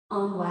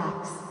On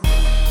wax.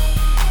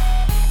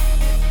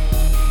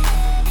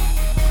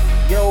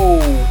 Yo,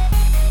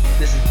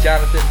 this is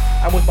Jonathan.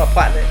 I'm with my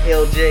partner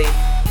LJ.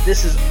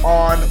 This is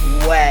On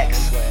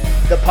Wax,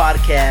 the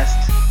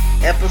podcast,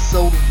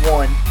 episode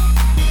 1.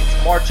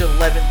 It's March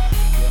 11th,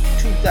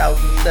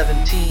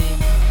 2017.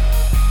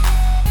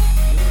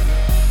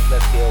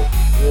 Let's go.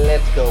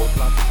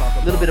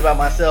 A little bit about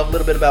myself, a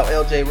little bit about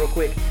LJ real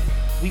quick.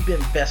 We've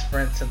been best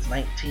friends since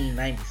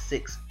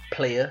 1996.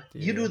 Player,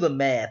 Yeah. You do the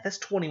math. That's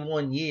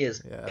 21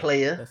 years, Yeah,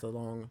 player. That's a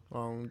long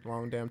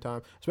damn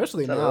time.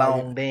 Especially It's a now,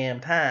 long damn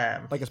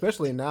time.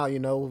 especially now,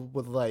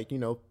 with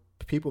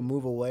people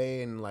move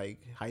away in like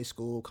high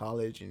school,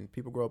 college, and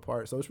people grow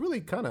apart. So it's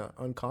really kind of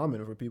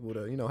uncommon for people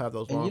to have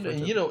those long And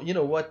friendships. you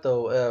know what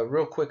though?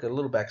 Real quick, a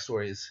little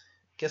backstory is.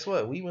 Guess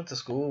what? We went to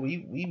school.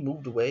 We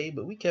moved away,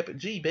 but we kept it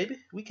G, baby.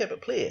 We kept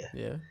it player.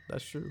 Yeah,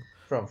 that's true.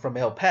 From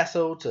El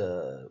Paso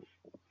to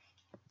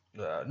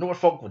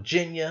Norfolk,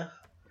 Virginia.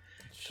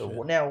 So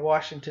Shit. now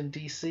Washington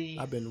D.C.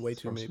 I've been way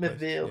too from many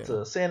Smithville places. Yeah.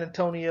 to San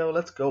Antonio.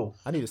 Let's go.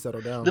 I need to settle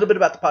A down. little bit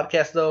about the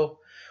podcast though.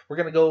 We're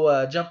gonna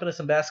go jump into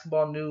some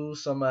basketball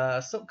news, some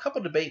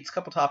couple debates,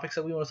 couple topics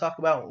that we want to talk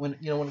about when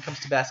it comes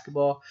to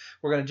basketball.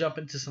 We're gonna jump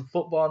into some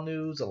football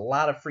news, a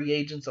lot of free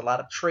agents, a lot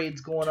of trades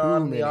going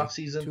on in the off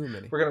season. Too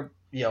many. We're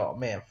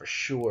gonna for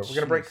sure. We're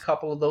gonna break a Jeez.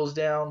 couple of those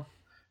down.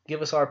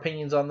 Give us our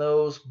opinions on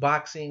those.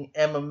 Boxing,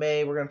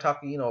 MMA. We're gonna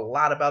talk a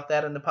lot about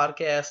that in the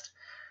podcast.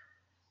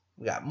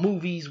 We got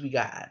movies. We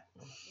got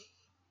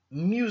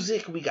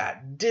music. We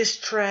got diss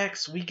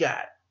tracks. We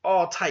got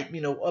all type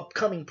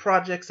upcoming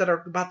projects that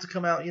are about to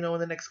come out in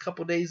the next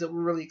couple of days that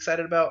we're really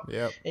excited about.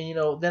 Yep.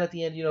 And then at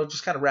the end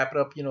just kind of wrap it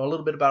up a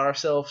little bit about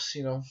ourselves,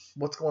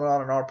 what's going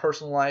on in our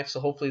personal life, so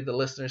hopefully the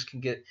listeners can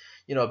get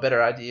a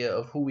better idea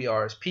of who we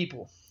are as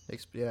people.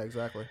 Yeah,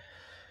 exactly.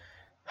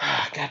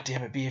 God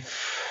damn it,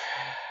 Beef.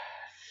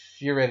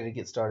 If you're ready to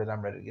get started,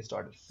 I'm ready to get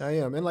started. I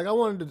am, and I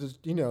wanted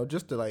to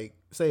just to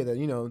say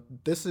that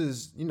this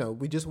is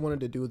we just wanted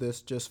to do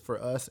this just for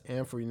us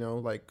and for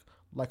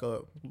like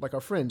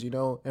our friends,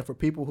 and for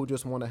people who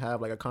just want to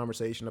have a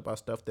conversation about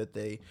stuff that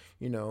they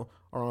are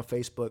on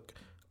Facebook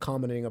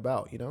commenting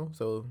about,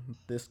 so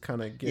this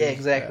kind of gives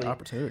exactly. that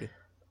opportunity.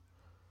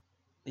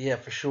 Yeah,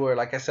 for sure.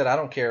 Like I said, I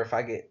don't care if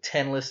I get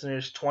 10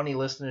 listeners, 20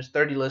 listeners,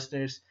 30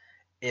 listeners.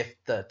 If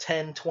the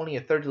 10, 20, or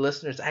 30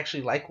 listeners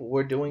actually like what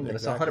we're doing, then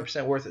Exactly. it's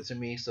 100% worth it to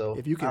me. So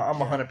If you can, I'm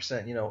yeah.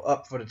 100%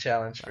 up for the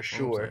challenge for That's what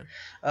sure.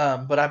 I'm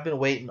saying. But I've been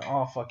waiting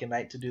all fucking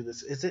night to do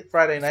this. Is it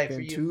Friday night It's for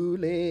been you? too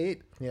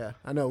late. Yeah,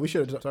 I know. We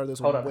should have started this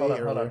Hold one on, way hold on,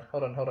 earlier.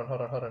 hold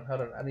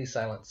on. I need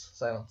silence.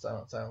 Silence.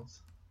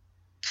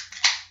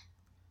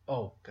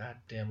 Oh, god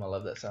damn, I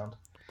love that sound.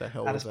 What the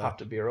hell I was just that?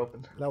 popped a beer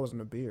open. That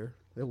wasn't a beer.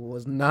 It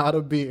was not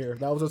a beer.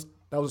 That was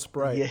a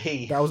Sprite.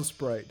 Yay. That was a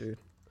Sprite, dude.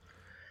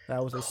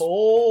 That was a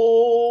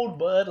Cold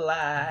Bud That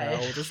Light.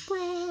 was a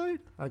Sprite.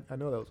 I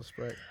know that was a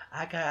Sprite.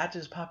 I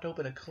just popped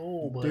open a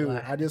cold Bud Dude,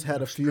 Light. I just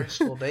had a few.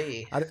 Stressful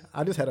day.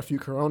 I just had a few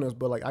Coronas,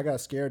 but I got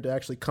scared to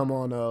actually come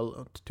on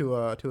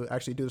to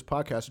actually do this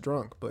podcast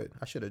drunk. But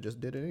I should have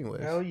just did it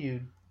anyways.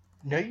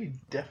 No, you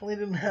definitely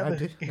didn't have I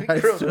it. did.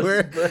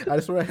 I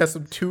swear I had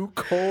some too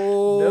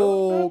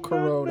cold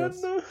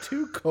Coronas. No.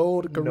 Too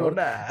cold No, Corona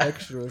nah.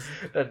 extras.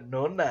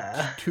 No,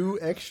 nah. Two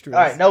extras.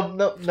 All right,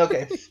 no,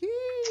 okay.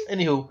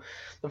 Anywho,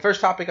 the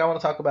first topic I want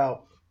to talk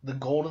about, the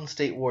Golden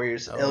State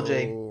Warriors,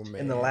 LJ,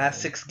 man. in the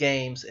last 6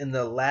 games. In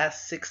the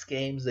last 6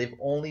 games, they've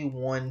only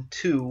won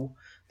 2.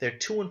 They're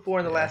 2-4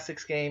 in the last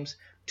 6 games.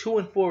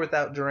 2-4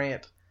 without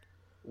Durant.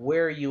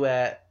 Where are you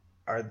at?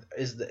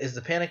 Is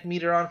the panic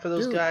meter on for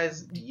those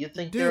guys? Do you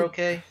think they're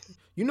okay?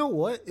 You know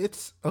what?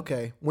 It's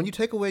okay. When you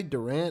take away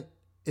Durant,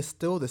 it's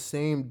still the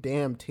same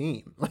damn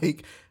team.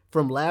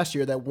 From last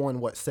year that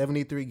won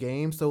 73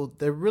 games, so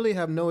they really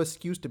have no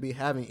excuse to be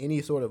having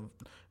any sort of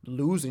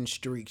losing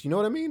streaks. You know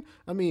what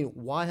I mean?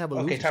 Why have a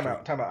losing streak?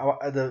 Time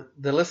out.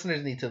 The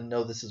listeners need to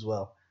know this as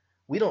well.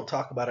 We don't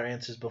talk about our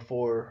answers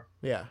before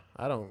Yeah,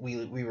 I don't.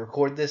 we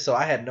record this, so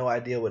I had no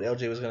idea what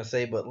LJ was going to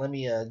say, but let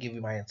me give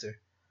you my answer.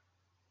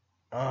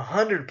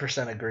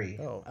 100% agree.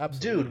 Oh,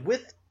 absolutely. Dude,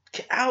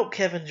 without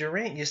Kevin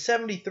Durant, you're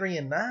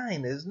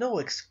 73-9. There's no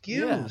excuse.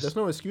 Yeah, there's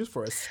no excuse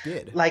for a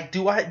skid.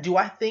 Do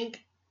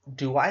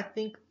I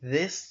think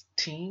this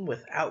team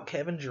without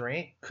Kevin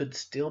Durant could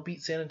still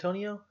beat San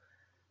Antonio?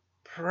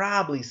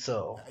 Probably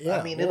so.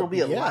 Yeah, It'll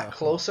be a lot of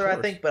closer, I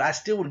course. think, but I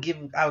still would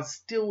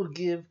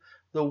give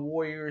the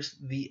Warriors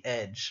the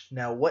edge.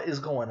 Now, what is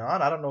going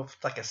on? I don't know if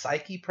it's a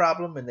psyche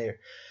problem and they're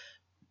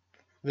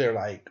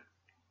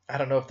I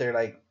don't know if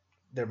they're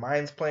their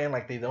mind's playing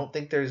they don't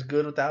think they're as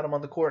good without him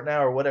on the court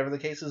now or whatever the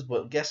case is,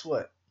 but guess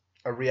what?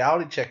 A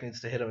reality check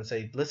needs to hit them and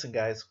say, listen,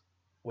 guys,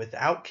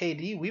 without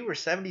KD, we were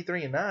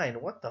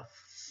 73-9. What the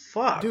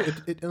fuck?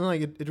 Dude,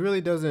 it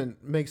really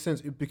doesn't make sense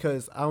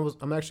because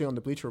I'm actually on the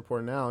Bleacher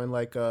Report now, and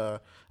I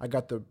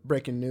got the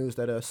breaking news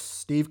that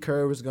Steve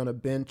Kerr was gonna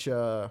bench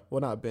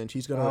not bench,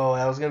 he's gonna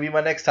that was gonna be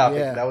my next topic.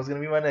 Yeah. That was gonna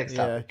be my next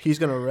topic. he's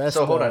gonna rest.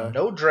 So hold on,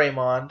 no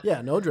Draymond,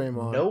 no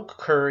Draymond, no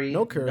Curry,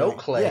 no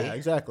Clay. Yeah,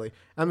 exactly.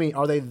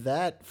 Are they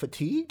that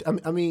fatigued?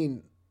 I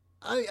mean,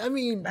 I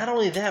mean, not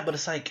only that, but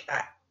it's like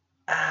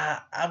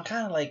I'm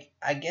kind of like,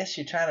 I guess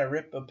you're trying to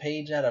rip a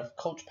page out of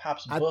Coach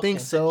Pop's I book think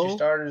and set your so.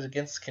 starters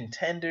against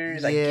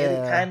contenders. I get it,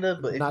 Yeah, kind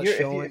of, but not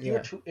showing. if you're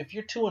Yeah, if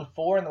you're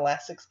 2-4 in the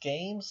last 6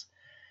 games,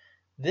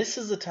 this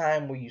is a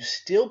time where you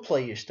still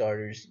play your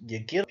starters. You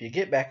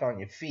get back on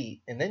your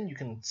feet, and then you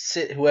can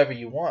sit whoever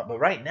you want. But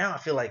right now, I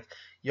feel like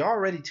you're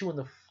already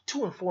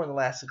 2-4 in the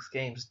last 6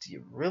 games. Do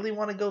you really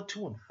want to go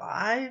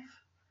 2-5?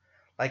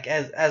 Like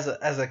as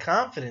a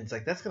confidence,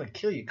 like that's gonna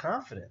kill your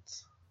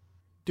confidence.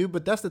 dude.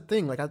 But that's the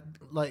thing. Like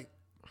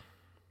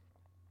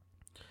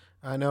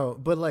I know,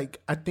 but like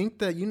I think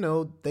that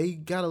they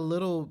got a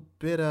little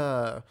bit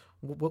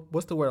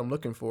what's the word I'm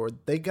looking for?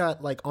 They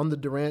got like on the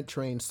Durant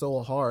train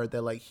so hard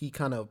that like he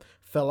kind of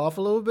fell off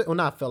a little bit. Well,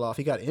 not fell off.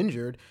 He got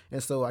injured,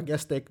 and so I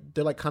guess they're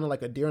like kind of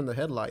like a deer in the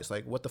headlights.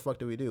 Like, what the fuck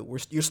do we do?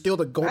 You're still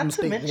the Golden Not to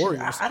State mention,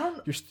 Warriors. I It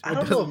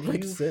don't know doesn't if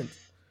make you.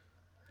 sense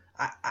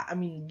I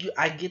mean,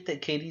 I get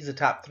that KD's a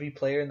top 3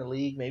 player in the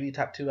league, maybe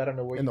top 2. I don't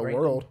know where in you the rank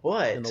him, world.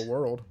 In the but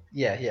world,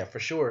 yeah, for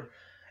sure.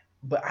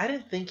 But I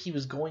didn't think he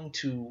was going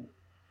to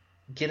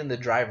get in the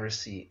driver's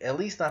seat. At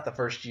least not the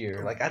first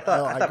year. Like oh, I I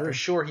thought for agree.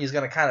 sure he's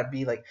gonna kind of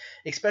be like,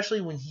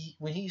 especially when he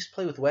used to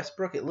play with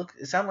Westbrook.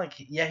 It sounded like,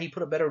 yeah, he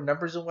put up better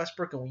numbers than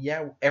Westbrook, and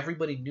yeah,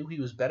 everybody knew he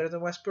was better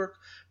than Westbrook.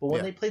 But when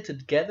Yeah, they played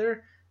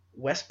together,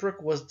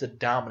 Westbrook was the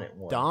dominant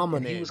one, and he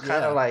dominant. was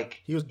kind of Yeah,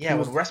 like, he yeah, when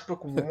was.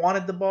 Westbrook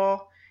wanted the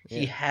ball,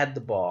 he Yeah, had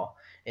the ball,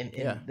 yeah.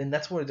 and then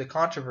that's where the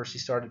controversy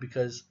started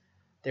because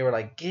they were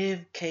like,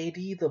 give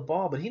KD the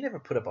ball, but he never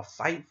put up a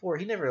fight for it.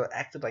 He never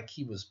acted like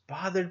he was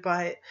bothered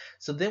by it.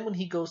 So then when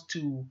he goes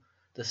to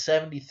the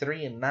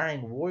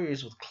 73-9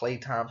 Warriors with Klay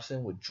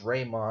Thompson, with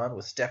Draymond,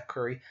 with Steph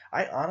Curry,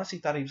 I honestly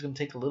thought he was going to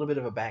take a little bit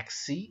of a back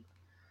seat.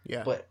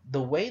 Yeah. But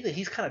the way that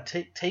he's kind of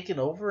taken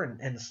over and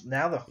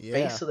now the Yeah.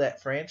 face of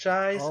that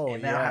franchise, Oh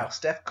and now how yeah.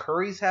 Steph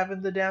Curry's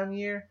having the down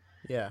year,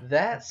 Yeah.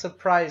 that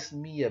surprised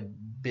me a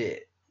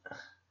bit.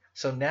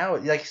 So now,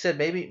 like you said,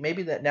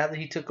 maybe that now that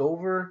he took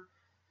over,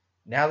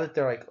 now that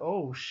they're like,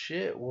 oh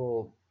shit,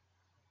 well,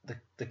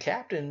 the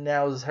captain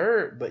now is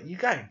hurt, but you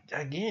guys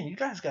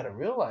got to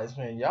realize,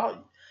 man,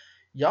 y'all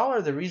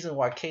are the reason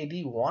why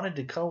KD wanted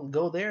to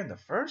go there in the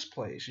first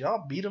place.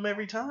 Y'all beat him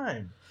every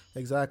time.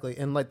 Exactly.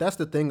 And like that's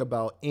the thing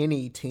about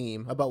any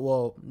team, about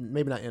well,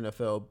 maybe not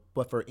NFL,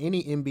 but for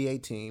any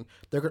NBA team,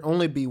 there could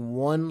only be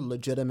one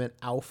legitimate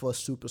alpha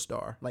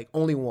superstar. Like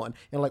only one.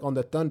 And like on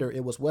the Thunder,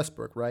 it was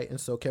Westbrook, right? And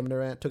so Kevin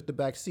Durant took the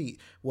back seat.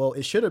 Well,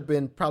 it should have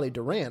been probably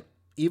Durant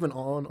even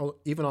on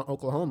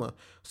Oklahoma.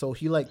 So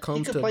he like He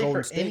comes could to play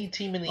Golden for State. any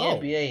team in the Oh,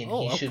 NBA, and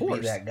oh, he of should be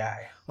course. that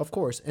guy. Of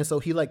course. And so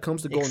he like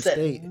comes to Golden Except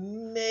State.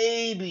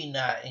 maybe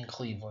not in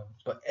Cleveland,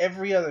 but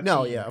every other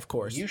No, yeah, team, of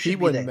course. you He should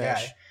be wouldn't that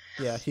mesh. guy.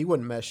 Yeah, he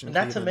wouldn't mesh in Not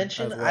to Cleveland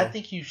mention, as I well.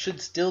 think you should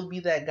still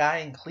be that guy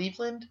in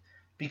Cleveland He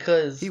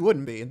because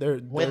wouldn't be.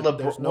 There's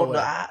no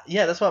way.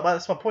 yeah, that's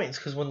my point. It's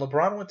because when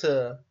LeBron went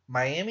to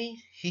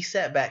Miami, he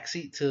sat back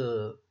seat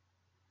to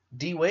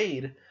D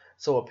Wade.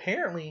 So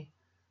apparently,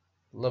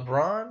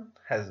 LeBron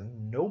has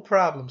no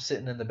problem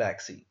sitting in the back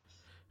seat.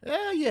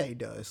 Yeah, he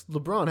does.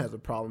 LeBron has a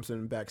problem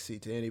sitting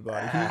backseat to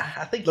anybody.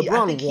 I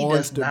LeBron think he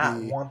wants does to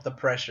not be. want the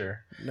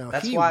pressure. No,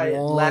 That's he why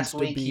wants last to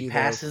week he be the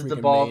passes the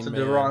freaking ball to main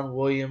man. Deron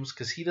Williams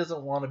because he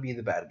doesn't want to be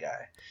the bad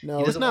guy. He No,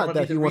 it's doesn't want not to be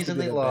that the he wants to reason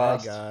be they the bad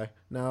lost. guy.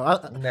 No,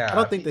 I Nah,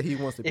 don't think that he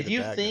wants to be the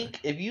bad guy.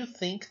 if you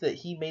think that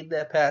he made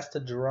that pass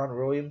to Deron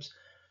Williams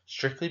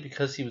strictly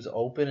because he was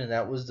open and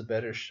that was the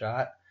better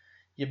shot,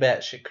 you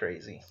batshit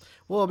crazy.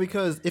 Well,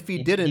 because if he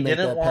He didn't make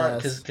didn't that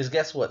want pass, because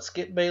guess what?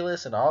 Skip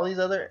Bayless and all these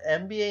other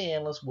NBA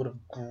analysts would have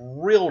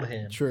grilled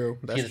him true,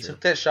 if he that's had true.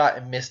 took that shot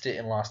and missed it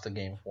and lost the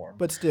game for him.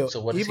 But still,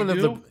 So what does he even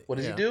if do? What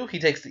does he yeah, do? He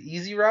takes the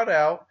easy route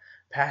out,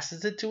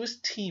 passes it to his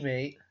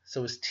teammate,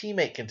 so his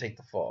teammate can take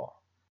the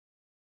fall.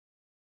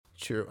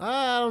 true.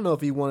 I don't know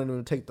if he wanted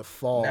him to take the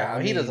fall. No, I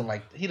he mean, doesn't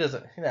like. He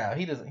doesn't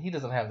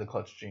have the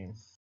clutch gene.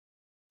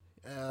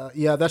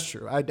 Yeah, that's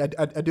true. I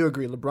do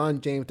agree.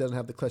 LeBron James doesn't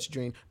have the clutch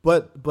gene,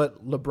 but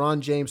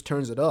LeBron James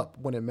turns it up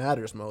when it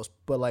matters most.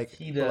 But like,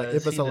 He but like does.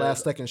 if it's He a does.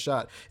 last second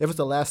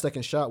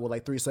shot, with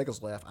like 3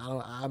 seconds left,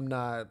 I'm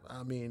not.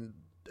 I mean,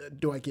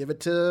 do I give it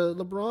to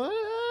LeBron?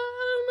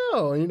 I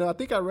don't know. I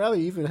think I'd rather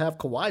even have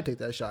Kawhi take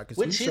that shot because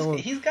Which he's shown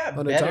he's gotten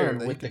under better time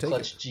that he with can the take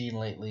clutch it. gene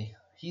lately.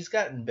 He's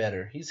gotten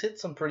better. He's hit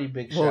some pretty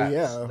big Well, shots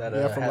yeah, that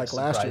yeah, from have like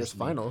last year's surprised me.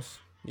 finals.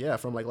 Yeah,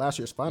 from like last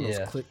year's finals.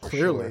 Yeah, for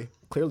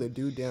Clearly,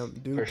 dude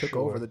For took sure.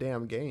 over the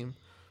damn game.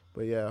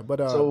 But yeah,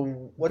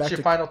 So, what's back your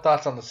to final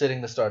thoughts on the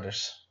sitting the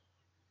starters?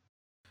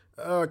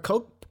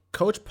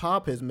 Coach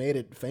Pop has made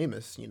it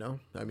famous.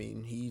 I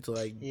mean, he's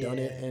like done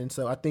it, Yeah. and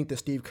so I think that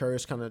Steve Kerr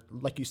is kind of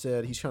like you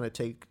said, he's trying to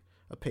take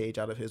a page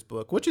out of his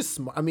book, which is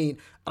smart. I mean,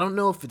 I don't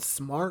know if it's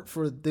smart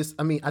for this.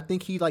 I mean, I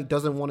think he like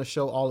doesn't want to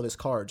show all of his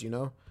cards.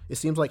 It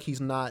seems like he's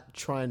not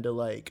trying to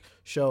like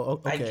show.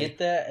 Okay, I get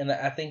that, and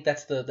I think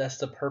that's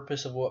the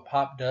purpose of what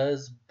Pop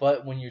does.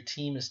 But when your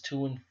team is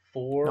 2-4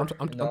 I'm in the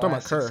talking about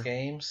last 6 Kerr.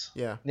 games,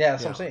 Yeah,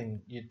 that's yeah. what I'm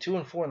saying. You're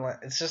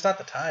 2-4 it's just not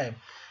the time.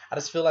 I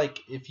just feel like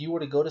if you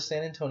were to go to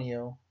San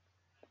Antonio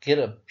get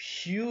a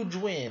huge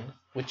win,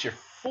 which you're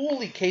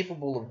fully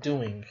capable of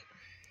doing,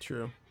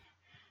 True.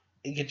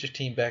 and get your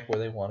team back where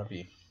they want to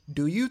be.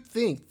 Do you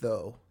think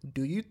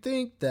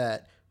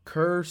that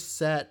Kerr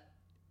sat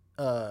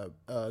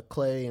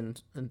Clay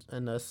and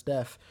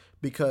Steph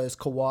because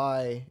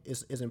Kawhi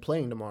isn't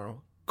playing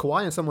tomorrow?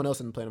 Kawhi and someone else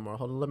isn't playing tomorrow.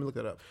 Hold on, let me look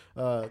it up.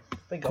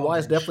 Kawhi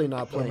is definitely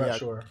not playing. I'm not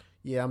sure.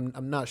 Yeah,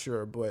 I'm not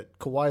sure, but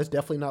Kawhi is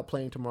definitely not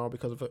playing tomorrow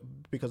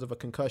because of a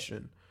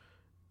concussion,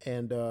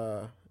 and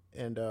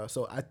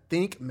so I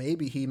think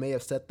maybe he may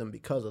have set them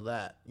because of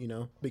that.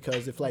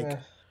 Because if I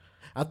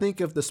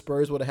think if the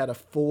Spurs would have had a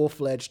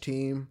full-fledged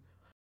team,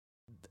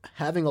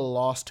 having a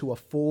loss to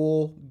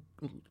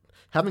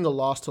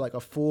like a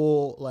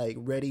full like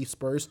ready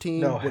Spurs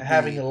team. No,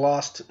 having a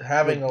loss to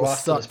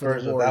the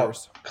Spurs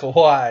without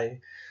Kawhi,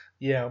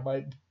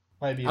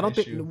 might be an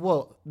issue.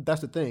 Well,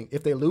 that's the thing.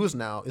 If they lose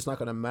now, it's not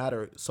going to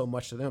matter so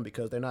much to them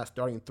because they're not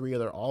starting 3 of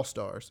their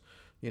all-stars.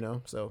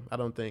 So I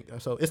don't think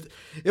so.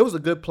 It was a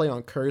good play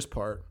on Kerr's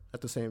part at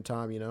the same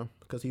time.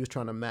 Because he was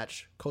trying to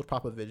match Coach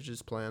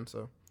Popovich's plan,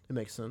 so it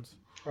makes sense.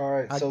 All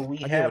right, so we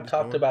have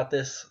talked about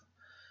this.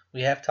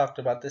 We have talked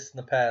about this in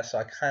the past, so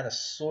I kind of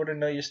sort of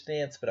know your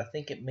stance, but I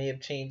think it may have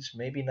changed,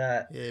 maybe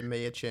not. It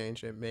may have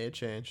changed.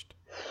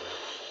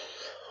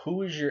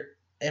 Who is your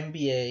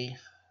NBA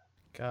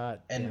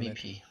God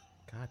MVP?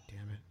 God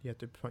damn it! You have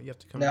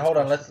to come. Now hold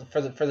on. Let's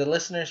for the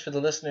listeners.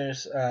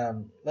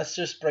 Let's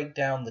just break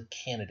down the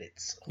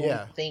candidates who we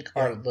think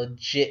are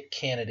legit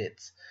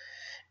candidates.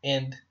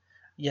 And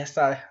yes,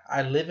 I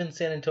live in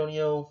San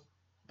Antonio,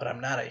 but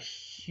I'm not a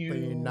huge. But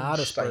you're not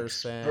a Spurs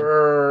fan.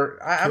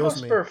 I'm a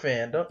Spurs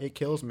fan. It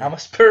kills me. I'm a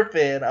Spurs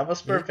fan. I'm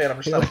just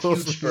not a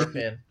huge Spurs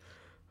fan.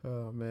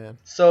 Oh man.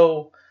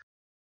 So,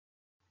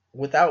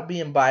 without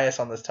being biased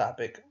on this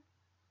topic,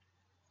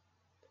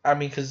 I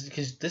mean,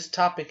 because this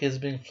topic has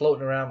been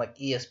floating around like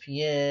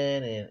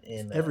ESPN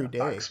and every day.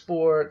 Fox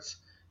Sports.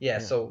 Yeah.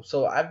 So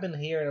I've been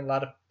hearing a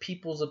lot of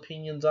people's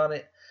opinions on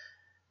it.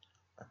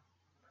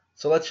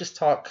 So let's just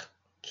talk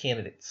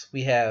candidates.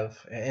 We have,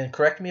 and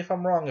correct me if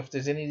I'm wrong, if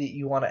there's any that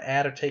you want to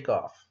add or take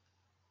off.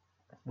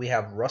 We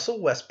have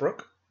Russell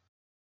Westbrook.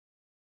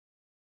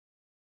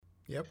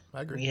 Yep,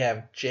 I agree. We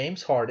have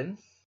James Harden.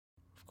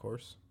 Of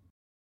course.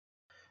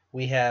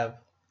 We have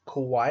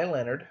Kawhi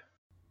Leonard.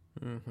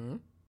 Mm-hmm.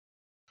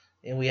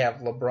 And we have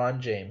LeBron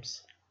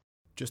James.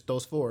 Just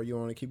those 4. You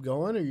want to keep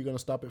going, or are you going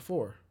to stop at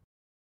 4?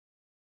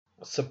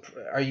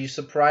 Are you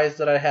surprised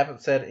that I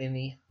haven't said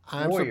any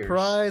I'm Warriors?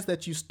 Surprised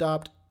that you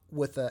stopped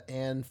with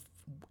and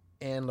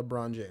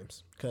LeBron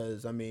James,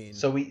 because I mean.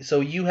 So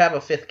you have a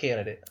 5th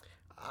candidate.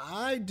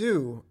 I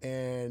do,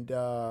 and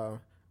I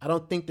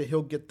don't think that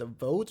he'll get the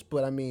votes,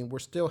 but I mean we're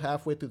still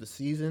halfway through the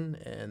season,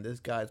 and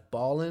this guy's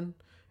balling.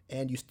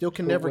 And you still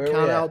can never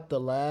count out the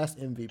last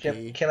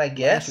MVP. Can I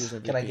guess?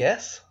 Can I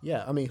guess?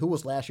 Yeah, I mean, who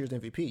was last year's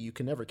MVP? You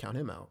can never count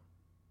him out.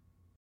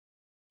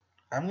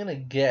 I'm going to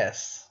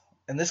guess,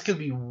 and this could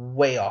be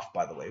way off,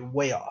 by the way,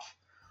 way off.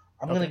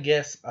 I'm going to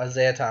guess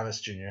Isaiah Thomas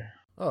Jr.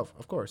 Oh,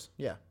 of course.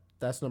 Yeah,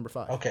 that's number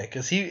 5. Okay,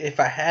 because if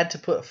I had to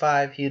put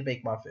 5, he'd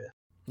make my 5th.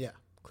 Yeah,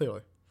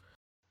 clearly.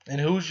 And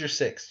who's your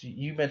 6th?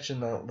 You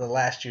mentioned the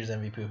last year's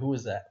MVP. Who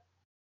was that?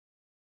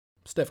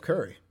 Steph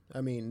Curry. I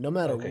mean, no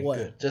matter what.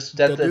 Good. Just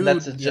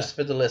just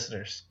for the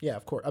listeners. Yeah,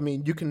 of course. I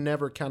mean, you can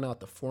never count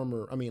out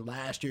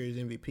last year's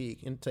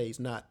MVP and say he's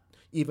not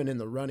even in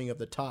the running of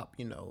the top,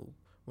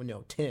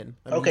 10.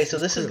 Okay, so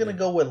this is going to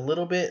go a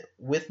little bit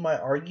with my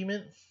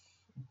argument,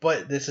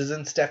 but this is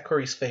in Steph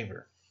Curry's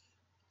favor.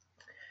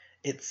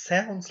 It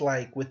sounds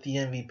like with the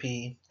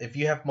MVP, if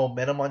you have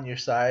momentum on your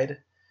side,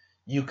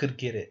 you could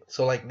get it.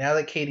 So, like, now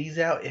that KD's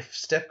out, if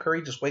Steph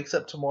Curry just wakes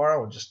up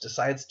tomorrow and just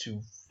decides to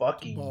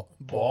fucking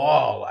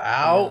ball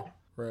out.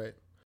 Yeah, right.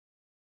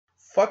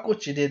 Fuck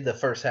what you did the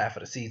first half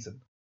of the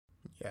season.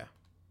 Yeah.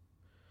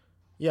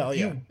 Yeah,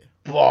 you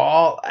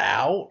ball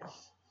out,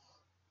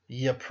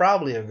 you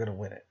probably are going to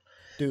win it.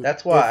 Dude,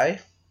 that's why,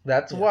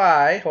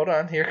 hold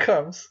on, here it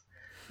comes.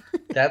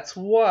 That's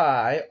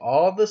why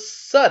all of a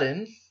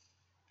sudden,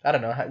 I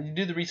don't know, how you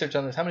do the research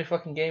on this. How many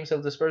fucking games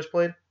have the Spurs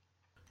played?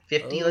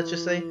 50, let's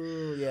just say.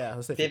 Yeah,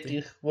 let's say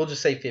 50. We'll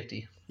just say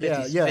 50.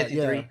 50 yeah,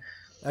 53. Yeah.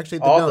 Actually,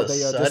 they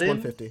just won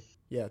 50.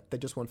 Yeah, they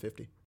just won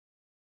 50.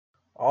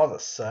 All of a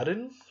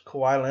sudden,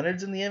 Kawhi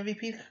Leonard's in the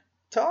MVP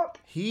talk?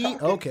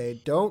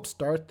 Okay, don't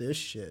start this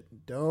shit.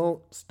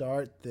 No,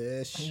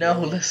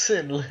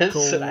 listen,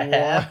 I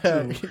have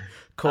to.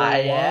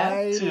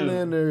 Kawhi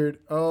Leonard.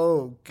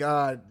 Oh,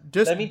 God.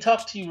 Let me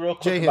talk to you real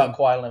quick about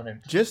Kawhi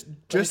Leonard. Just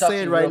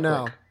say it right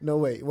now. No,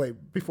 wait.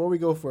 Before we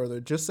go further,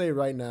 just say it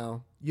right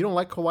now. You don't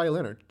like Kawhi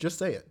Leonard. Just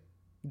say it.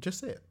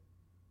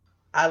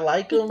 I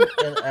like him,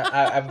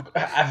 and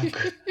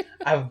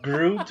I've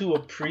grew to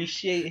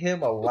appreciate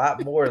him a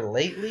lot more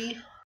lately.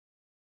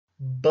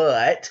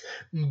 But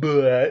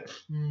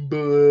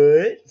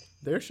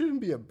there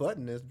shouldn't be a butt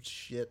in this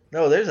shit.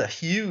 No, there's a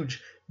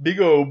huge, big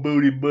old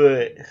booty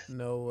butt.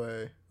 No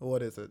way.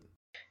 What is it?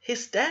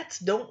 His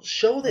stats don't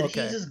show that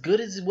he's as good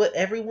as what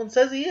everyone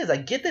says he is. I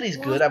get that he's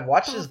good. I've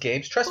watched his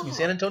games. Trust me,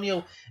 San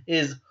Antonio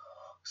is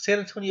San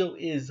Antonio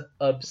is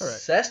All right.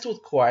 obsessed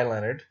with Kawhi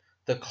Leonard.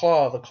 The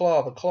claw, the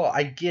claw, the claw.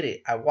 I get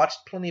it. I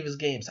watched plenty of his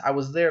games. I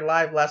was there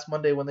live last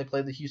Monday when they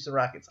played the Houston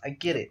Rockets. I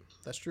get Yep, it.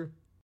 that's true.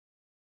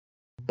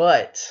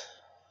 But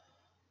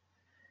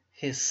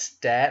his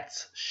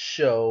stats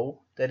show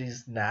that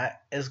he's not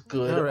as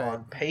good All right.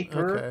 on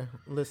paper. Okay.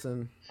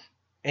 Listen.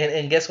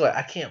 And guess what?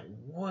 I can't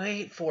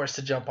wait for us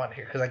to jump on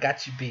here because I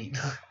got you beat.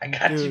 I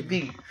got you Dude,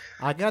 beat.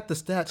 I got the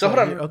stats. So right hold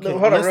on, here. Okay,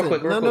 hold on, listen. real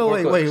quick. No,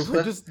 wait.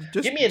 Let's-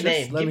 Just give me a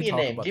name. let Give me me a talk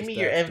name. about Give the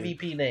me your stats, dude.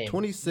 MVP name.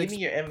 26 Give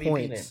me your MVP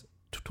points. name.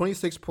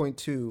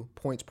 26.2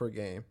 points per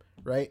game,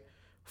 right?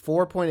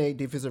 4.8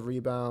 defensive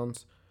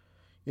rebounds.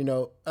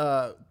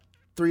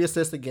 3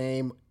 assists a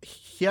game.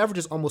 He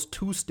averages almost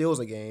 2 steals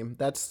a game.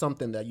 That's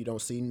something that you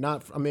don't see.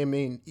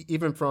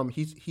 Even from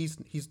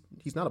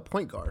he's not a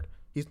point guard.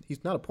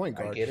 He's not a point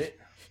guard. I get it.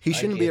 He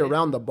shouldn't be get it.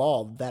 around the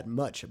ball that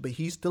much, but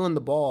he's still in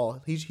the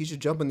ball. He should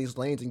jump in these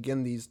lanes and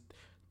getting these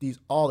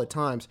all the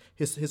times.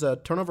 His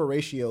turnover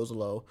ratio is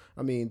low.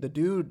 I mean, the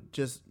dude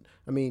just.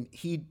 I mean,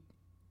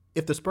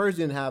 if the Spurs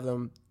didn't have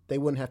him, they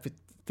wouldn't have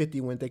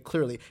 50 wins. They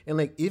clearly, and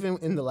like even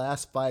in the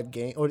last 5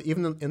 games, or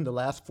even in the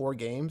last 4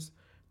 games,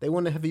 they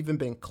wouldn't have even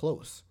been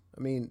close.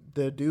 I mean,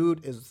 the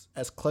dude is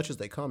as clutch as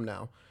they come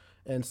now,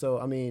 and so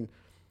I mean,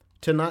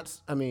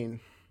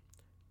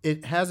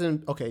 it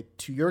hasn't. Okay,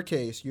 to your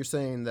case, you're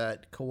saying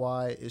that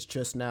Kawhi is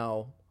just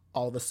now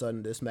all of a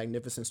sudden this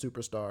magnificent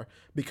superstar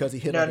because he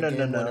hit a game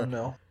winner.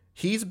 No.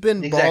 He's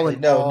been Exactly.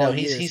 balling No, all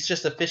he's years. he's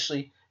just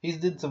officially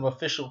did some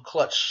official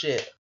clutch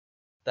shit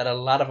that a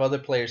lot of other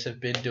players have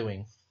been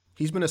doing.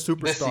 He's been a This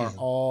superstar season.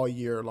 all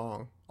year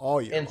long.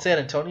 All year In long. San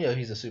Antonio,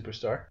 he's a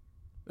superstar.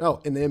 No,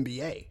 in the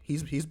NBA,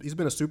 he's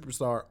been a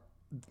superstar.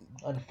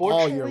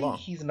 Unfortunately, long.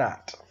 he's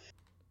not.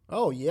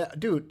 Oh yeah,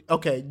 dude.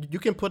 Okay, you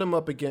can put him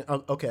up again.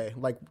 Okay,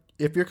 like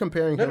if you're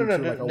comparing him to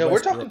like a No. We're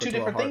Westbrook talking or two to a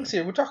different Harden. things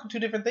here. We're talking two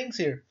different things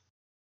here.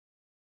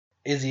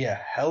 Is he a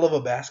hell of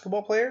a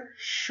basketball player?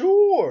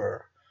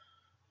 Sure.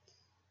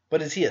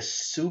 But is he a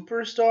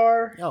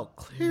superstar? Oh,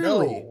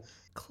 clearly, No.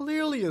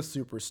 clearly a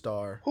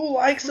superstar. Who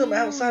likes him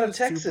Clearly outside a of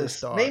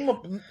Texas? superstar. Name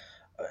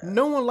a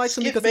No one likes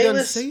him Skip because he doesn't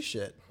Bayless? say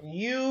shit.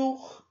 you.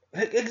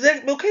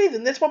 Exactly. Okay,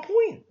 then that's my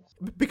point.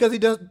 Because he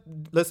does.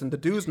 Listen, the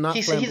dude's not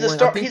He's flamboyant. a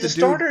star. I think He's the a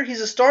starter.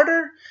 He's a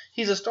starter.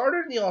 He's a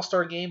starter in the All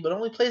Star game, but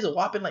only plays a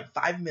whopping like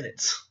 5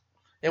 minutes.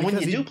 And when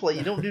Because you he- do play,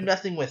 you don't do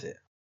nothing with it.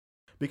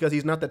 because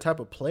he's not the type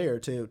of player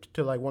to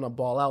like want to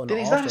ball out in Then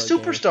the he's not a All-Star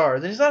game. superstar.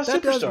 Then he's not a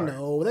That doesn't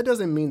superstar. that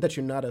doesn't mean that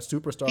you're not a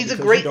superstar. He's a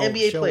because great you don't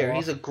NBA show player. off.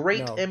 He's a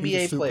great No, NBA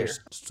he's a player.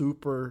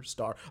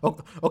 Superstar. Oh,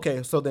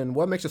 okay, so then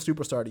what makes a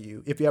superstar to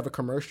you? If you have a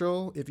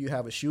commercial, if you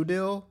have a shoe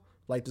deal,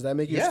 like does that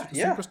make you a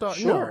superstar?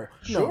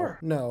 Sure.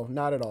 No,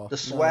 not at all. The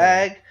Not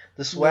at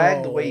all.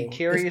 swag, the way you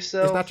carry It's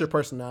yourself. not your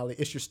personality.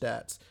 It's your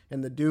stats.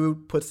 And the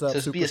dude puts up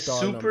To be a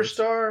superstar numbers.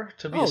 superstar,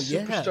 to be a Oh,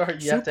 superstar, yeah.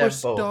 you have to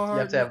have both. You Superstar,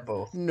 have to have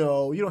both.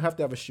 No, you don't have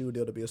to have a shoe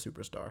deal to be a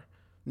superstar.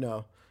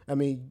 No. I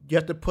mean, you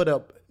have to put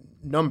up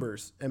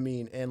numbers. I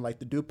mean, and like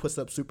the dude puts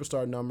up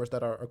superstar numbers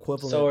that are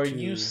equivalent So are to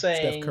you Steph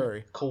saying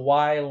Curry.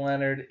 Kawhi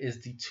Leonard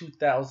is the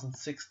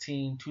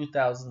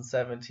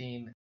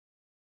 2016-2017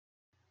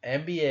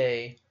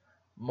 NBA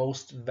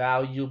most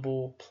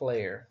valuable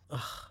player?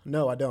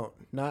 No, I don't.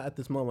 Not at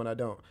this moment, I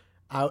don't.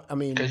 I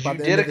mean, Because by you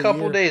the did end a of the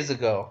couple year- days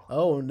ago.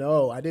 Oh,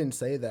 no, I didn't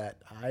say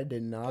that. I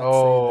did not say that.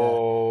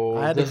 Oh,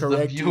 I had to does the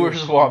correct you.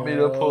 viewers want me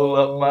to pull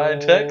up my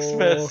text No.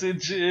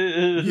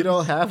 messages? You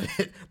don't have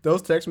it.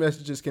 Those text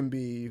messages can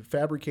be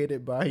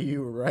fabricated by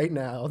you right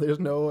now. There's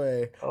no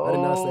way. I did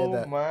not say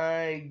that. Oh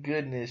my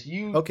goodness!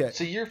 You Okay,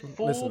 So you're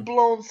full listen.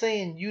 blown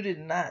saying you did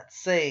not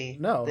say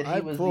No, that he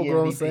I'm was full the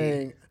grown MVP.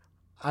 saying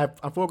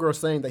I'm full grown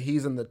saying that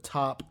he's in the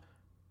top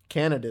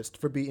candidates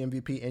for be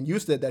MVP, and you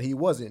said that he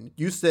wasn't.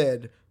 You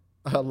said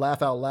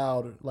laugh out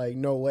loud, like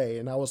no way,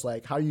 and I was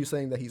like, how are you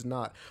saying that he's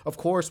not? Of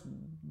course,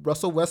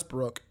 Russell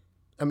Westbrook.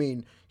 I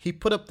mean, he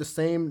put up the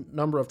same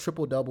number of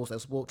triple doubles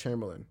as Wilt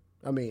Chamberlain.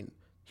 I mean,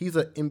 he's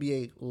an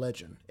NBA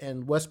legend,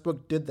 and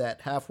Westbrook did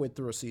that halfway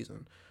through a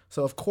season.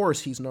 So of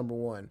course he's number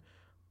one,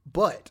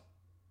 but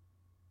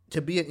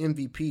to be an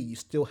MVP, you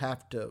still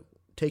have to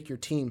take your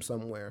team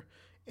somewhere.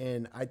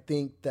 And I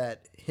think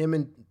that him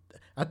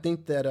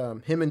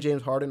and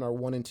James Harden are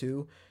 1 and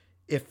 2.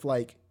 If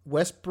like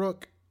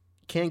Westbrook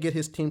can't get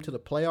his team to the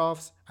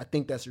playoffs, I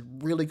think that's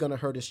really gonna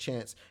hurt his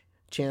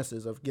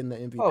chances of getting the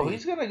MVP. Oh,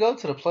 he's gonna go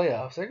to the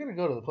playoffs. They're gonna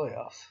go to the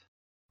playoffs.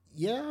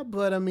 Yeah,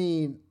 but I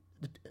mean,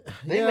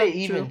 They yeah, may true.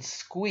 even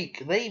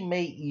squeak. They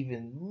may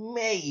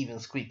even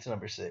squeak to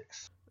number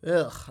 6.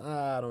 Ugh,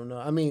 I don't know.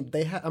 I mean,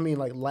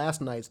 like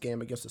last night's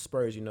game against the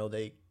Spurs,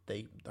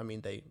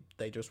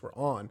 they just were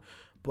on.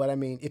 But I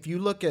mean, if you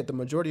look at the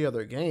majority of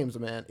their games,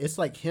 man, it's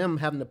like him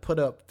having to put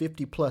up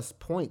 50 plus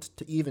points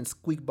to even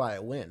squeak by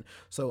a win.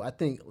 So I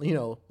think,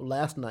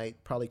 last night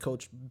probably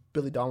Coach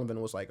Billy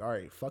Donovan was like, all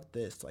right, fuck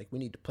this. Like, we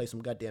need to play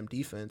some goddamn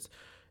defense.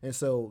 And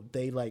so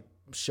they like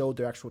showed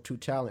their actual true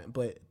talent,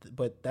 but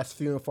that's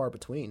few and far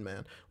between,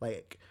 man.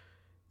 Like,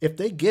 if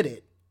they get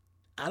it,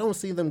 I don't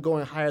see them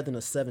going higher than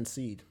a 7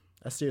 seed.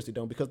 I seriously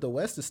don't, because the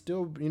West is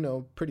still,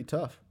 pretty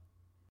tough.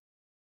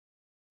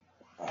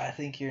 I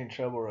think you're in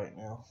trouble right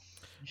now.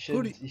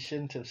 Who do You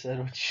shouldn't have said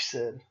what you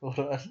said. Hold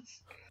on.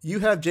 you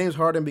have James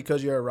Harden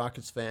because you're a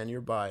Rockets fan?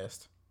 You're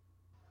biased.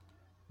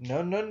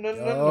 No, no, no, no,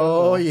 no,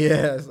 Oh no.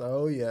 yes,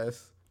 oh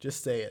yes.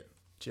 Just say it.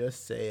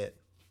 Just say it.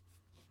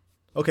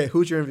 Okay,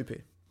 who's your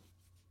MVP?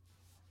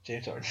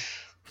 James Harden.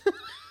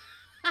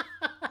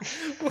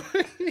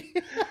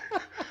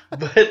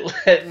 But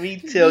let me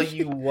tell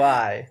you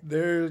why.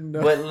 There's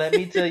no. But let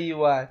me tell you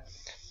why.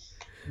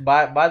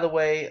 By the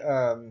way,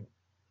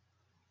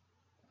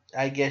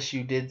 I guess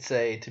you did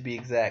say, to be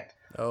exact,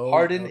 Oh,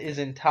 Harden okay. is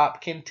in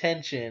top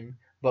contention,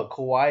 but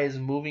Kawhi is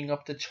moving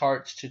up the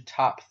charts to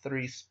top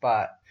 3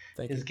 spot.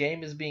 Thank His you.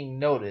 game is being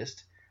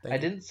noticed. I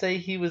Thank you. didn't say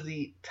he was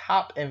the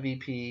top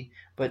MVP, Thank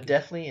but you.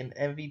 definitely an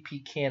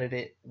MVP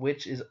candidate,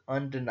 which is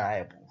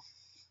undeniable.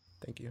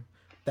 Thank you.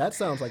 That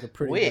sounds like a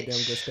pretty goddamn good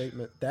Which,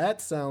 statement.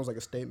 That sounds like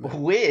a statement.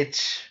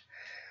 which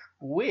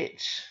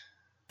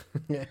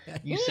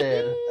you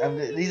said.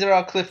 These are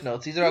all cliff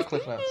notes. These are all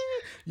cliff notes.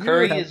 You don't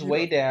Curry have is you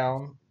way don't.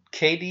 down.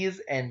 KD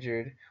is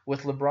injured.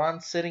 With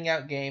LeBron sitting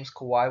out games,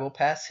 Kawhi will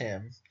pass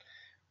him.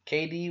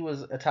 KD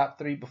was a top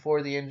 3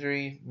 before the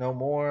injury. No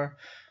more.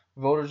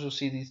 Voters will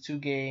see these 2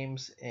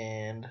 games,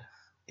 and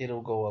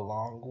it'll go a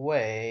long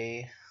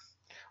way.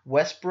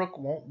 Westbrook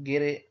won't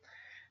get it.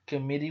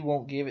 Committee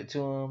won't give it to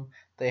him.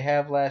 They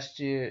have last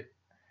year,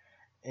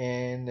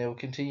 and they'll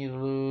continue to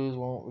lose.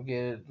 Won't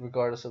get it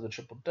regardless of the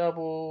triple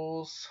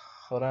doubles.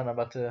 Hold on, I'm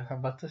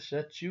about to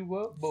shut you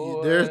up,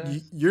 boy.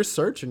 You're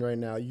searching right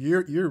now.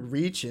 You're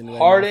reaching right now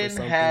for Harden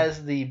something.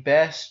 has the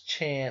best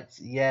chance.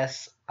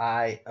 Yes,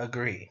 I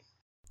agree.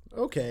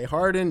 Okay,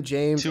 Harden,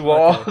 James. To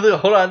all Okay, the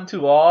hold on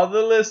to all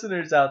the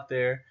listeners out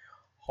there,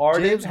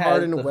 Harden James has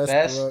Harden, the best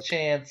Westbrook.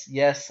 chance.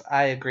 Yes,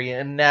 I agree.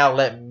 And now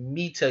let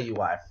me tell you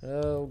why.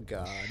 Oh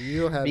God,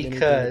 you don't have anything to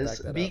Because back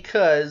that up.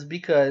 because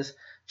because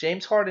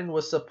James Harden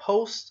was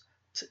supposed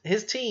to,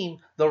 his team,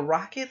 the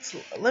Rockets.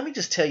 Let me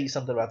just tell you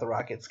something about the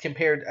Rockets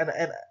compared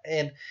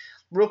and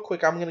real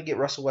quick. I'm gonna get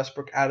Russell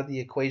Westbrook out of the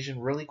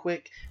equation really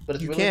quick, but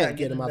it's You really not can't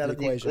get getting him him out out the of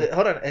the. equation.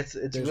 Hold on, it's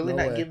There's really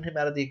no not way. getting him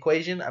out of the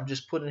equation. I'm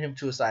just putting him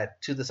to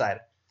the side.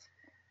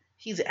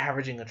 He's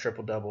averaging a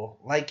triple double,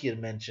 like you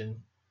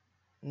mentioned.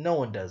 No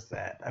one does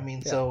that.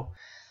 Yeah.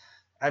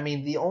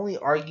 The only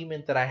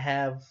argument that I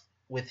have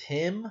with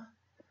him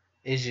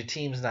is your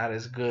team's not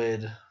as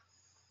good.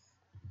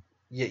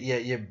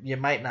 You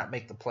might not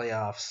make the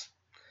playoffs.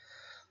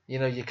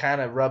 You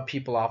kind of rub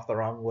people off the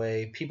wrong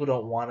way. People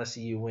don't want to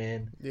see you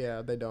win.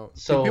 Yeah, they don't.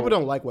 People So,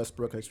 don't like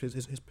Westbrook. His nah,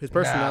 they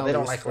personality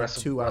don't is like like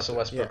too out Russell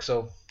there. Yeah, Westbrook.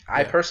 So,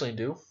 I yeah. personally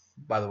do,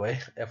 by the way,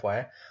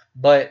 FYI.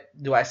 But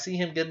do I see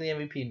him getting the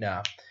MVP?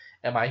 Nah.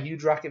 Am I a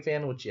huge Rocket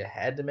fan, which you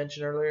had to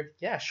mention earlier?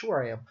 Yeah,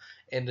 sure I am.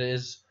 And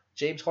is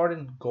James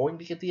Harden going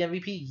to get the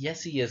MVP?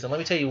 Yes, he is. And let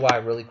me tell you why,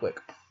 really quick.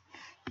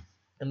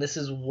 And this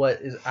is what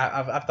is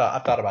I've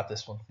thought about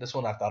this one. This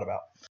one I've thought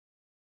about.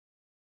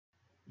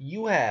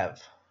 You have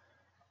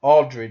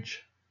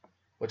Aldridge,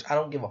 which I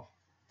don't give a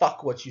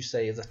fuck what you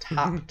say is a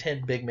top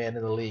 10 big man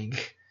in the league.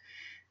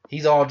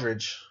 He's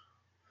Aldridge.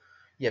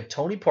 You have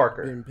Tony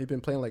Parker. He's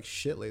been playing like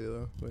shit lately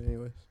though. But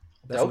anyways,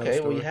 that's another Okay,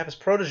 well you story. have his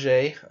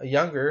protege, a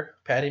younger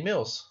Patty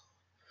Mills.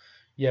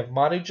 You have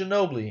Manu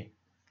Ginobili.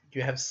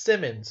 You have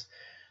Simmons.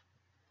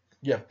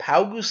 You have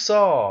Pau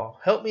Gasol.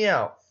 Help me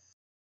out.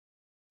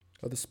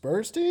 Oh, the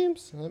Spurs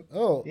teams?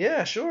 Oh,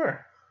 Yeah,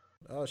 sure.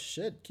 oh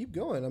shit. Keep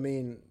going. I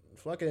mean,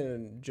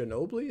 fucking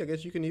Ginobili. I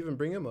guess you can even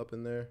bring him up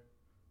in there.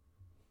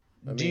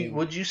 I mean,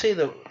 Would you say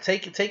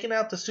taking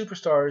out the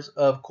superstars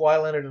of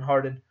Kawhi Leonard and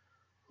Harden,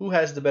 who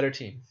has the better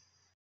team?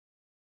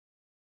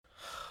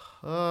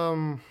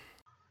 um,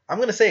 I'm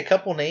gonna say a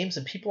couple names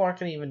and people aren't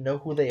gonna even know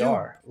who they dude,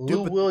 are. dude,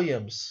 Lou but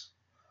Williams.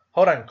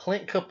 Hold on,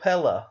 Clint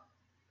Capella.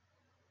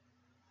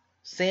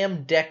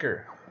 Sam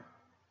Decker.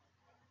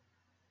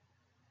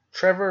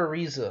 Trevor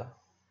Ariza.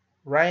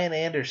 Ryan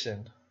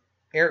Anderson.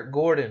 Eric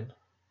Gordon.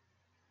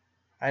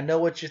 I know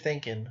what you're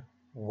thinking.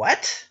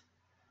 What?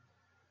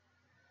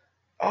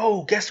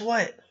 Oh, guess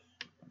what?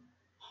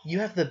 You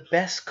have the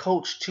best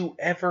coach to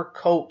ever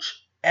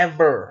coach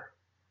ever.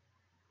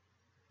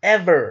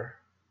 Ever.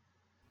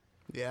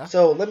 yeah,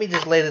 So let me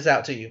just lay this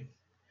out to you.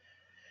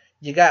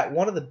 You got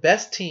one of the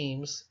best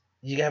teams.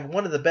 You have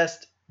one of the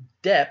best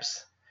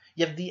depths.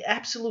 You have the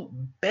absolute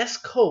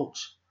best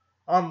coach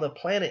on the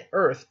planet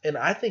Earth, and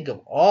I think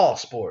of all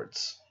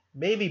sports.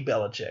 Maybe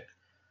Belichick.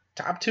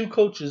 Top 2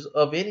 coaches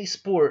of any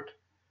sport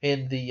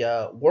in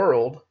the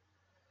world,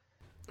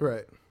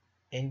 right.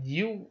 and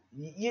you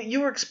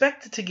were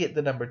expected to get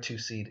the number 2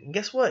 seed. And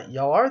guess what?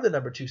 Y'all are the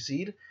number 2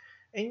 seed.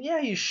 And yeah,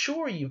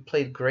 you've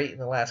played great in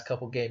the last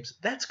couple games.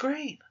 That's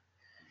great.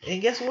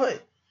 And guess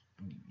what?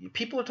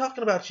 People are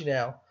talking about you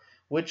now,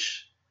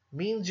 which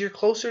means you're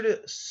closer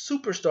to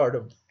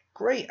superstardom.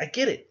 Great, I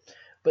get it.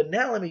 But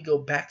now let me go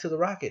back to the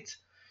Rockets.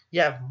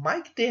 You have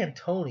Mike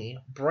D'Antoni,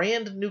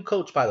 brand new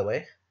coach, by the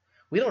way.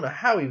 We don't know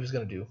how he was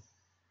going to do.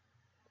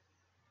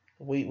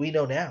 We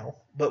know now,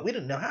 but we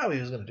didn't know how he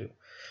was going to do.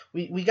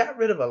 We got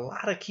rid of a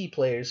lot of key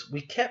players.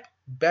 We kept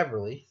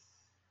Beverly.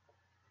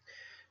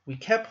 We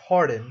kept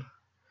Harden.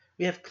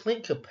 We have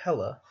Clint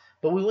Capella,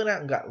 but we went out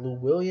and got Lou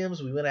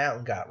Williams. We went out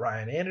and got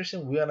Ryan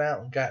Anderson. We went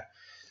out and got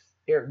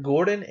Eric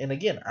Gordon. And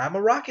again, I'm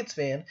a Rockets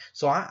fan,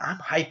 so I'm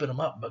hyping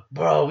them up. But,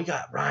 bro, we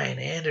got Ryan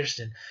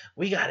Anderson.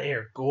 We got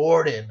Eric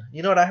Gordon.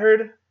 You know what I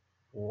heard?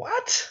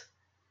 What?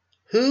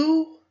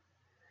 Who?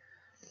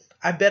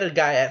 I bet a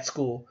guy at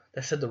school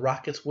that said the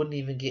Rockets wouldn't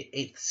even get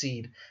 8th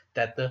seed,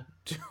 that the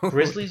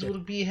Grizzlies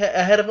would be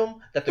ahead of them,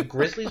 that the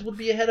Grizzlies would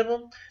be ahead of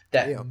them,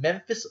 that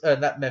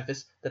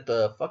that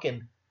the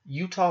fucking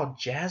Utah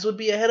Jazz would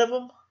be ahead of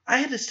them. I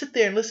had to sit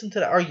there and listen to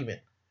the argument.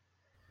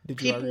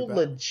 People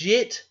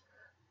legit.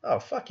 Oh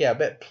fuck yeah! I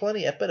bet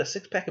plenty. I bet a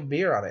 6-pack of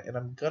beer on it, and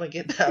I'm gonna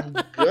get that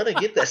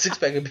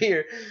 6-pack of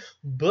beer.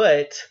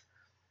 But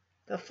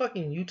the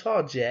fucking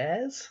Utah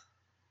Jazz.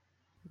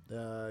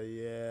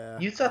 Yeah.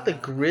 You thought the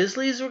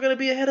Grizzlies were gonna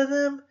be ahead of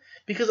them?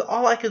 Because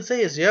all I can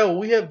say is, yeah, well,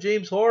 we have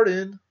James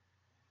Harden.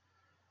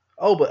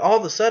 Oh, but all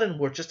of a sudden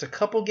we're just a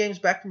couple games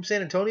back from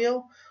San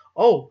Antonio.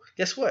 Oh,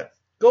 guess what?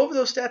 Go over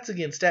those stats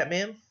again,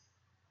 Statman.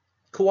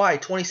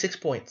 Kawhi, 26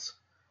 points.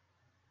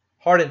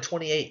 Harden,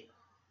 28.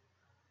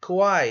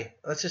 Kawhi,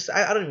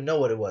 I don't even know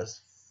what it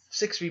was.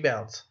 6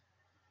 rebounds.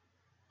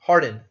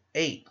 Harden,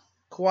 8.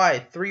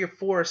 Kawhi, 3 or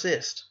 4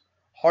 assists.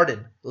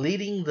 Harden,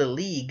 leading the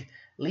league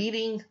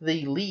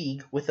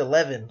with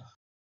 11.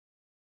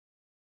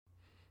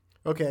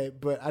 Okay,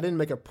 but I didn't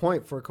make a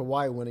point for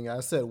Kawhi winning. I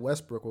said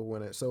Westbrook will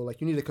win it. So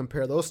like you need to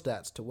compare those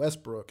stats to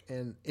Westbrook.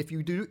 And if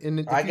you do,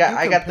 I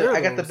got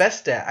the best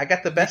stat. I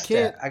got the best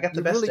stat.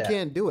 You really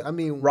can't do it. I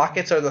mean,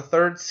 Rockets are the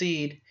 3rd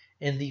seed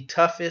in the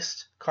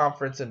toughest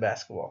conference in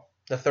basketball.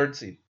 The 3rd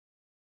seed.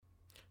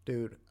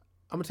 Dude,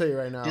 I'm gonna tell you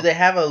right now. Do they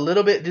have a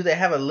little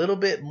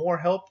bit more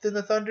help than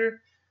the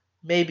Thunder?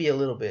 Maybe a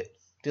little bit.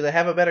 Do they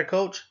have a better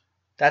coach?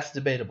 That's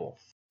debatable.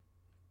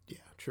 Yeah,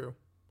 true.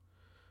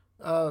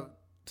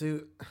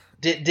 Dude,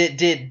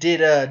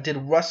 did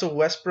Russell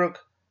Westbrook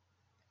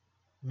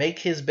make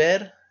his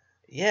bed?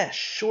 Yeah,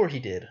 sure he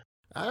did.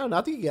 I don't know.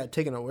 I think he got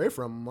taken away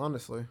from him,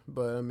 honestly.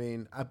 But I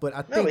mean, I think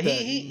but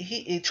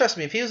he trust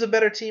me. If he was a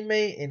better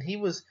teammate and he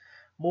was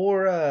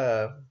more,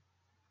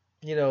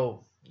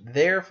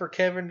 there for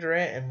Kevin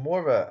Durant and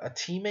more of a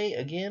teammate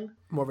again,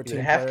 more of a team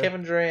player. Have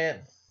Kevin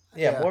Durant.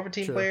 Yeah, more of a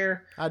team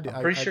player. I'm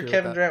pretty sure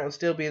Kevin Durant would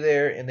still be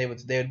there, and they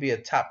would be a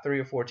top 3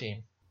 or 4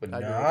 team. But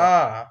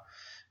nah,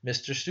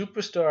 Mr.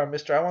 Superstar,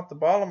 Mr. I want the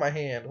ball in my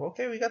hand.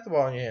 Okay, we got the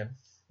ball in your hand.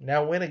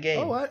 Now win a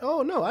game.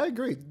 No, I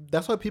agree.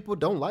 That's why people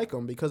don't like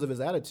him, because of his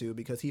attitude,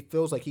 because he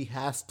feels like he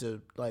has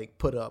to like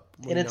put up.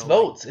 And it's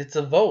votes. It's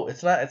a vote.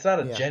 It's not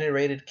a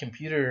generated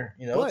computer.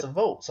 It's a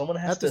vote. Someone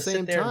has to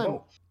sit there and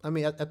vote. I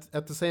mean,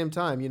 at the same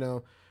time,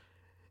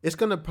 it's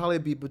gonna probably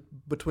be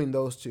between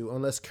those two,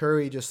 unless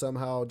Curry just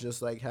somehow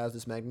just like has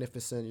this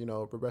magnificent,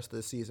 the rest of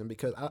the season.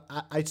 Because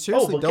I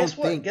seriously don't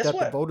think that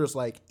the voters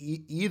like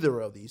either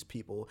of these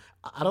people.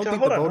 I don't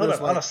think the voters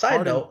like. On a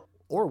side note,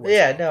 or Westbrook.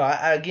 Yeah,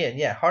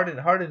 no,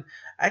 Harden.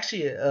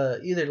 Actually,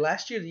 either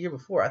last year or the year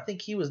before, I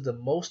think he was the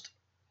most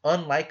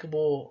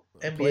unlikable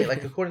NBA,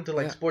 like according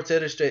to Sports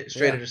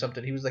Illustrated or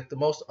something. He was like the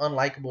most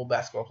unlikable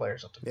basketball player or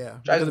something. Yeah,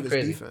 because of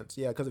his defense.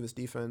 Yeah, because of his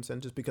defense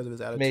and just because of his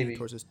attitude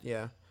towards his.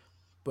 Yeah.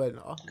 But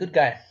good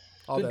guy.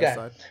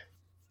 Aside.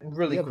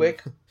 Really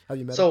quick. Have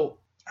you met him?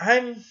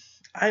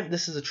 I'm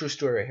this is a true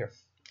story right here.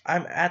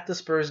 I'm at the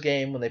Spurs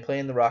game when they play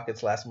in the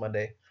Rockets last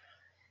Monday,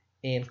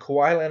 and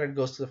Kawhi Leonard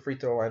goes to the free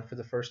throw line for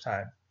the first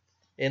time.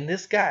 And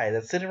this guy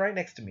that's sitting right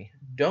next to me,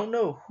 don't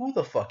know who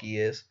the fuck he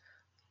is,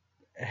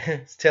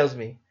 tells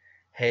me,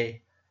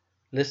 "Hey,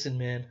 listen,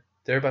 man,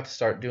 they're about to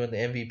start doing the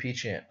MVP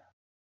chant."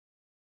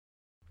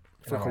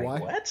 For Kawhi?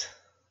 Like, what?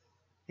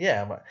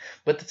 Yeah,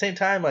 but at the same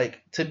time, like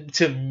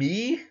to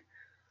me,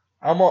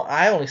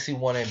 I only see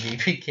one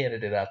MVP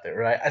candidate out there,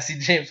 right? I see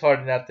James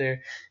Harden out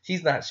there.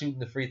 He's not shooting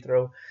the free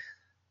throw.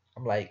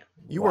 I'm like,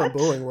 you weren't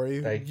booing, were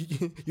you? Like,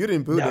 you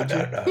didn't boo, did you?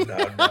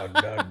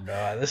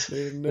 No. This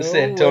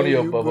San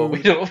Antonio bubble.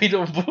 We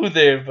don't boo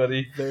there,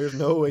 buddy. There's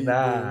no way you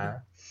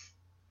booed.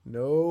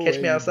 No. Catch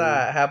me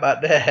outside. How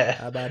about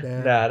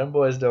that? Nah, them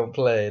boys don't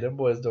play.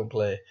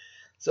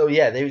 So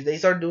yeah, they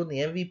started doing the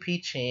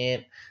MVP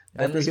chant.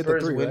 Then the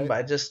Spurs win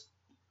by just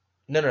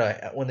no.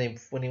 When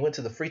he went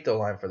to the free throw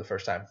line for the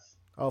first time.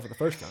 Oh, for the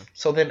first time.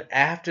 So then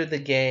after the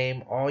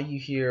game, all you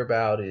hear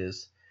about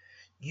is,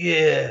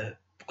 yeah,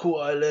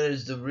 Kawhi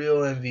Leonard's the real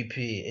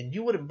MVP, and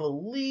you wouldn't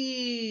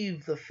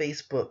believe the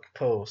Facebook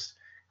post.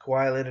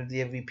 Kawhi Leonard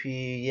the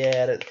MVP.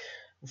 Yeah, the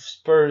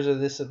Spurs are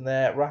this and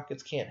that.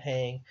 Rockets can't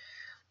hang.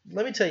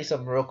 Let me tell you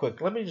something real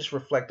quick. Let me just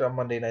reflect on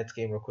Monday night's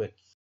game real quick.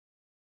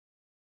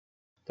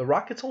 The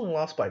Rockets only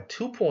lost by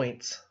 2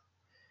 points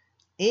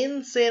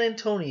in San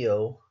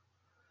Antonio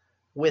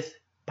with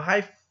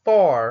by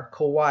far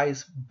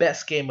Kawhi's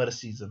best game of the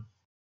season.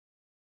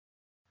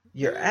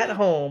 You're at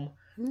home.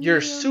 Your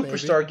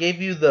superstar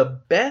gave you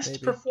the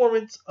best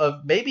performance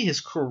of maybe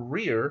his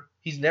career.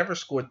 He's never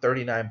scored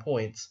 39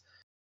 points.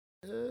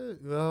 And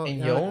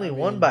you only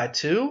won by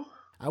 2?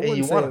 I And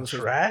you wouldn't say it want was to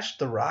his. trash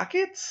the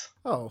Rockets?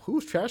 Oh,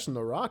 who's trashing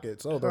the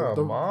Rockets? Oh,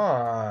 Come oh,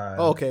 on.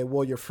 okay.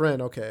 Well, your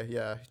friend. Okay,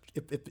 yeah.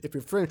 If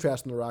your friend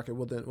trashing the Rocket,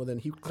 well then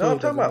he No, clearly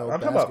doesn't know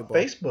I'm talking about basketball.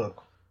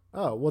 Facebook.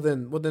 Oh, well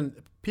then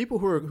people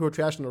who are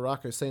trashing the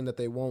Rockets saying that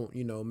they won't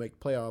make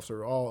playoffs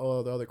or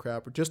all the other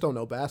crap or just don't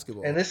know And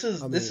basketball. this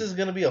is I this mean, is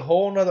going to be a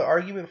whole nother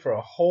argument for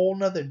a whole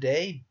nother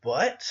day.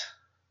 But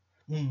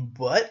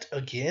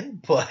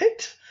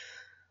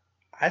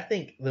I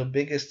think the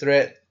biggest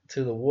threat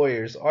to the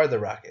Warriors are the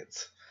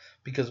Rockets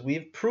because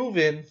we've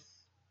proven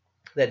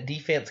that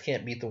defense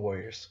can't beat the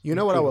Warriors. you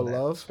know We've what I would proven that.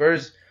 love?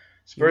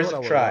 You know Spurs what I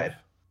have would love? tried.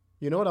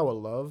 You know what I would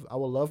love? I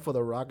would love for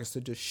the Rockets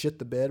to just shit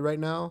the bed right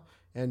now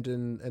and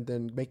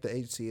then make the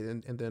 8 seed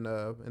and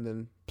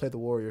then play the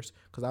Warriors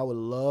because I would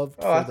love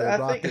Oh, for the I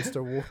think Rockets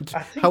to I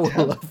I think would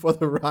love for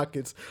the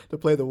Rockets to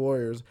play the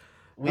Warriors.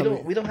 we I don't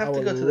mean, we don't I have to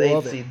would go to the eighth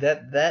love it. seed.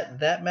 That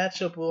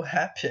matchup will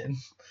happen,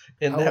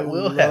 and I would that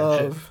will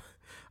happen love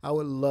I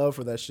would love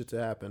for that shit to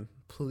happen.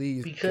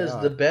 Please because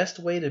the God. best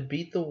way to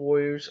beat the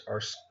Warriors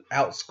are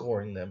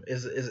outscoring them.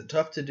 Is it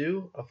tough to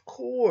do? Of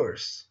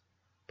course,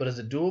 but is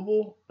it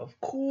doable? Of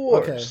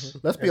Okay, course,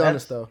 let's be and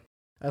honest that's though.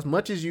 As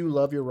much as you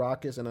love your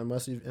Rockets and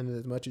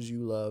as much as you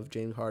love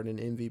James Harden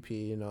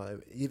MVP,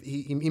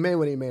 he may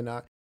win, he may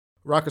not.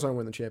 Rockets aren't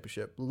winning the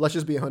championship. Let's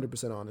just be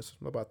 100% honest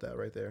about that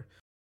right there.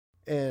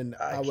 And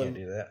I can't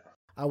do that.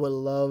 I would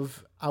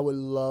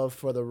love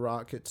for the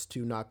Rockets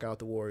to knock out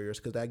the Warriors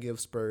because that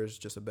gives Spurs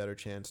just a better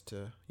chance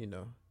to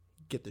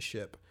get the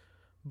ship.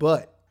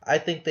 But I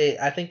think they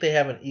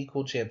have an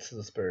equal chance to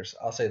the Spurs.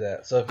 I'll say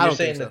that. So if I you're don't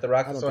think saying that so. the I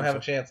Rockets don't don't think have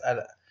a so.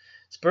 chance,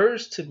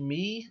 Spurs to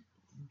me,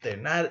 they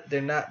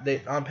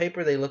on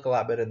paper they look a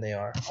lot better than they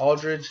are.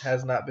 Aldridge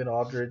has not been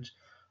Aldridge.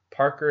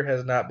 Parker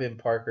has not been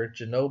Parker.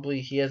 Ginobili,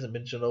 he hasn't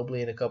been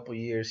Ginobili in a couple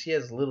years. He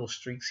has little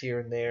streaks here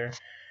and there.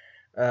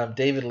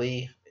 David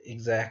Lee,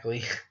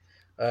 exactly.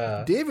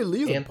 Uh, David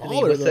Lee's a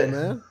Anthony, baller what's though, that?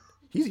 man.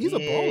 He's a Yeah,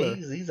 baller.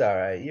 he's all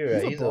right. You're He's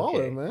right. a He's baller,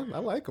 okay. man. I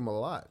like him a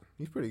lot.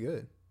 He's pretty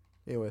good.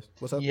 Anyways,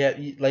 what's up?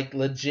 Like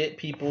legit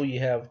people. You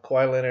have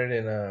Kawhi Leonard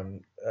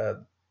and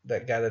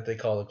that guy that they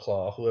call the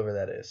Claw, whoever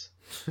that is.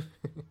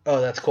 Oh,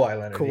 that's Kawhi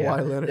Leonard. Yeah, Kawhi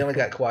they only Leonard.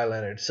 got Kawhi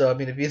Leonard. So I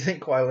mean, if you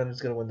think Kawhi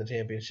Leonard's gonna win the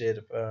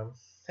championship,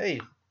 hey,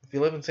 if you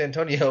live in San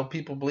Antonio,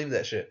 people believe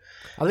that shit.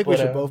 I think we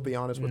But should both be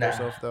honest with nah,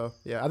 ourselves, though.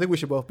 Yeah, I think we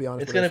should both be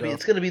honest it's with gonna be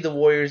ourselves. the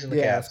Warriors and the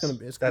Yeah, it's Cavs. gonna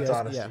be. That's Yeah,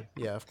 honesty.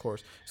 yeah, of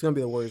course. It's gonna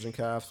be the Warriors and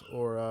Cavs,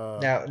 or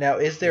Now yeah,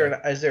 is there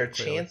a clearly.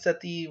 chance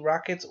that the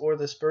Rockets or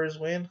the Spurs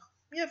win?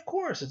 Yeah, of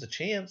course, it's a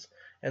chance.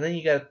 And then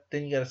you got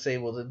to say,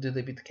 well, do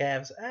they beat the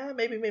Cavs?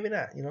 Maybe, maybe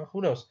not.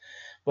 Who knows?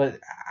 But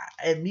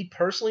and me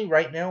personally,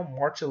 right now,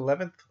 March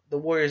 11th, the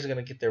Warriors are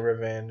gonna get their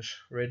revenge.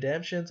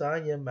 Redemption's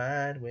on your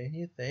mind when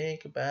you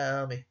think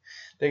about me.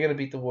 They're gonna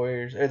beat the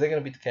Warriors, or they're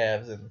gonna beat the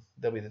Cavs, and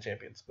they'll be the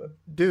champions. But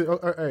Dude, all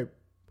right,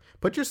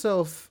 put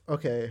yourself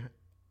okay.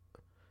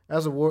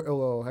 As a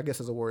well, I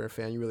guess as a Warrior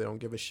fan, you really don't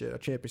give a shit. A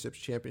championship's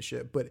a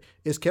championship. But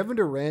is Kevin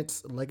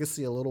Durant's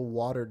legacy a little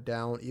watered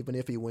down, even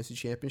if he wins the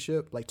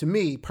championship? Like to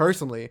me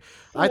personally,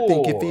 I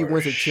think if he for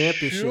wins a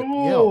championship,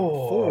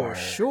 for sure.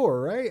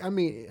 sure, right? I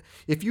mean,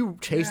 if you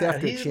chase God,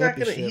 after a he's not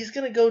gonna. championship, He's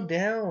gonna go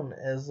down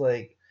as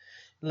like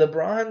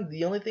LeBron.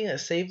 The only thing that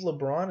saved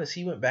LeBron is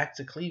he went back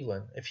to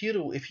Cleveland. If he'd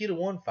have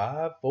won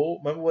 5, 4,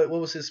 remember what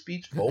was his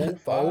speech? 4,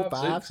 four, 5,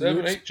 five, 6,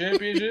 7, six 8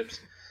 championships.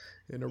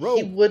 in a He row,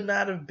 would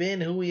not have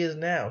been who he is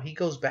now. He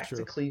goes back to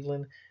true.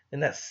 Cleveland,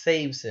 and that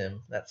saves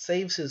him. That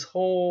saves his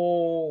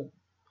whole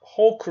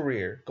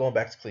career going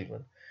back to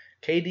Cleveland.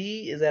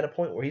 KD is at a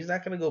point where he's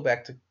not going to go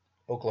back to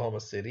Oklahoma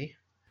City.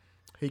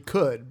 He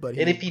could, but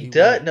And if he he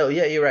does, won't. no,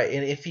 yeah, you're right.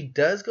 And if he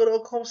does go to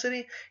Oklahoma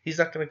City, he's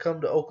not going to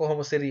come to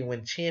Oklahoma City and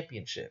win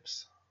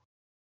championships.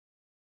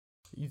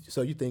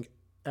 So you think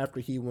after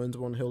he wins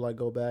one, he'll like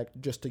go back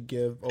just to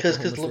give Because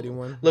Oklahoma City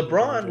one? Like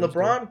LeBron, James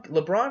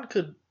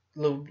did?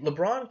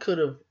 LeBron could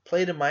have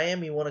played in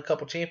Miami, won a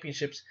couple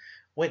championships,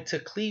 went to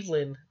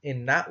Cleveland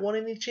and not won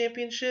any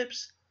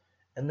championships,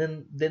 and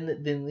then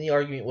the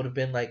argument would have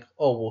been like,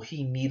 oh well,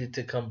 he needed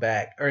to come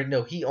back, or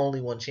no, he only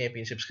won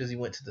championships because he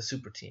went to the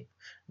super team.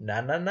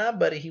 Nah,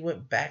 buddy, he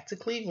went back to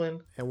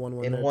Cleveland And won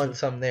one and there won too.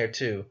 some there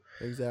too.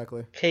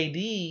 Exactly.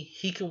 KD,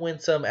 he can win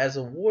some as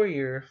a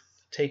Warrior,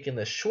 taking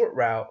the short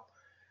route,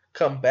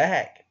 come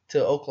back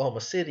to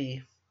Oklahoma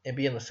City and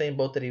be in the same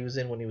boat that he was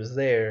in when he was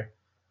there,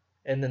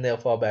 and then they'll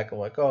fall back and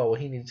like, oh well,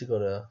 he needs to go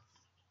to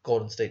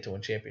Golden State to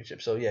win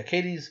championships. So yeah,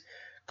 KD's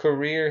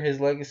career, his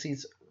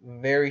legacy's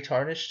very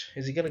tarnished.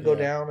 Is he going to go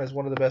Yeah. down as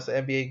one of the best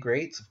NBA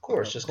greats? Of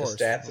course, just because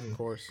stats Of and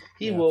course.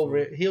 he Yeah, will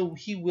absolutely.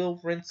 he will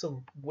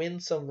win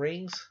some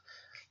rings.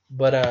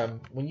 But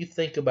when you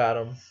think about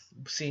him,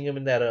 seeing him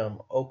in that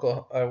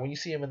Oklahoma, when you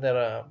see him in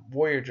that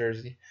Warrior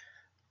jersey,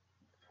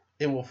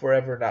 it will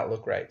forever not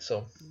look right.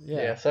 So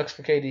Yeah. yeah, sucks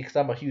for KD because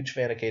I'm a huge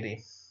fan of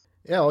KD.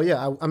 Yeah, oh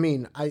yeah. I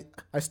mean, I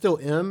still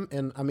am,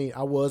 and I mean,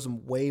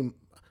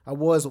 I I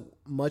was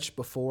much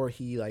before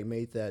he like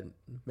made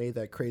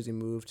that crazy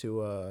move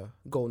to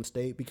Golden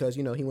State because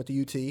you know he went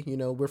to UT. You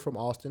know we're from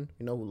Austin.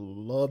 You know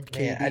loved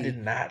Man, I KD. did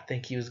not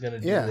think he was gonna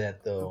do Yeah.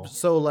 that though. It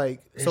So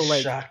like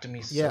shocked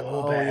me yeah. so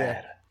Oh yeah.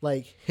 bad.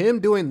 Like him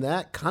doing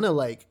that kind of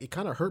like it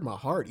kind of hurt my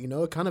heart. You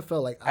know it kind of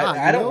felt like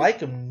I don't like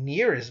him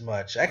near as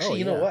much. Oh Actually,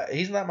 you know yeah. what?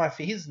 He's not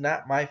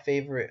my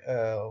favorite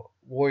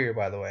Warrior,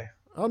 by the way,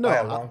 Oh by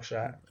no. a long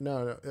shot.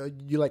 No.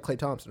 You like Klay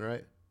Thompson,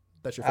 right?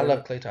 That's your I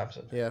love favorite. Klay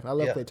Thompson. Yeah, I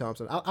love Yeah, Klay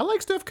Thompson. I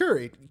like Steph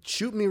Curry.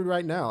 Shoot me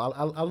right now.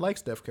 I like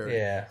Steph Curry.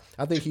 yeah.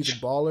 I think he's a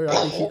baller. I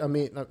think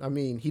he. I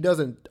mean, he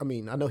doesn't. I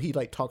mean, I know he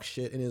like talks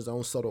shit in his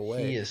own subtle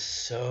way. He is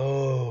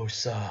so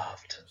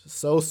soft.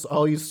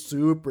 Oh, he's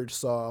super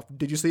soft.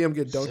 Did you see him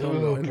get dunked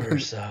on? Super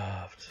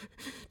soft.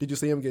 Did you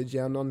see him get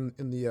jammed on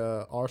in the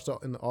All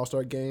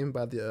Star game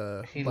by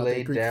the He by the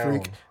laid Greek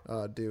down.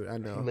 Freak? Dude, I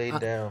know. He laid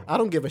down. I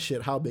don't give a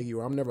shit how big you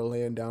are. I'm never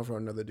laying down for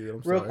another dude.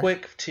 I'm Real sorry.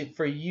 quick,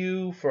 for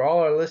you, for all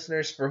our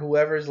listeners, for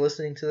whoever's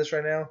listening to this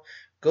right now,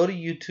 go to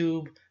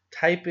YouTube,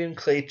 type in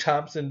Klay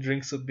Thompson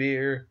drinks a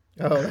beer.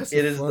 Oh, that's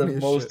It is the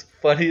most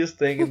funniest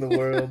thing in the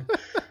world.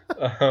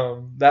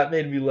 That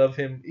made me love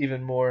him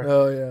even more.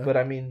 Oh yeah. But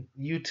I mean,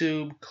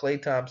 YouTube,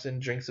 Klay Thompson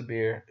drinks a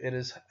beer. It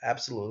is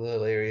absolutely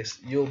hilarious.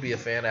 You'll be a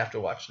fan after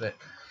watching it.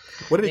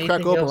 What did he crack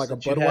Anything open else like a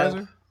that you have?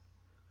 Budweiser?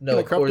 No,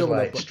 Like, cracked Coors open a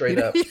Light, Bu- straight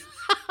up.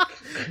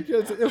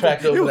 It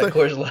Cracked was open a- that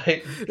Coors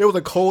Light. It was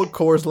a cold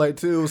Coors Light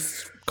too. It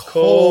was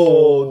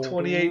Cold,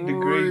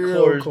 28-degree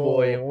real Coors cold.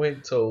 boy, and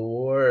went to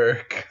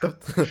work.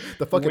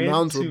 The fucking Went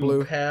mountains were to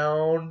blue.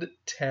 Pound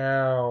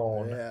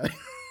Town. Yeah.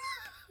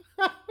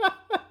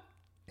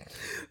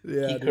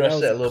 Yeah, He dude, crushed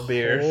was that little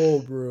beer.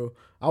 cold, bro.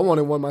 I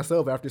wanted one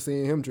myself after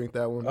seeing him drink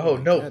that one. Oh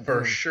Like, no, God for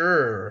damn.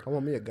 sure. I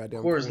want me a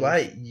goddamn Coors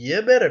Light,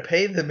 you better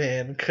pay the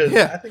man because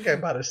Yeah. I think I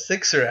bought a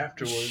sixer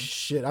afterwards.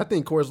 Shit, I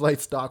think Coors Light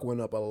stock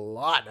went up a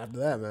lot after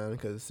that, man.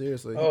 Because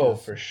seriously, he Oh,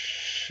 just- for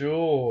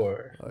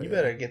sure. Oh, You yeah.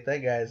 better get that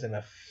guy as an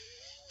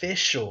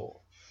official.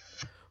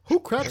 who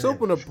cracks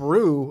open a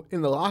brew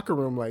in the locker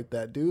room like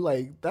that, dude?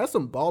 Like that's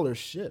some baller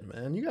shit,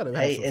 man. You gotta have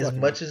Hey, some as fucking-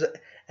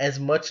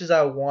 much as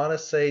I want to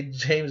say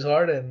James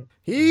Harden,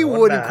 he no,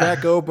 wouldn't nah.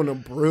 crack open a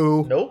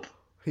brew. Nope.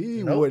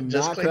 He Nope, would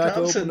just not Klay crack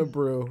Thompson. open a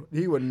brew.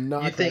 He would not.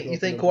 You crack think open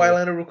a Kawhi brew.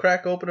 Leonard will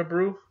crack open a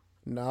brew?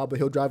 Nah, but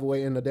he'll drive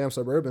away in the damn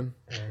Suburban.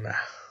 Nah.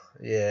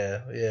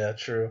 Yeah,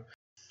 true.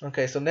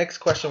 Okay, so next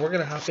question, we're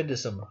gonna hop into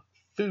some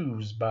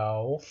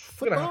foosball.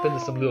 We're gonna hop into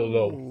some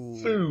little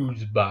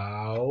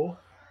foosball.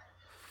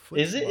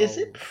 Is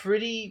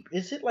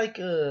it like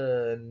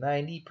a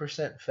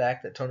 90%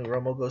 fact that Tony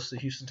Romo goes to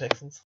the Houston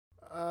Texans?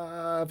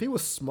 If he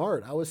was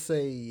smart, I would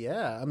say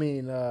yeah. I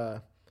mean, I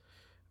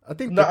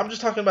think No, I'm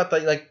just talking about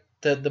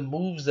the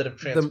moves that have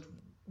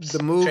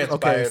the move. Okay,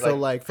 transpired. so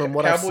like from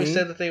what I've Cowboys seen,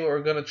 said that they were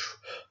gonna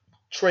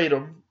trade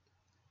him.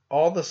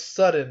 All of a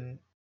sudden,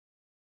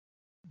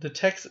 the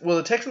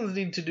Texans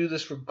need to do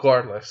this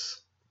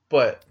regardless,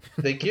 but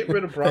they get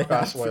rid of Brock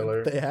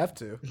Osweiler. They have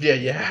to. Yeah,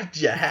 you have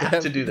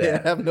to do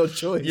that. They have no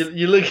choice.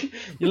 You're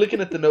looking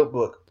at the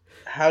notebook.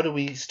 How do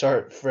we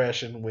start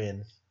fresh and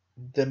win?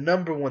 The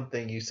number one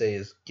thing you say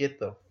is get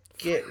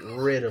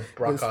rid of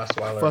Brock This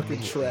Osweiler. fucking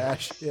immediately.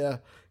 trash. Yeah,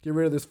 get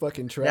rid of this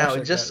fucking trash. Now it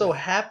that just guy. so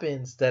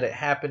happens that it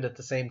happened at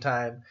the same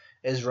time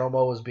as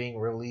Romo was being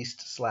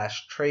released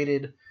 /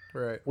 traded,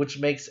 right. which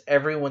makes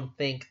everyone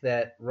think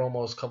that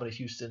Romo's coming to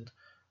Houston.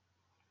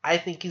 I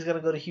think he's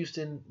gonna go to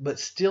Houston, but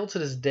still to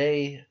this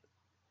day,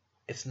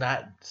 it's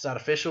not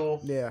official.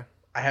 Yeah,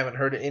 I haven't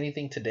heard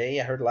anything today.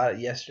 I heard a lot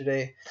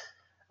yesterday.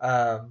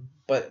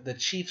 But the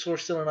Chiefs were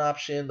still an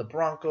option. The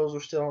Broncos were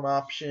still an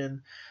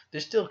option.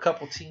 There's still a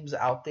couple teams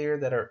out there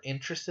that are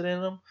interested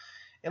in him.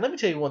 And let me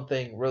tell you one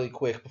thing really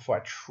quick before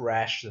I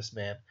trash this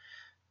man.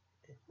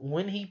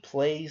 When he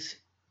plays,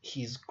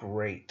 he's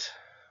great.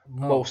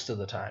 Most of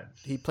the time.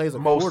 he plays a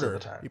Most quarter.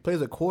 of the time. He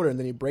plays a quarter and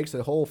then he breaks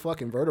the whole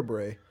fucking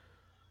vertebrae.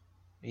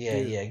 Yeah,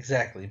 Dude. yeah,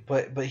 exactly.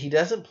 But he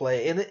doesn't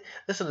play. And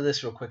listen to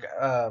this real quick.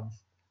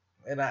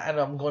 And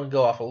I'm going to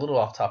go off a little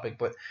off topic,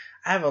 but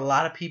I have a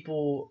lot of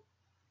people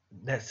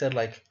that said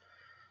like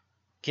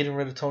getting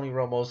rid of Tony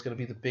Romo is going to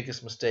be the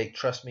biggest mistake.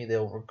 Trust me,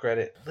 they'll regret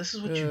it. This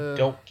is what you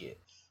don't get.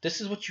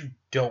 This is what you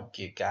don't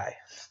get, guy.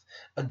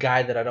 A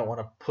guy that I don't want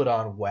to put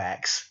on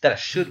wax. That I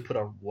should put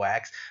on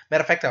wax.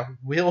 Matter of fact, I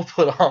will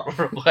put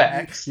on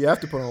wax. You have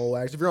to put on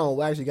wax. If you're on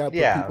wax, you gotta put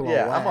Yeah, people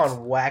yeah. on wax. I'm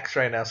on wax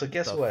right now. So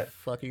guess The what?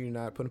 fuck are you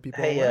not putting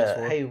people Hey, on wax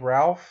for? hey,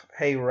 Ralph.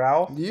 Hey,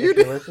 Ralph. You if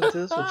do- you listen to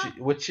this,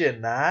 which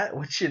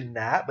you're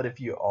not, but if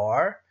you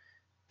are,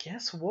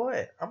 guess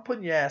what? I'm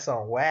putting your ass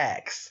on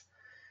wax.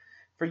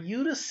 For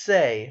you to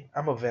say,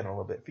 I'm a vent a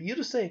little bit. For you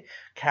to say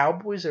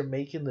Cowboys are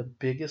making the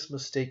biggest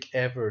mistake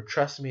ever,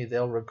 trust me,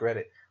 they'll regret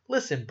it.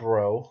 Listen,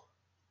 bro.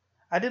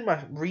 I did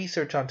my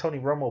research on Tony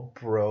Romo,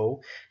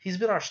 bro. He's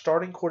been our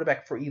starting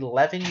quarterback for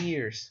 11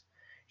 years.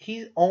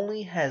 He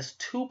only has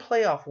 2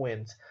 playoff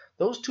wins.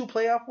 Those 2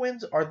 playoff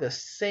wins are the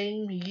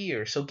same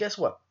year. So guess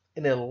what?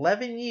 In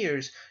 11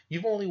 years,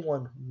 you've only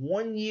won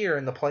 1 year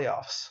in the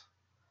playoffs.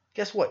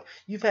 Guess what?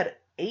 You've had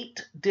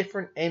 8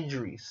 different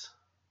injuries.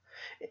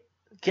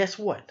 Guess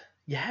what?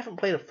 You haven't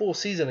played a full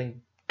season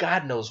and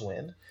God knows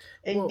when.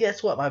 And Well,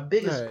 guess what? My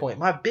biggest right.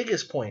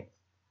 point.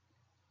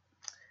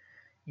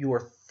 You are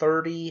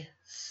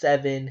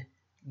 37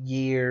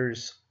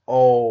 years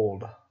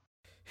old.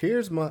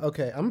 Here's my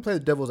okay. I'm gonna play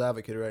the devil's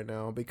advocate right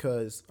now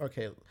because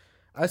okay,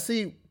 I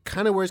see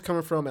kind of where he's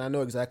coming from, and I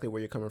know exactly where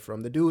you're coming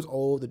from. The dude's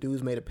old. The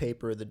dude's made of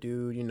paper. The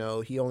dude,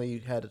 he only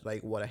had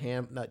like what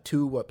not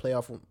two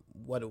playoff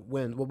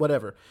wins,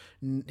 whatever.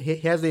 He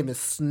hasn't even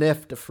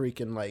sniffed the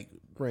freaking like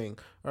ring.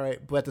 All right,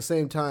 but at the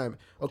same time,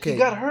 okay, He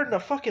got hurt in a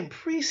fucking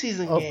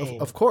preseason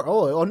game. of course.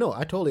 Oh no,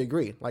 I totally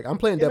agree. Like I'm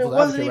playing And it devil's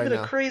wasn't advocate even right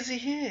a now. crazy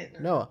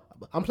hit. No,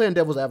 I'm playing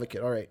devil's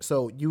advocate. All right,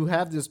 so you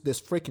have this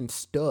freaking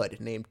stud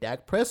named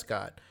Dak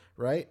Prescott,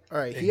 right? All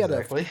right,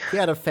 Exactly. he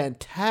had a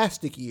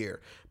fantastic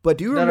year. But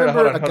do you No, remember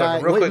hold on, a guy?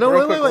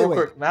 Real Wait.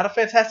 quick. Not a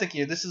fantastic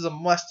year. This is a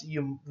must.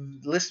 You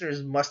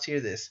listeners must hear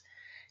this.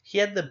 He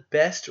had the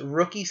best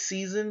rookie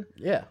season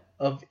Yeah,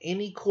 of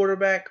any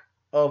quarterback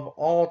of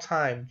all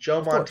time. Joe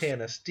of course.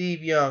 Montana,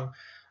 Steve Young,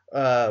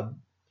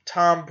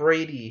 Tom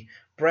Brady,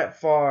 Brett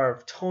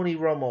Favre, Tony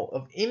Romo.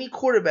 Of any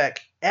quarterback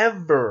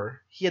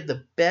ever, he had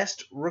the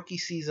best rookie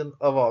season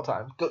of all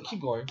time.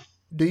 Keep going.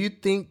 Do you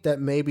think that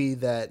maybe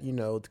that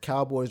the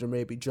Cowboys are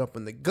maybe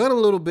jumping the gun a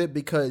little bit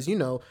because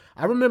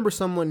I remember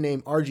someone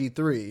named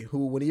RG3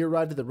 who when he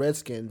arrived at the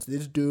Redskins,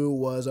 this dude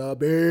was a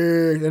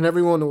big and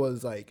everyone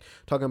was like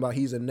talking about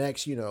he's the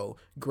next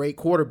great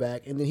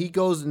quarterback, and then he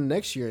goes in the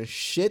next year and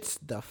shits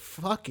the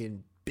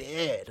fucking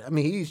bed. I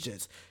mean, he's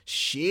just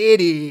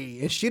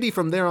shitty and shitty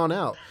from there on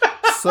out.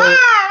 So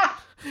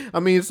I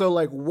mean, so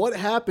like, what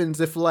happens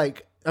if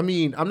like? I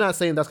mean, I'm not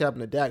saying that's gonna happen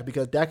to Dak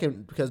because Dak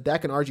and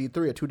RG3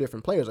 are two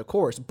different players, of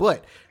course.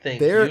 But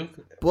Playing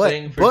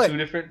for two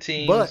different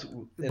teams,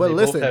 and they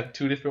both have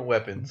two different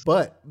weapons.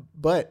 But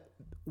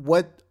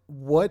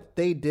what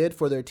they did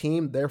for their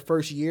team, their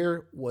first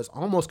year was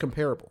almost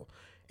comparable.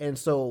 And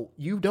so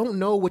you don't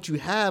know what you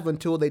have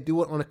until they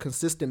do it on a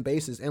consistent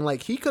basis. And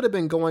like he could have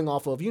been going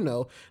off of,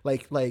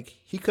 like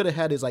he could have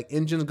had his like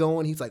engines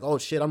going. He's like, oh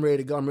shit, I'm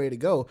ready to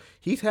go.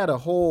 He's had a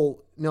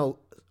whole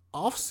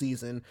off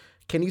season.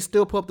 Can he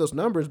still put up those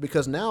numbers?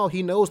 Because now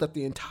he knows that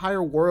the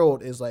entire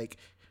world is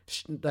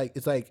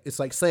it's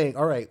like saying,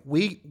 all right,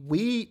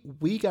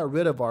 we got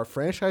rid of our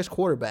franchise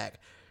quarterback,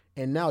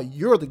 and now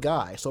you're the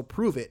guy. So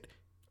prove it.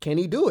 Can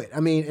he do it? I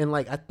mean, and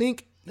like I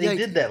think they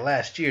did that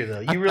last year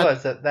though. You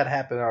realize that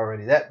happened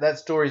already. That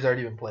story's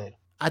already been played.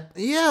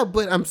 Yeah,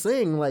 but I'm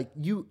saying like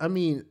I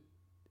mean,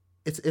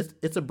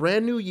 it's a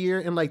brand new year,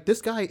 and like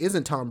this guy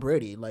isn't Tom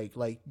Brady. Like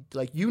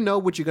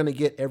what you're gonna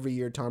get every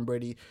year. Tom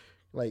Brady,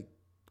 like.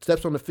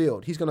 Steps on the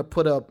field, he's gonna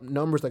put up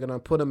numbers that are gonna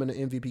put him in the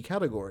MVP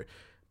category.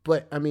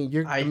 But I mean,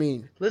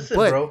 listen,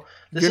 bro.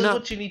 This is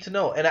what you need to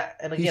know. And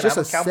again, I'm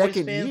a Cowboys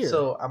fan,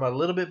 so I'm a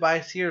little bit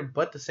biased here.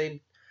 But the same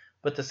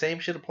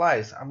shit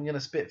applies. I'm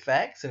gonna spit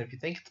facts, and if you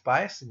think it's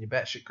biased, then you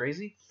batshit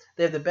crazy.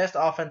 They have the best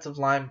offensive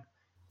line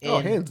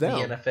in the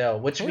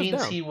NFL, which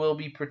means he will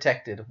be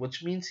protected.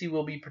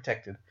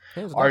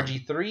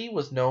 RG3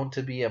 was known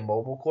to be a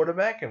mobile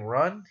quarterback and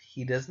run.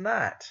 He does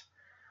not.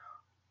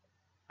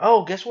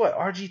 Oh, guess what?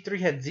 RG3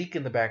 had Zeke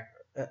in the back.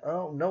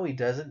 Oh, no, he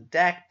doesn't.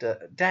 Dak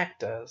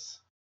does.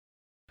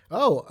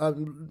 Oh,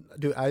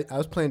 dude, I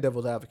was playing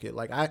devil's advocate.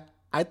 Like,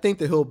 I think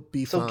that he'll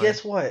be fine. So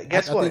guess what?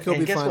 I think he'll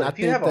be fine. If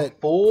you have a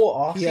full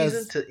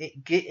offseason to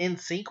get in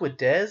sync with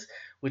Dez,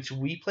 which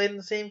we played in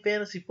the same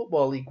fantasy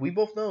football league, we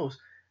both know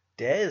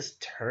Dez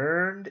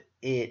turned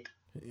it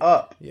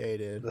up. Yeah, he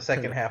did. The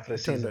second half of the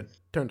season.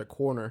 Turned a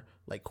corner,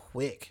 like,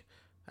 quick.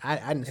 I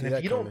didn't see that. And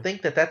if you don't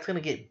think that that's going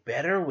to get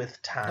better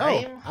with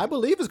time, I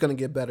believe it's going to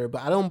get better,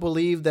 but I don't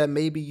believe that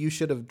maybe you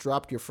should have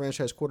dropped your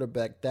franchise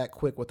quarterback that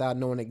quick without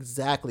knowing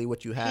exactly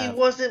what you have. He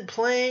wasn't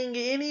playing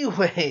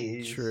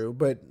anyways. True,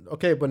 but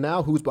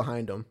now who's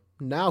behind him?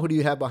 Now who do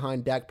you have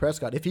behind Dak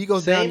Prescott? If he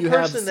goes down, you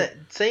have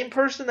same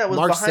person that was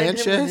Mark behind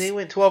Sanchez? him when he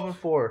went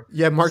 12-4.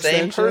 Yeah, Mark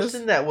Sanchez.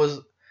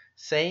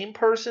 Same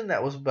person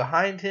that was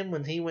behind him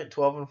when he went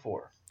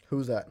 12-4.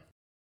 Who's that?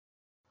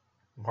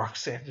 Mark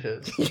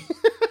Sanchez.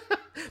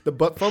 The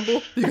butt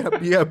fumble? You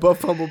got butt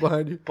fumble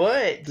behind you.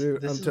 But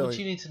dude, this is what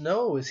you need to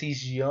know is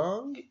he's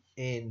young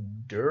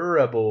and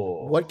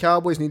durable. What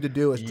Cowboys need to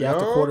do is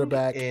draft a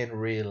quarterback and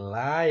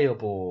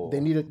reliable. They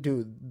need to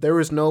do. There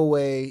is no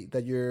way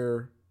that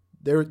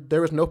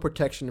there is no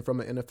protection from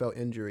an NFL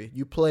injury.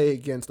 You play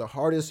against the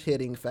hardest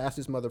hitting,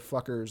 fastest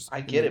motherfuckers. I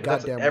get it,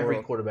 but that's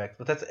every quarterback.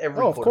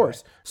 Of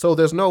course. So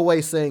there's no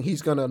way saying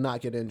he's gonna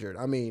not get injured.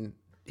 I mean,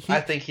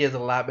 I think he has a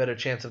lot better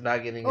chance of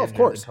not getting injured. Of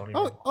course. Than Tony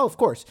Romo. Of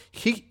course.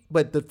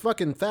 But the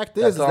fucking fact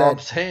is that I'm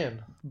saying.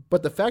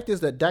 But the fact is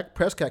that Dak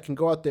Prescott can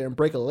go out there and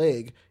break a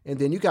leg, and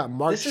then you got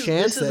Mark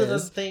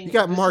Sanchez. You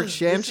got Mark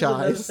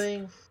Sanchez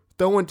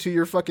throwing to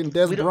your fucking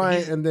Des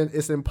Bryant, and then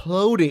it's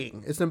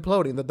imploding. It's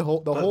imploding. The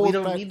whole. We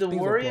don't need to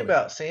worry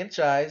about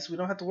Sanchez. We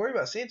don't have to worry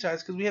about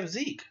Sanchez because we have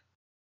Zeke.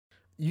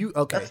 You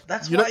okay?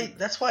 That's You're why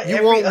you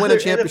every won't win other a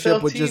championship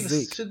NFL with team just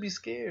Zeke. should be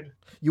scared.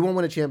 You won't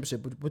win a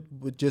championship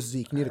with just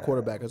Zeke. You need a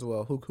quarterback as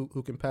well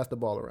who can pass the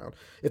ball around.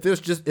 If it's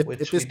just if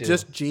it's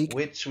just Zeke,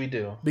 which we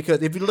do,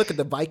 because if you look at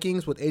the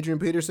Vikings with Adrian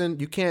Peterson,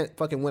 you can't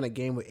fucking win a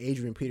game with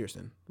Adrian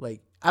Peterson.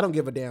 Like, I don't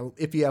give a damn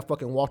if you have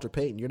fucking Walter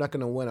Payton. You're not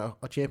going to win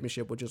a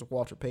championship with just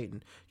Walter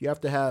Payton. You have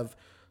to have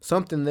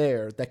something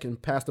there that can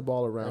pass the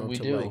ball around. And we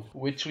to do, like,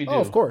 which we do. Oh,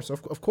 of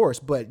course.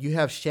 But you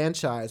have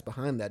Shanchise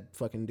behind that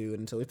fucking dude,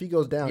 and so if he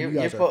goes down, you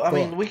guys are. I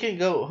mean, we can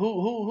go.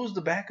 Who's the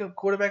backup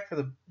quarterback for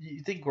the?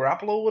 You think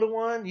Garoppolo would have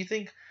won? You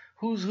think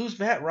who's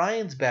Matt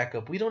Ryan's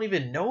backup? We don't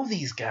even know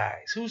these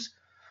guys.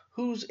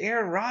 Who's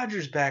Aaron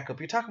Rodgers'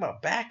 backup? You're talking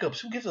about backups.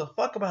 Who gives a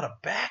fuck about a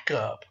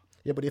backup?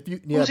 Yeah, but if you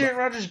who's Aaron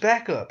Rodgers'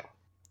 backup?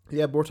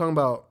 Yeah, but we're talking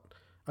about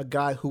a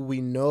guy who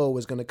we know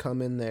is going to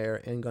come in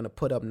there and going to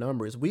put up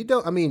numbers. We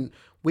don't. I mean,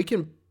 we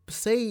can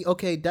say,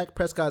 okay, Dak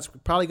Prescott's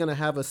probably going to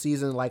have a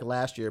season like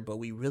last year, but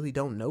we really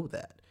don't know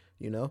that.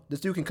 You know, this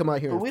dude can come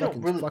out here and we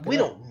don't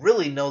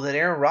really know that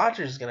Aaron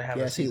Rodgers is going to have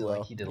a season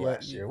like he did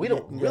last year. We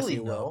don't really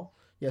know.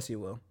 Yes, he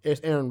will.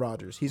 It's Aaron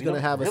Rodgers. He's going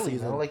to have a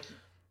season. Know. Like,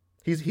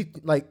 he's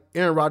like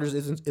Aaron Rodgers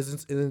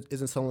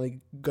isn't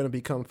suddenly going to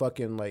become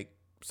fucking like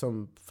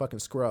some fucking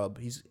scrub.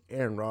 He's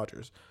Aaron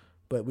Rodgers.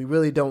 But we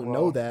really don't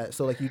know that.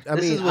 So like,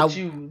 this is what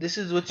you.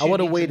 I would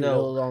have waited a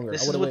little longer.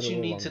 This is what you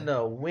need to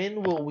know.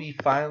 When will we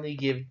finally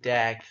give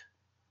Dak?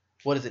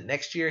 What is it?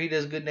 Next year he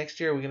does good.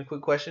 Next year are we gonna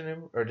quit questioning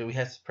him, or do we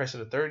have to press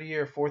it a third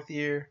year, fourth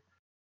year?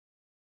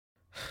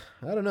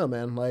 I don't know,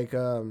 man. Like,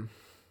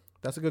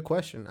 that's a good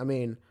question. I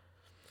mean,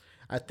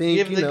 I think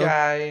give the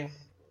guy.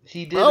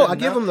 He did. I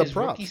give him the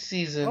props. Rookie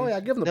season. Oh yeah, I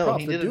give him the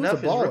props. He did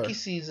enough his rookie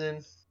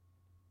season.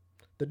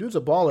 The dude's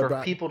a baller,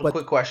 for people to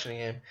quit questioning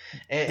him.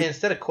 And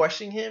instead of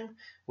questioning him,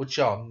 what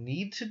y'all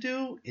need to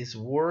do is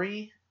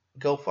worry,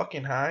 go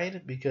fucking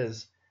hide,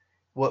 because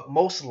what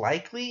most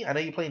likely, I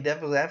know you're playing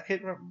devil's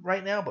advocate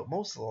right now, but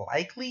most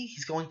likely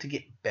he's going to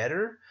get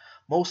better.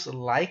 Most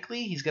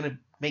likely he's going to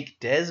make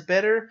Dez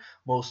better.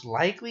 Most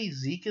likely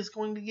Zeke is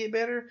going to get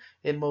better.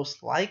 And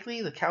most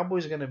likely the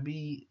Cowboys are going to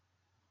be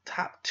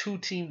top 2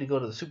 team to go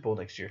to the Super Bowl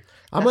next year.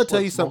 I'm gonna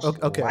tell you something.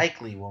 Okay,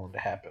 likely won't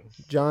happen.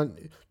 John,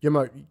 you're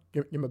my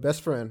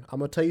best friend. I'm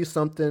gonna tell you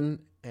something,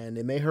 and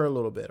it may hurt a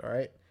little bit. All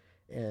right,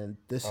 and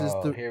this is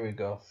here we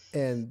go.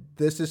 And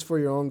this is for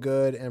your own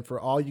good, and for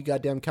all you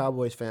goddamn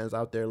Cowboys fans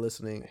out there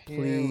listening.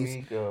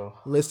 Please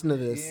listen to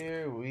this.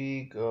 Here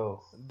we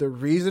go. The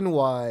reason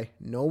why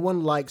no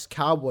one likes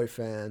Cowboy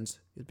fans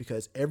is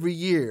because every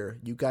year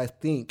you guys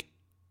think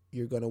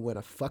you're gonna win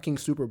a fucking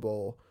Super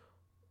Bowl.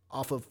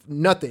 Off of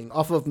nothing,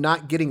 off of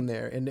not getting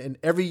there. And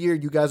every year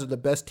you guys are the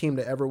best team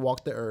to ever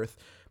walk the earth,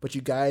 but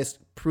you guys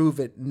prove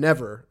it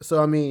never.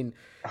 So, I mean...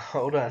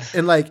 Hold on.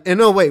 And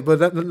no, wait, but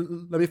let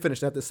me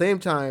finish. At the same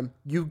time,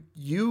 you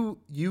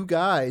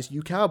guys,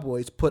 you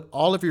Cowboys, put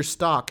all of your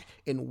stock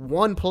in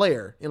one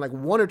player, in like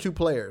one or two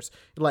players.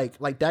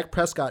 Like Dak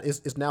Prescott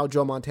is now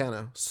Joe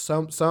Montana.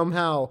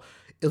 Somehow...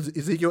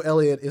 Ezekiel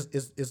Elliott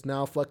is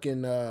now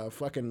fucking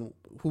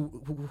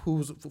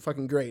who's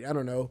fucking great. I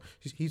don't know.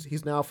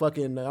 He's now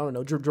fucking I don't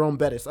know Jerome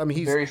Bettis. I mean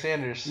he's Barry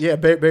Sanders. Yeah,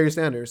 Barry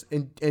Sanders.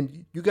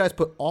 And you guys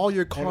put all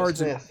your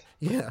cards in.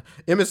 Yeah,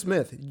 Emmitt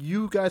Smith.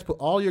 You guys put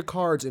all your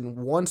cards in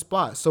one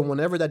spot. So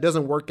whenever that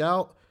doesn't work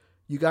out,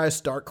 you guys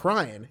start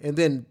crying, and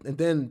then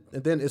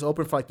it's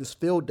open for like this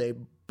field day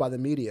by the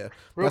media.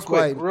 Real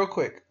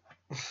quick.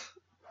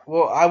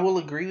 Well, I will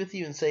agree with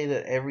you and say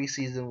that every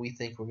season we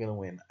think we're going to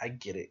win. I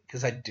get it,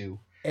 because I do.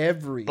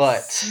 Every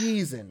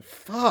season.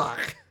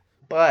 Fuck.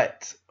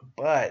 But,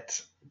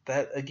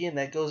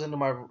 that goes into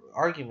my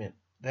argument.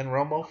 Then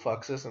Romo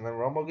fucks us, and then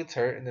Romo gets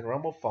hurt, and then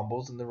Romo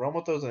fumbles, and then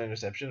Romo throws an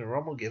interception, and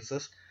Romo gets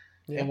us,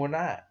 and we're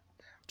not.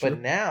 True.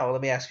 But now,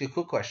 let me ask you a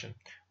quick question.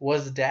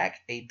 Was Dak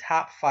a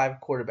top 5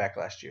 quarterback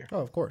last year?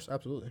 Oh, of course.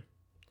 Absolutely.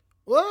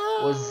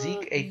 Well, was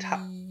Zeke a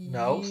top...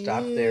 No,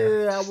 stop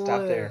there.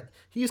 Stop there.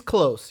 He's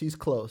close.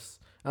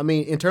 I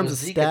mean, in terms of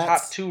Zeke stats... a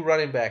top 2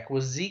 running back?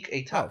 Was Zeke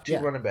a top 2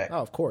 running back?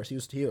 Oh, of course. He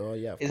was...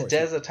 yeah, of Is course.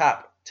 Dez a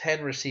top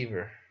 10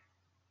 receiver?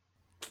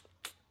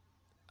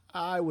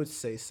 I would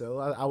say so.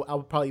 I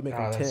would probably make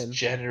him 10. That's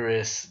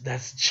generous.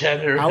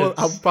 I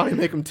would probably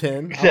make him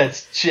 10.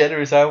 That's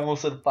generous. I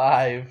almost said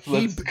 5.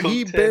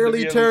 He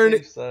barely turned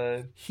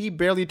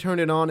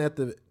it on at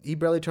the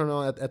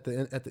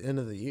end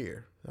of the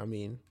year. I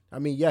mean,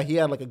 yeah, he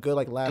had like a good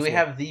last. Do we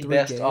have the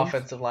best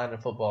offensive line in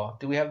football?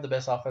 Do we have the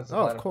best offensive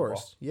line in football? Oh, of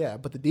course. Yeah,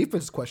 but the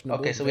defense is questionable.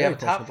 Okay, so we have a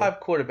top 5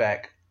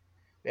 quarterback.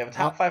 We have a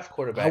top 5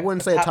 quarterback. I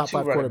wouldn't say a top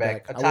 5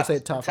 quarterback. I would say a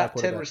top 5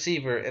 quarterback. 10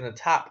 receiver and a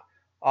top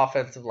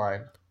offensive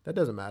line. That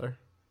doesn't matter.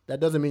 That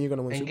doesn't mean you're going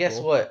to win Super Bowl. And guess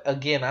what?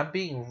 Again, I'm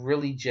being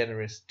really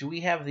generous. Do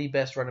we have the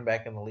best running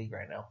back in the league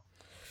right now?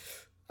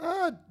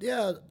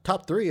 Yeah,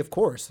 top 3, of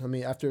course. I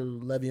mean, after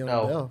Le'Veon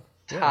Bell.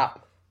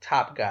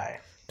 Top guy.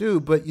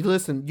 Dude, but you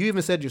listen. You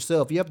even said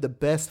yourself, you have the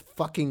best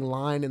fucking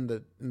line in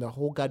the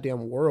whole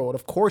goddamn world.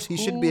 Of course, he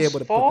should be able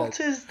to put that. Whose fault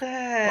is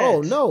that? Oh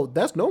no,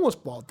 that's no one's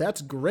fault.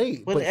 That's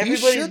great, When but he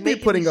everybody's should be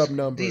making putting these, up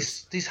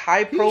numbers. these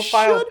high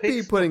profile should be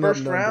picks in putting the up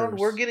first round, numbers.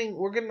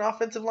 we're getting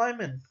offensive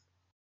linemen.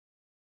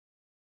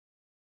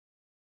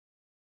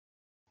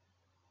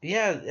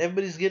 Yeah,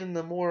 everybody's getting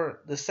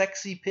the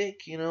sexy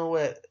pick,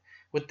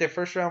 with their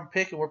first round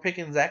pick, and we're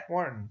picking Zach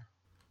Martin.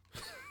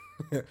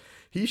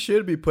 He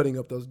should be putting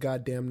up those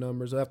goddamn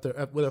numbers with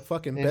a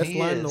fucking And best he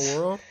line in is. the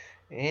world.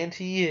 And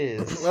he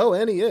is. Oh,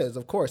 and he is,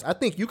 of course. I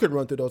think you could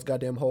run through those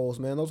goddamn holes,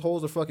 man. Those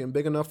holes are fucking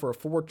big enough for a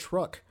Ford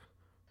truck.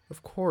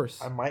 Of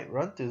course. I might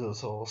run through those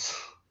holes.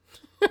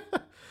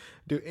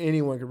 Dude,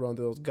 anyone could run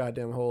through those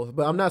goddamn holes.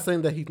 But I'm not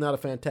saying that he's not a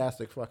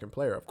fantastic fucking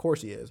player. Of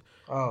course he is.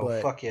 Oh,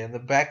 But- fuck yeah. In the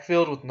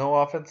backfield with no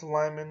offensive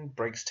lineman,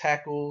 breaks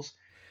tackles,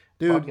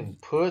 Dude, fucking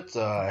puts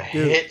a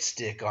hit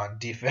stick on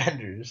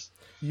defenders.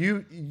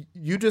 you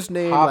just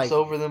named Hops like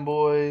over them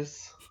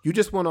boys. you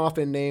just went off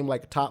and named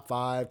like top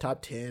 5,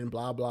 top 10,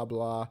 blah blah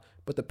blah.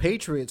 But the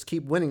Patriots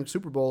keep winning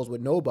Super Bowls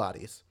with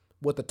nobodies,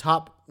 with the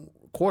top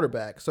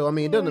quarterback. So I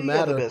mean, it doesn't You got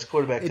matter. the best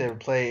quarterback to ever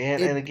play.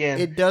 And again,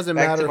 it doesn't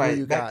back matter to my who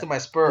you back got. to my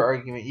Spur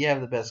argument. You have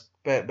the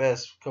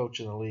best coach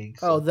in the league.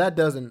 So. that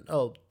doesn't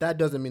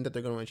mean that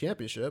they're going to win a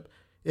championship.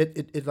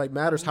 It like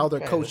matters how they're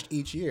Kinda. coached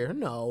each year.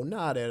 No,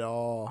 not at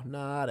all.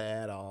 Not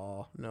at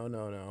all.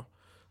 No.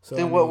 So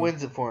Then I what mean,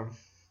 wins it for him?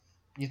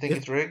 You think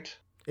it's rigged?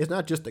 It's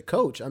not just the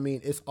coach. I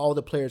mean, it's all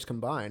the players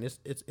combined.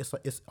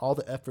 It's all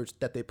the efforts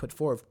that they put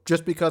forth.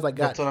 Just because I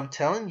got That's what I'm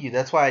telling you.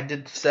 That's why I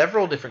did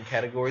several different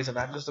categories and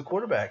not just the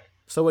quarterback.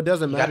 so it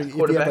doesn't You matter got the if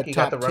you have quarterback, a you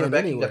got top the running 10 back,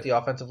 anyway. you got the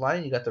offensive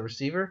line, you got the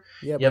receiver.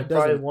 Yeah, You but have it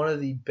probably doesn't, one of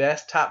the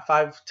best top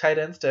 5 tight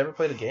ends to ever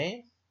play the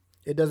game.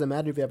 it doesn't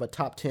matter if you have a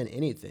top 10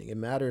 anything. It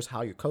matters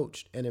how you're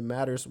coached, and it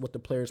matters what the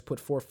players put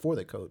forth for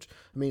the coach.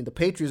 I mean, the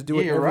Patriots do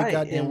it You're every right.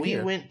 goddamn And we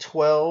year. went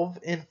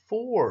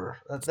 12-4.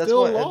 That's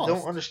Still what lost. I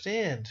don't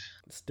understand.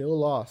 Still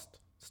lost.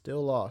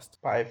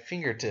 By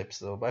fingertips,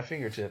 though. By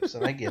fingertips.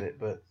 And I get it,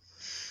 but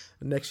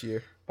Next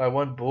year, by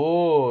one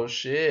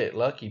bullshit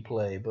lucky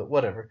play. But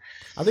whatever.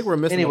 I think we're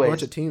missing Anyways, a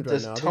bunch of teams right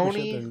does now. I think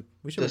Tony-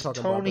 we should be Does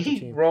talking about a bunch of Tony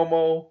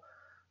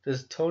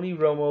teams.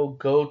 Romo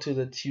go to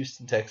the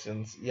Houston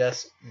Texans?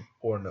 Yes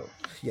or no?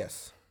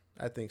 Yes,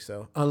 I think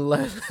so.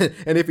 Unless,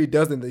 and if he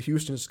doesn't, the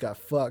Houston just got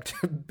fucked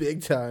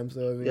big time.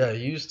 So I mean, Yeah,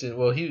 Houston.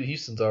 Well,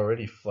 Houston's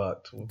already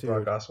fucked with Dude.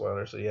 Brock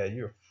Osweiler. So yeah,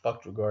 you're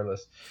fucked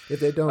regardless. if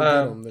they don't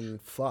get him, then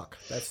fuck.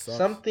 That sucks.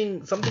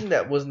 Something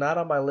that was not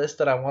on my list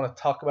that I want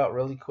to talk about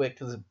really quick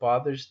because it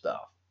bothers the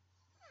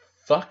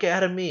fuck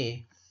out of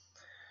me.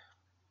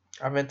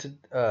 I meant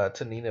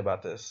to Nina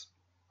about this.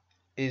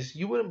 Is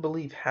you wouldn't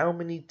believe how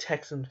many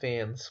Texan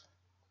fans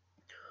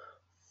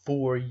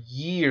for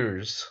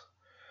years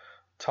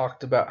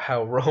talked about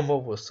how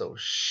Romo was so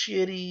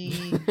shitty.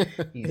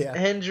 He's Yeah.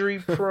 injury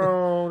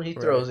prone. He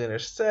Right. throws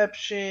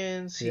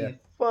interceptions. Yeah. He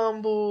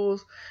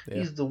fumbles. Yeah.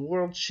 He's the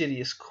world's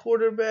shittiest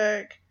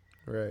quarterback.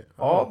 Right.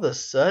 All of a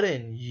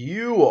sudden,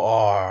 you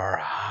are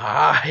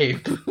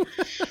hype.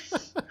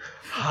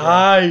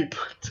 Hype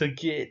to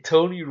get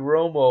Tony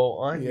Romo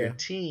on your Yeah.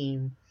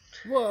 team.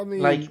 Well, I mean,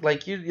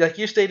 Like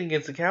you're stating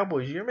against the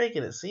Cowboys, you're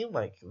making it seem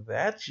like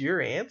that's your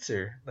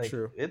answer. Like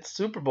True. it's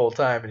Super Bowl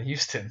time in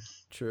Houston.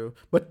 true.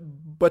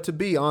 But to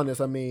be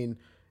honest, I mean,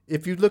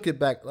 if you look at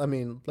back, I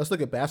mean, let's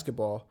look at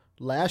basketball.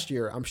 Last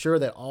year, I'm sure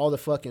that all the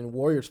fucking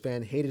Warriors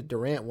fan hated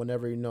Durant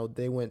whenever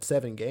they went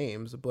 7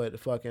 games. But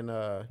fucking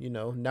now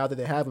that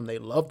they have him, they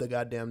love the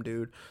goddamn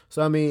dude.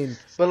 So I mean,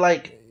 But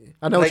like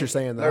I know what you're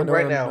saying though. I know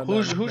right what now, I'm-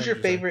 who's I know your what you're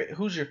saying. favorite?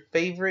 Who's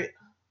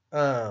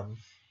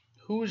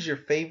your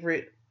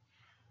favorite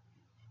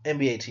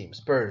NBA team?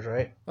 Spurs,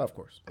 right? Oh, of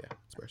course, yeah,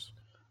 Spurs.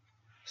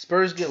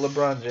 Spurs get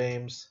LeBron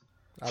James.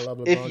 I love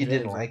LeBron If you James.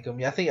 didn't like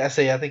him, I think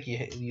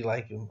you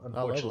like him.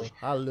 Unfortunately,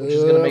 I love which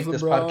is gonna make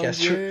this LeBron podcast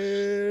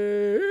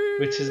James.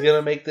 which is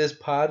gonna make this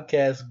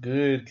podcast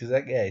good because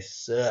that guy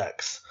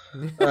sucks.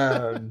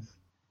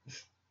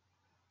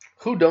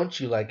 Who don't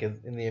you like in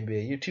the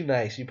NBA? You're too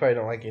nice. You probably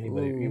don't like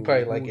anybody. You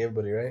probably like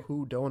everybody, right?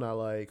 Who don't I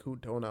like? Who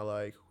don't I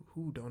like?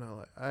 Who don't I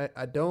like?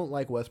 I don't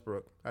like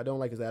Westbrook. I don't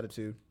like his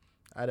attitude.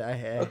 I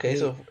Okay, hate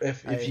so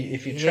if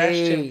you I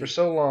trashed him hate for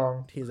so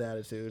long, his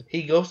attitude.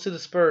 he goes to the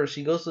Spurs.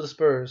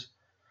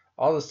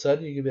 All of a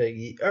sudden, you can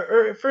be like,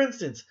 or for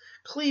instance,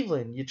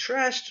 Cleveland. You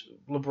trashed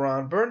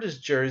LeBron, burned his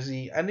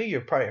jersey. I knew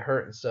you're probably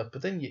hurt and stuff,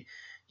 but then you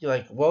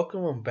like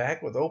welcome him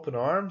back with open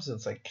arms, and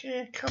it's like,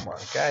 come on,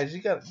 guys,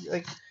 you got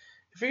like,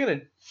 if you're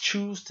gonna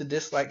choose to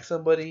dislike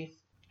somebody,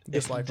 if he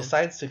Dislike him.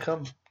 decides to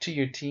come to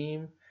your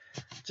team,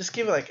 just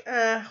give it like,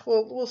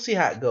 well, we'll see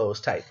how it goes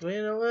type.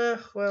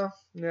 Well,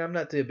 yeah, I'm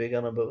not too big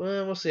on him, but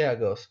we'll see how it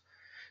goes.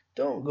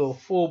 Don't go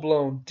full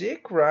blown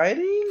dick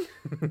riding.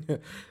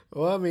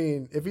 Well, I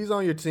mean, if he's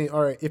on your team,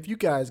 all right. If you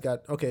guys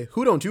got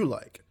who don't you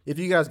like? If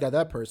you guys got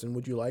that person,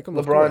 would you like him?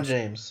 Of LeBron course.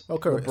 James.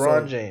 Okay,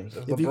 LeBron so James.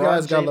 If LeBron you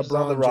guys got James LeBron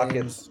on the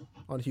Rockets, James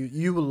on Hugh,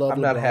 you would love. I'm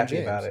LeBron not happy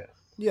James. about it.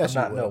 Yes,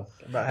 you will.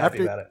 I'm not happy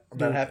After, about it. I'm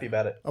not dude, happy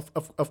about it.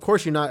 of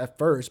course you're not at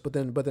first, but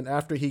then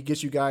after he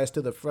gets you guys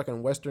to the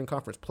fucking Western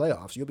Conference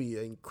playoffs, you'll be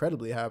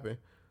incredibly happy.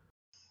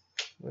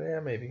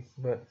 Yeah, maybe,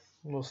 but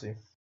we'll see.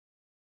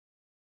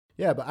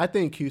 Yeah, but I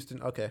think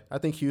Houston. Okay, I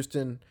think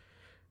Houston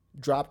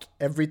dropped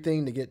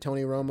everything to get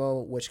Tony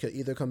Romo, which could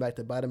either come back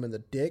to bite him in the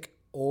dick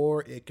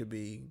or it could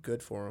be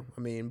good for him.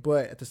 I mean,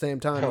 but at the same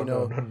time,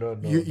 No.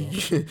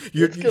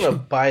 you're It's gonna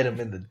bite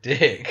him in the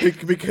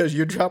dick. because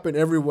you're dropping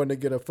everyone to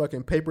get a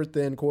fucking paper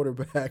thin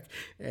quarterback,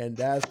 and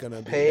that's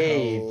gonna be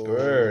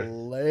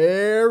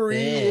hilarious.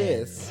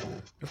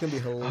 It's gonna be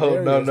hilarious.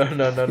 Oh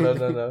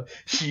no!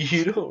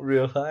 You don't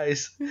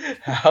realize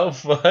how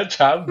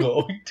much I'm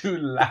going to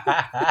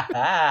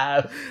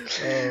laugh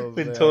when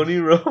man. Tony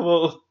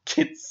Romo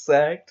gets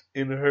sacked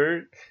and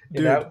hurt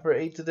Dude. and out for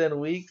 8 to 10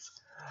 weeks.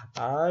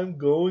 I'm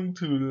going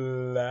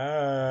to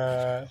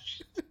laugh.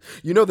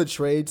 You know the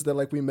trades that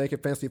like we make in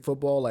fantasy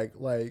football, like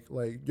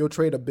you'll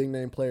trade a big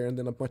name player and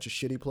then a bunch of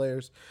shitty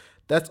players.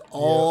 That's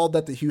all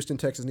that the Houston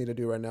Texans need to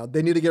do right now.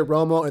 They need to get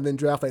Romo and then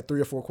draft like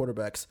 3 or 4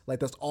 quarterbacks. Like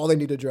that's all they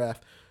need to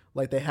draft.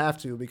 Like they have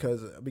to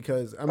because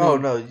I mean. Oh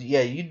no,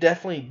 yeah, you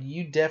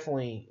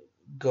definitely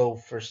go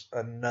for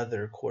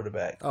another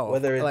quarterback. Oh,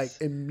 whether it's like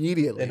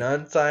immediately an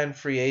unsigned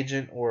free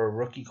agent or a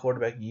rookie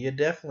quarterback, you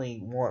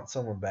definitely want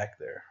someone back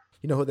there.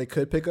 You know who they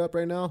could pick up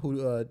right now?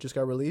 Who just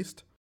got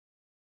released?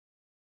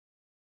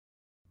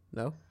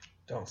 No.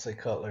 Don't say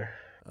Cutler.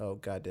 Oh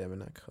goddamn it,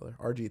 not Cutler.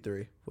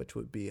 RG3, which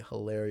would be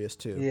hilarious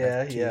too.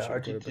 Yeah.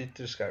 RG3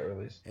 just got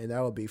released, and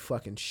that would be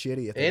fucking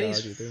shitty if they and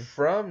got he's RG3.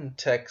 from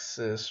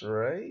Texas,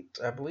 right?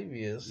 I believe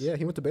he is. Yeah,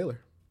 he went to Baylor.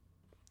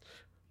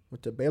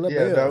 Went to Baylor.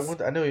 Yeah, Bears.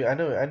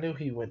 I knew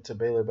he went to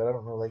Baylor, but I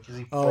don't know. Like, is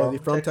he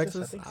from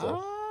Texas? I think so. I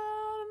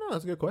don't know.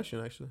 That's a good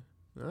question, actually.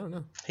 I don't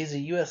know. He's a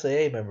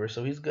USAA member,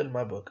 so he's good in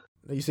my book.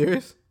 Are you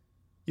serious?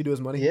 You do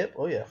his money? Yep.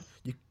 Oh yeah.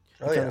 You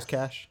count his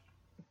cash?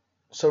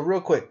 So real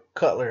quick,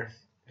 Cutler,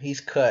 he's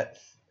cut.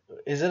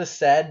 Is it a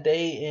sad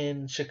day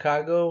in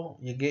Chicago?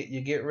 You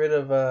get rid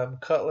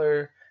of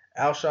Cutler,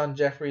 Alshon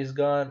Jeffrey's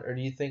gone, or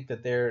do you think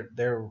that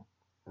they're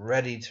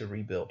ready to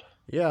rebuild?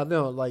 Yeah,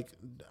 no, like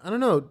I don't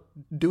know.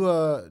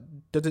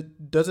 Does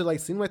it like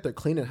seem like they're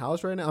cleaning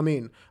house right now? I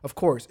mean, of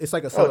course, it's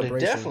like a celebration. Oh,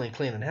 they're definitely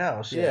cleaning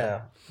house.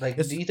 Yeah. Like,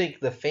 do you think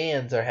the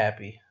fans are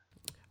happy?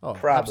 Oh,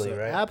 probably,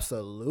 right?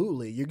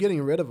 Absolutely. You're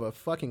getting rid of a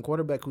fucking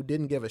quarterback who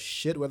didn't give a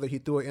shit whether he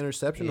threw an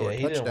interception or a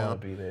touchdown. He didn't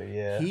want to be there.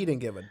 Yeah, he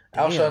didn't give a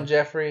damn. Alshon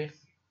Jeffrey.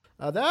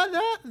 That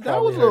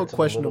was a little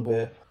questionable.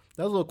 That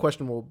was a little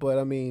questionable, but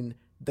I mean,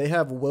 they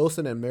have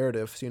Wilson and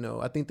Meredith. You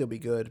know, I think they'll be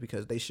good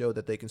because they showed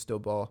that they can still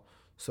ball.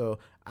 So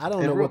I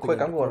don't know. Real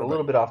quick, I'm going a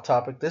little bit off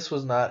topic. This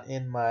was not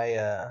in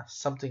my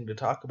something to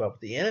talk about,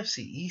 but the NFC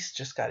East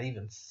just got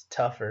even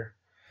tougher.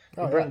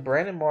 You bring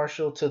Brandon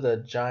Marshall to the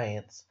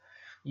Giants.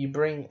 You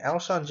bring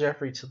Alshon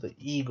Jeffrey to the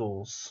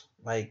Eagles.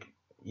 Like,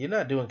 you're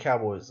not doing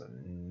Cowboys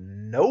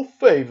no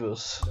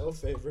favors. No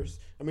favors.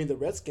 I mean, the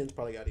Redskins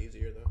probably got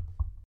easier though.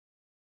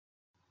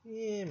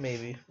 Yeah,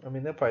 maybe. I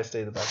mean, they'll probably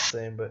stay about the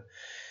same, but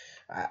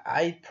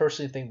I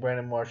personally think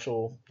Brandon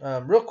Marshall.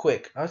 Real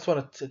quick, I just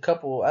want to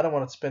I don't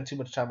want to spend too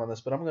much time on this,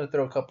 but I'm going to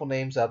throw a couple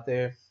names out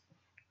there,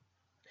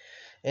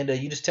 and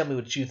you just tell me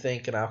what you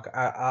think, and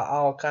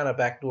I'll kind of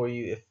backdoor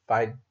you if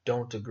I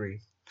don't agree.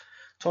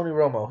 Tony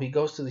Romo, he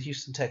goes to the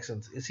Houston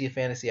Texans. Is he a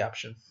fantasy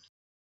option?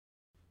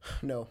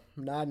 No,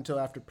 not until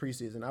after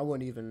preseason. I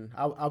wouldn't even.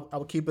 I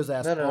would keep his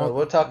ass. No.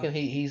 We're talking.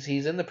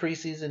 He's in the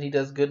preseason. He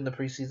does good in the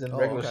preseason.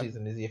 Regular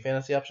season. Is he a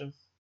fantasy option?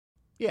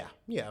 Yeah.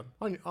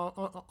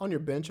 On your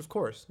bench, of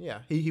course. Yeah.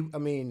 He. I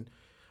mean,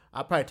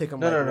 I'll probably take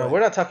him. No. We're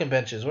not talking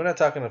benches. We're not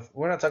talking like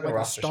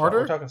roster starter.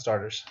 We're talking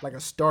starters. Like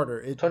a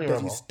starter. Tony Romo.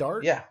 Does he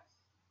start?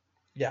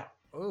 Yeah.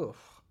 Oof.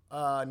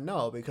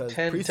 No, because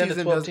 10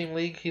 to 12 team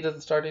league, he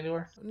doesn't start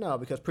anywhere? No,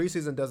 because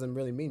preseason doesn't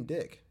really mean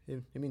dick.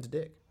 It means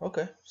dick.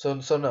 Okay. So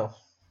no.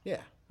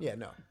 Yeah,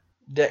 no.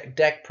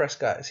 Dak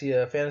Prescott, is he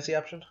a fantasy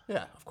option?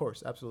 Yeah, of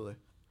course, absolutely.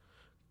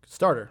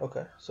 Starter.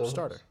 Okay. So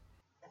starter.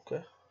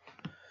 Okay.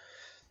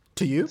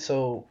 To you?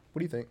 So what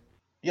do you think?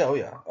 Yeah, oh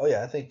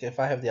yeah. I think if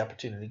I have the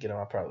opportunity to get him,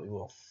 I probably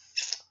will.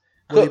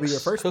 Will he be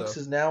your first? Cooks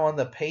is now on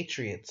the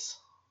Patriots.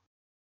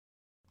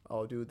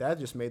 Oh, dude, that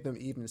just made them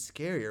even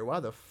scarier. Why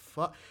the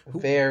fuck?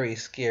 Very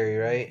scary,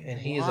 right? And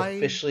he is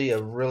officially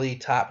a really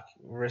top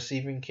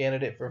receiving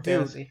candidate for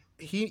fantasy.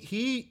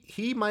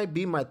 He might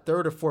be my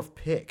 3rd or 4th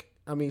pick.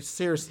 I mean,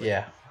 seriously.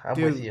 Yeah,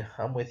 I'm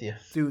with you.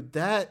 Dude,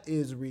 that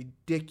is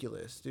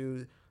ridiculous,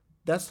 dude.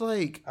 That's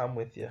like... I'm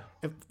with you.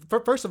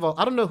 First of all,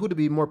 I don't know who to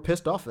be more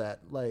pissed off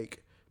at.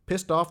 Like,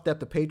 pissed off that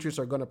the Patriots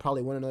are going to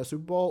probably win another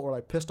Super Bowl, or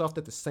like pissed off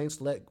that the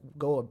Saints let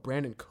go of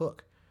Brandon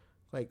Cook.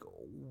 Like,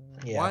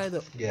 why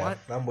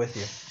I'm with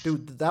you,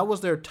 dude. That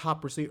was their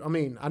top receiver. I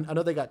mean, I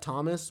know they got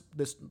Thomas,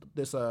 this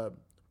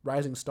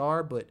rising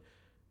star, but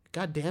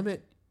god damn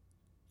it,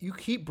 you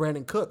keep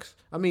Brandon Cooks.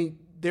 I mean,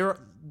 they were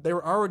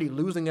already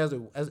losing as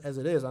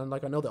it is. I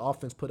know the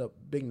offense put up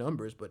big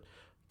numbers, but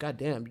god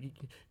damn, you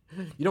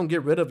don't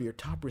get rid of your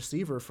top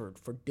receiver for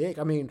dick.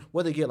 I mean,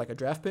 what they get, like a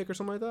draft pick or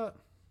something like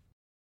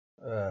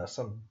that?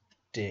 Some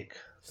dick.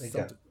 They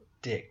got Something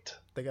dicked.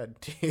 they got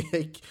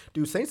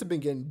dude. Saints have been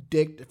getting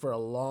dicked for a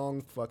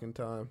long fucking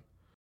time.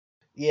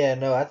 Yeah,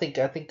 no, I think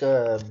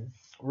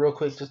real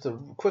quick, just a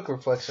quick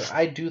reflection.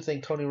 I do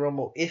think Tony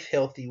Romo, if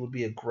healthy, would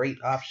be a great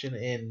option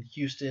in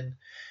Houston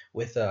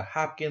with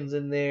Hopkins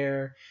in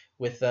there,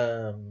 with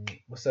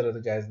what's that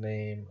other guy's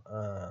name?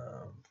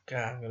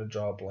 God, I'm gonna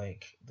draw a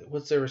blank.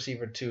 What's their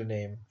receiver two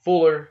name?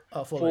 Fuller.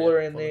 Fuller, yeah,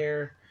 Fuller in Fuller.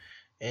 there.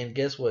 And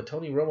guess what?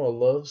 Tony Romo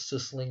loves to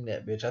sling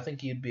that bitch. I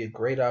think he'd be a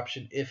great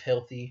option if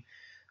healthy.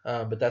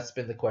 But that's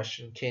been the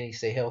question. Can he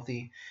stay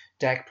healthy?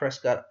 Dak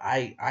Prescott,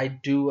 I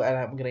do, and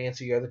I'm gonna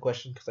answer your other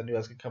question because I knew I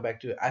was gonna come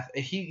back to it.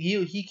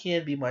 He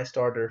can be my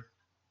starter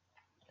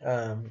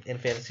in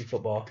fantasy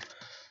football.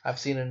 I've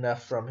seen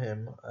enough from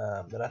him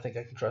that I think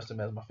I can trust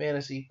him as my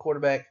fantasy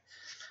quarterback.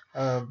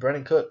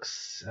 Brennan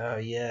Cooks,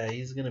 yeah,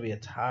 he's gonna be a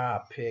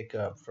top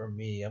pickup for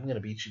me. I'm gonna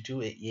beat you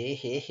to it,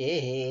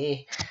 yeah.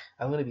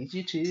 I'm gonna beat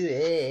you to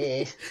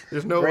it.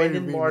 There's no way you're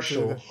Brandon beating me to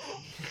Marshall.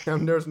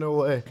 that. There's no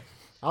way.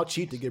 I'll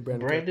cheat to get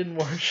Brandon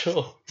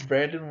Cook.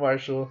 Brandon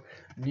Marshall,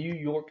 New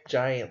York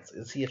Giants.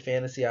 Is he a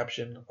fantasy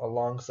option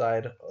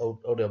alongside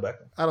Odell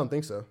Beckham? I don't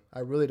think so. I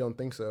really don't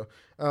think so.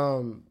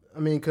 I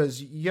mean,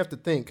 because you have to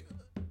think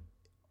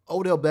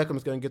Odell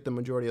Beckham's going to get the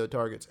majority of the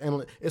targets,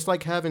 and it's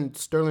like having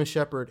Sterling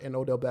Shepard and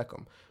Odell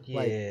Beckham.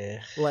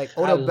 Yeah, like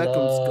Odell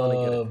Beckham's going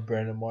to get it.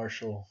 Brandon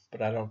Marshall,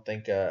 but I don't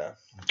think.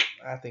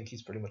 I think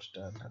he's pretty much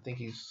done. I think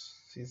he's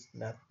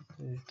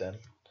done.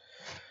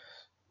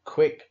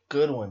 Quick,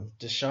 good one.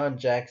 Deshaun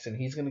Jackson.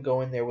 He's going to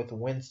go in there with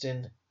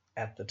Winston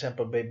at the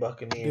Tampa Bay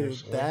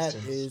Buccaneers. Dude, that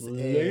Winston is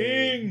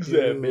slings dude,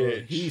 that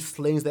bitch. He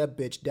slings that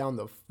bitch down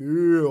the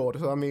field.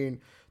 So I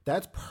mean,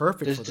 that's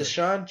perfect. Does for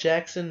Deshaun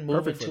Jackson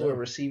move into a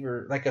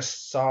receiver, like a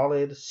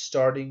solid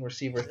starting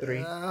receiver 3?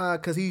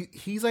 Because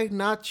he's like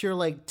not your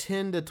like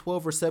 10 to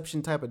 12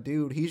 reception type of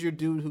dude. He's your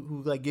dude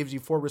who like gives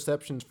you 4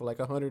 receptions for like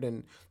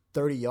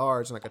 130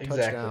 yards and like a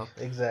touchdown.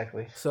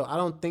 Exactly. So I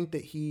don't think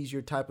that he's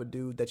your type of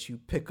dude that you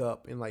pick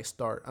up and like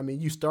start. I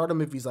mean, you start him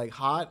if he's like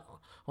hot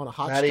on a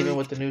hot Not streak. even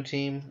with the new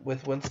team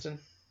with Winston?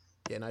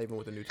 Yeah, not even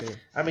with the new team.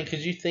 I mean,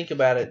 because you think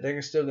about it,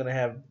 they're still going to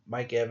have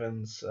Mike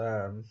Evans.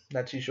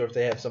 Not too sure if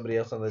they have somebody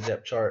else on the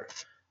depth chart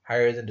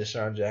higher than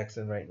Deshaun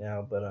Jackson right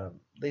now, but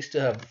they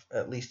still have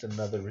at least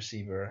another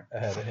receiver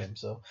ahead of him.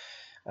 So,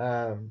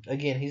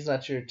 again, he's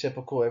not your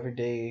typical every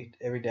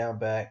down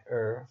back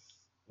or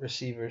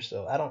receiver.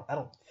 So I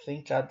don't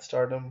think I'd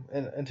start him.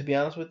 And to be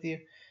honest with you,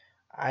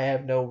 I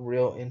have no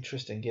real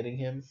interest in getting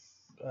him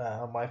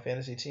on my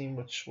fantasy team,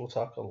 which we'll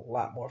talk a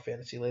lot more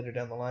fantasy later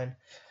down the line.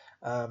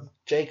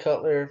 Jay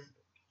Cutler,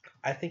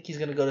 I think he's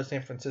going to go to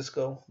San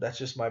Francisco. That's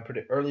just my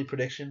early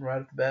prediction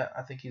right off the bat.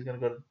 I think he's going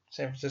to go to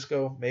San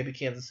Francisco, maybe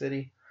Kansas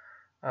City.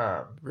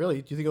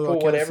 Really? Do you think he'll go for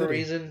to whatever City?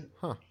 reason?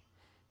 Huh.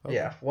 Okay.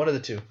 Yeah, one of the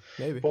two.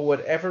 Maybe. For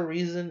whatever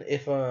reason,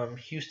 if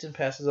Houston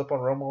passes up on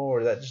Romo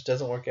or that just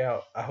doesn't work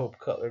out, I hope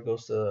Cutler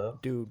goes to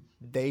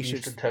they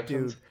Houston should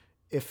Texans.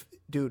 If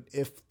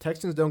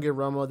Texans don't get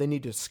Romo, they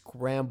need to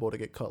scramble to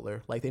get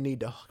Cutler. Like they need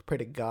to pray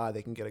to God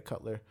they can get a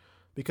Cutler.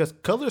 Because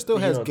Cutler still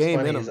has game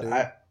in him, dude.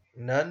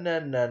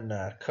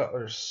 No.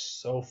 Cutler's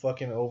so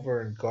fucking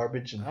over and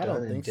garbage and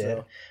done and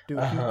dead. Dude,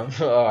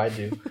 oh, I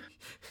do.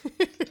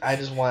 I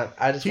just want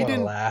to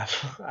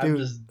laugh. I'm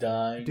just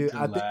dying to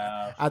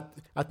laugh.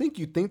 I think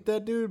you think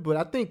that, dude, but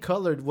I think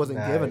Cutler wasn't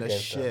given a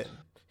shit.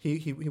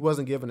 He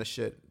wasn't given a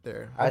shit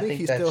there. I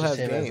think he that's still just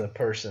has him game. as a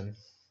person.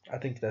 I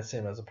think that's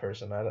him as a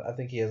person. I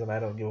think he has an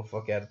I don't give a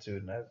fuck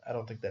attitude, and I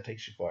don't think that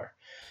takes you far.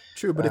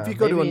 True, but if you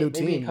go to a new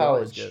team,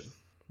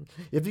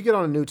 if you get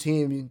on a new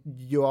team,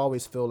 you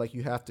always feel like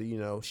you have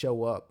to,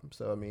 show up.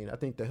 So, I mean, I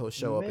think that he'll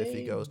show up if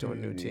he goes to a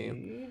new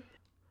team.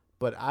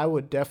 But I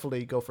would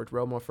definitely go for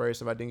Romo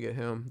first. If I didn't get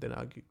him, then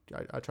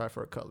I'll try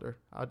for a Cutler.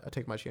 I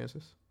take my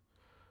chances.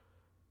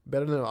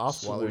 Better than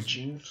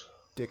Osweiler.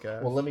 Dick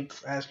ass. Well, let me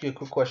ask you a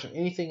quick question.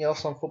 Anything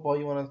else on football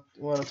you want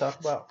to talk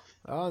about?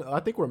 I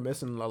think we're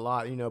missing a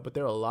lot, but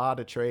there are a lot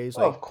of trades.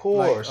 Like, of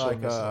course, we're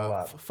missing a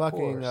lot.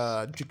 Fucking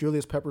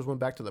Julius Peppers went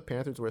back to the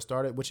Panthers where it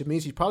started, which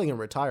means he's probably gonna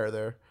retire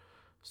there.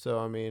 So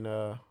I mean,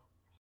 and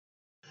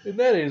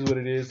that is what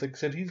it is. Like I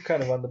said, he's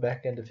kind of on the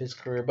back end of his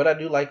career, but I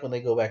do like when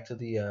they go back to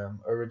the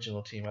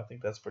original team. I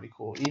think that's pretty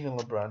cool. Even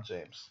LeBron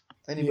James.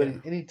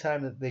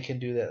 Anytime that they can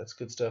do that, that's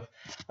good stuff.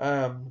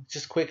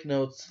 Just quick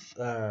notes.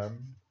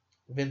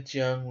 Vince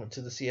Young went to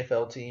the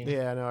CFL team.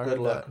 Yeah, I know. Good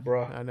luck,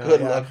 bro. I know.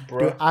 Good luck,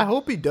 bro. Dude, I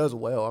hope he does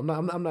well.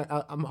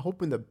 I'm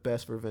hoping the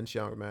best for Vince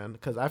Young, man,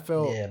 because I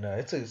felt. Yeah, no,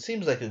 it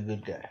seems like a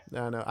good guy.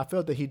 I know. I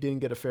felt that he didn't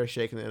get a fair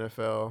shake in the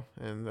NFL,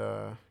 and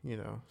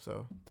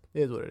so it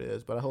is what it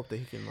is. But I hope that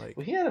he can like.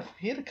 Well, he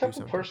had a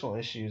couple personal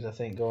issues, I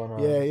think, going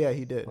on. Yeah,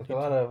 he did. Like a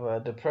lot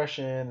of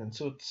depression and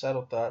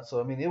suicidal thoughts.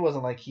 So I mean, it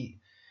wasn't like he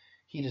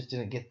just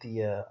didn't get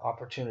the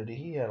opportunity.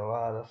 He had a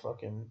lot of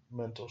fucking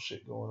mental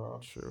shit going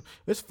on. Sure.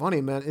 It's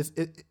funny, man.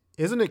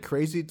 Isn't it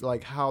crazy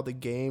like how the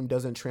game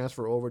doesn't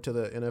transfer over to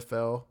the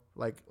NFL?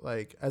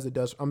 like as it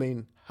does. I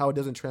mean, how it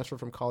doesn't transfer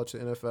from college to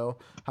NFL.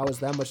 How is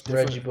that much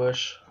Reggie different?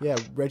 Bush, Yeah,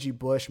 Reggie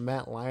Bush,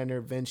 Matt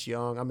Leinart, Vince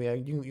Young. I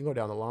mean, you can go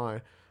down the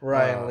line.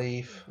 Ryan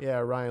Leaf. Yeah,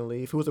 Ryan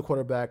Leaf, who was a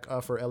quarterback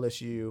for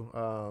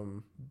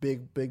LSU.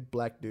 Big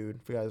black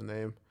dude. Forgot his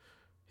name.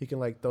 He can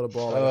like throw the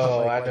ball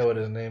Oh, I know what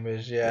his name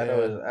is. Yeah,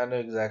 yeah. I know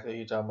exactly who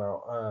you're talking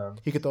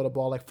about. He could throw the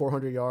ball like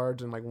 400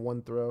 yards in like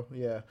one throw.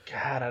 Yeah.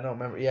 God, I don't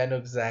remember. Yeah, I know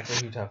exactly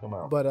who you're talking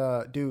about.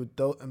 But dude,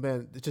 though,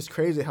 man, it's just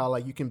crazy how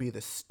like you can be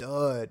the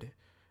stud.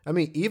 I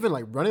mean, even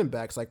like running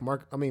backs, like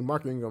Mark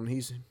Ingram,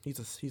 he's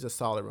a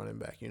solid running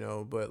back, you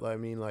know. But I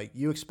mean, like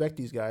you expect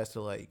these guys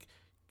to like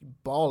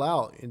ball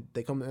out, and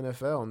they come to the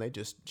NFL and they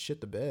just shit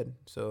the bed.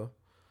 So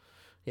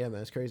yeah,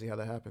 man, it's crazy how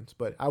that happens.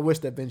 But I wish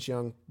that Vince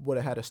Young would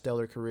have had a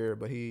stellar career,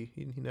 but he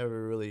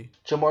never really.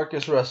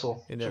 Jamarcus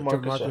Russell.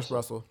 Jamarcus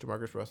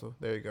Russell.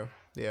 There you go.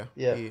 Yeah.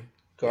 Yeah.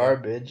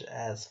 Garbage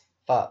as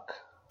fuck.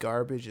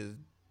 Garbage is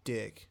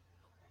dick.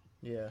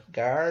 Yeah.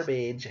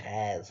 Garbage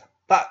as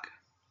fuck.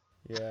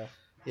 Yeah.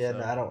 Yeah, so.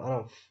 No, I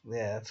don't.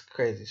 Yeah, that's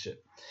crazy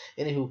shit.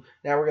 Anywho,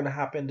 now we're gonna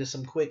hop into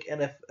some quick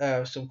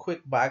some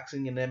quick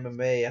boxing and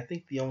MMA. I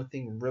think the only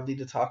thing really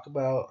to talk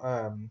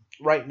about,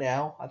 right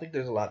now, I think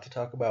there's a lot to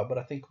talk about, but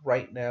I think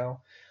right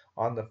now,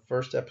 on the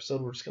first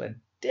episode, we're just gonna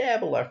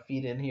dabble our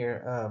feet in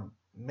here.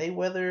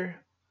 Mayweather,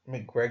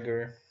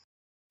 McGregor.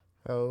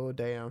 Oh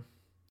damn.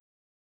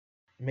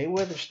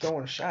 Mayweather's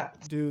throwing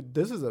shots. Dude,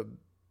 this is a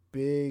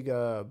big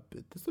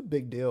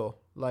deal.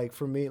 Like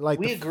for me, like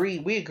we agree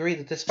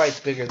that this fight's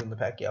bigger than the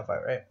Pacquiao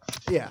fight, right?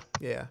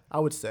 Yeah, I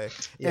would say.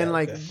 Yeah, and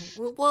like, okay.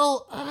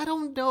 Well, I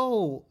don't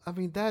know. I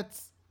mean,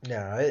 that's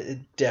no, it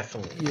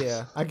definitely.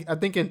 Yeah, I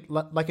think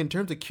in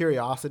terms of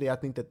curiosity, I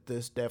think that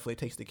this definitely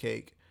takes the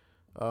cake.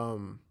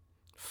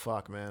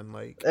 Fuck, man,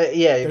 like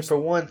for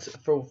one,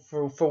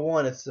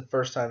 it's the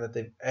first time that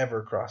they've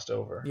ever crossed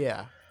over.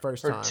 Yeah,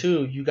 first time. For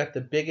two, you got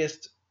the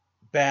biggest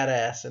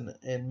badass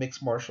in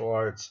mixed martial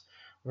arts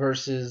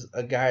versus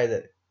a guy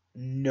that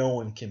no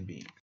one can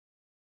beat.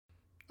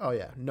 Oh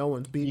yeah, no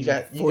one's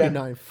beaten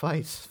 49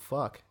 fights.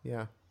 Fuck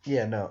yeah.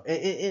 Yeah, no,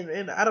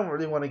 and I don't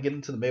really want to get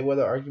into the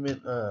Mayweather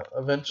argument.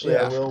 Eventually,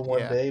 I will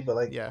one day, but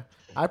like,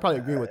 I probably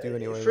agree with you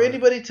anyway. For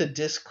anybody to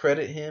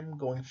discredit him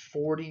going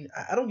 40,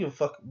 I don't give a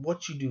fuck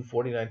what you do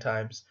 49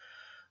 times.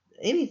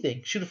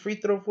 Anything, shoot a free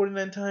throw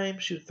 49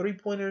 times, shoot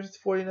 3-pointers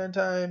 49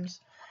 times,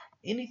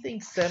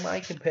 anything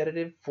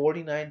semi-competitive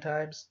 49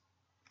 times.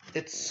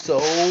 It's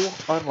so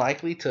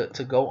unlikely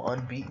to go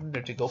unbeaten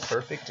or to go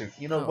perfect or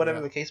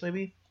whatever the case may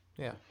be.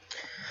 Yeah.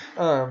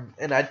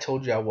 And I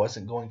told you I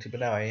wasn't going to,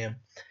 but now I am.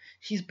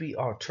 He's beat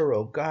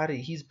Arturo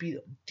Gatti. He's beat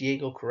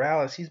Diego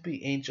Corrales. He's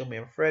beat Angel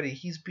Manfredi.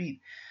 He's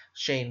beat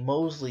Shane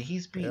Mosley.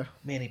 He's beat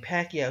Manny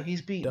Pacquiao.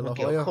 He's beat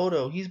Miguel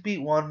Cotto. He's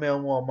beat Juan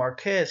Manuel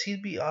Marquez.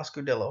 He's beat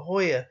Oscar De La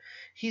Hoya.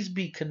 He's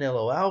beat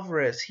Canelo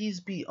Alvarez. He's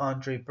beat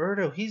Andre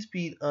Berto. He's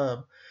beat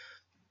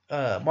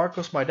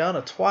Marcos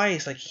Maidana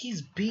twice. Like,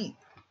 he's beat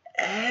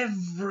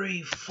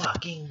every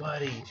fucking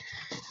buddy,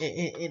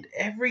 and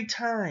every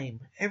time,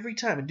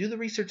 and do the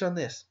research on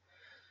this.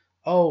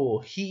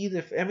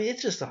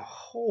 It's just a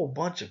whole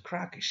bunch of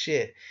crock of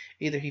shit.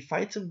 Either he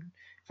fights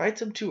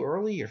him too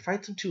early or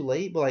fights him too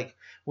late. But like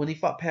when he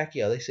fought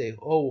Pacquiao, they say,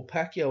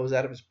 Pacquiao was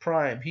out of his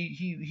prime.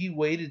 He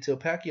waited till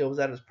Pacquiao was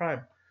out of his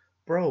prime.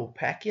 Bro,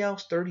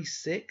 Pacquiao's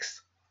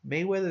 36,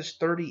 Mayweather's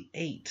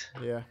 38.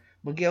 Yeah.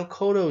 Miguel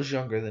Cotto's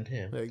younger than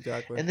him.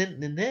 Exactly. And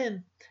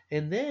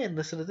then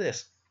listen to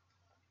this.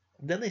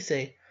 Then they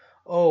say,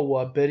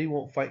 I bet he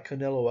won't fight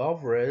Canelo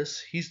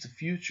Alvarez. He's the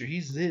future.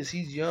 He's this.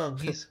 He's young.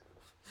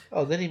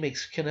 Then he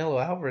makes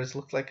Canelo Alvarez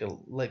look like a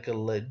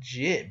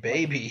legit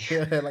baby.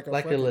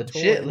 like a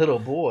legit toy. Little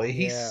boy.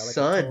 He's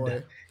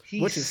sunned.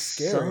 Which is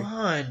scary.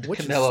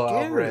 Canelo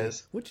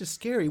Alvarez. Which is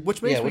scary.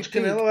 Which makes me think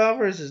Canelo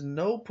Alvarez is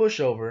no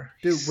pushover.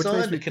 Dude, which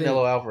makes me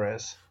Canelo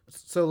Alvarez.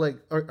 So like,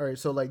 all right.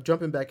 So like,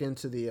 jumping back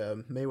into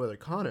the Mayweather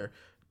Conor.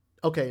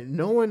 Okay,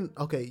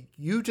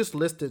 you just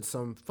listed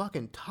some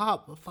fucking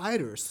top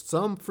fighters.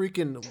 Some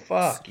freaking...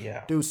 Fuck,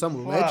 yeah. Dude,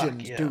 some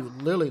legends. Yeah.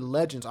 Dude, literally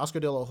legends. Oscar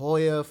De La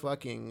Hoya,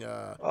 fucking...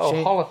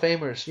 Hall of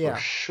Famers for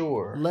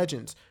sure.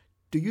 Legends.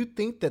 Do you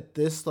think that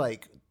this,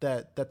 like,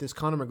 that this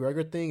Conor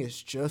McGregor thing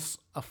is just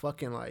a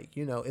fucking, like,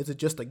 is it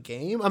just a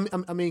game? I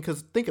mean,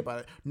 because think about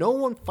it. No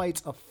one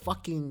fights a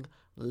fucking...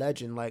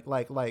 legend like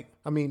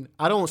I mean,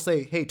 I don't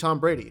say, hey, Tom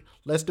Brady,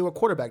 let's do a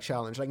quarterback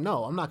challenge. Like,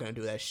 no, I'm not gonna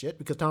do that shit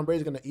because Tom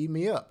Brady's gonna eat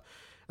me up.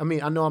 I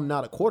mean, I know I'm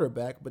not a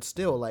quarterback, but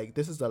still, like,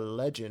 this is a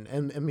legend.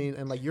 And I mean,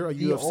 and like, you're a UFC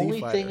fighter. The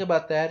only thing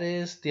about that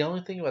is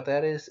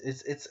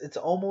it's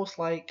almost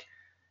like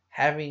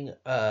having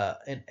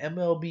an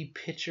MLB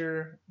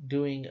pitcher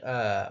doing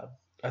a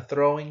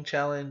throwing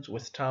challenge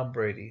with Tom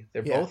Brady.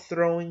 They're both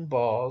throwing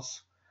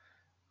balls,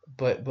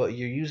 but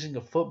you're using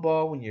a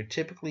football when you're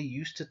typically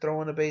used to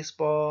throwing a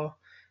baseball.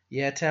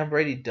 Yeah, Tom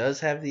Brady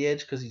does have the edge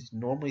because he's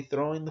normally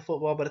throwing the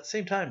football, but at the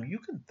same time, you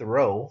can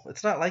throw.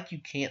 It's not like you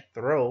can't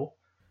throw.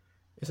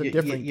 It's a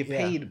different... You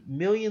paid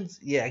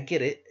millions... Yeah, I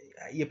get it.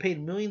 You paid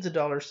millions of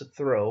dollars to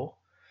throw.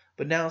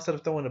 but now instead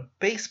of throwing a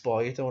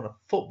baseball, you're throwing a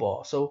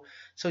football. So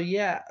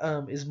yeah,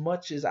 as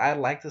much as I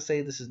like to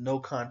say this is no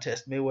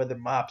contest, Mayweather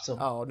mops him.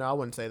 Oh no, I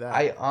wouldn't say that.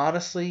 I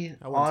honestly,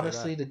 I wouldn't say that.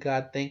 honestly to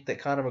God think that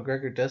Conor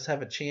McGregor does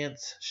have a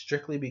chance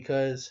strictly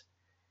because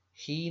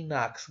he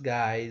knocks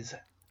guys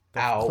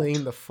out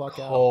Clean the fuck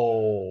out.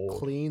 cold.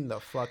 Clean the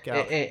fuck And,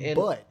 out. and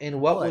But and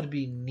what would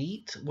be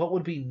neat? What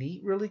would be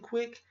neat, really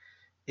quick,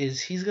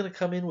 is he's gonna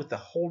come in with a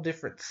whole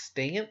different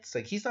stance.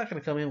 Like he's not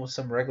gonna come in with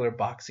some regular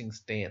boxing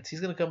stance. He's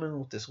gonna come in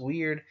with this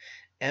weird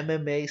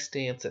MMA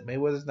stance that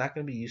Mayweather's not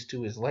gonna be used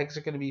to. His legs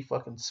are gonna be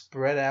fucking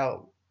spread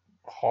out,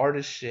 hard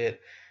as shit.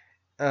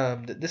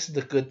 This is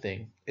the good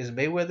thing is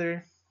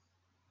Mayweather.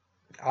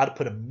 I'd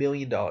put $1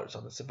 million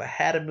on this. If I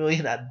had $1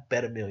 million, I'd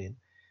bet $1 million.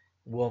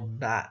 Will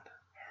not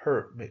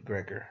hurt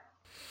McGregor.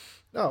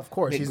 no, of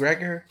course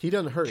McGregor he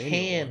doesn't hurt can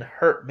anyone.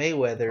 hurt Oh,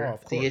 Mayweather. of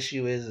The course.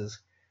 issue is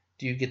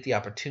do you get the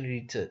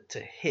opportunity to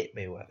hit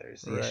Mayweather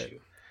is the Right. issue.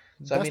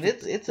 So I mean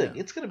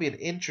it's gonna be an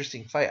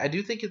interesting fight. I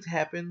do think it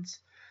happens.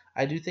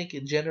 I do think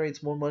it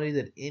generates more money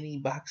than any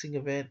boxing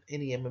event,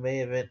 any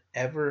MMA event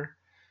ever.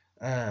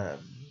 Um,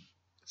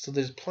 so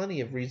there's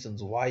plenty of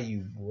reasons why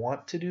you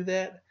want to do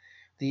that.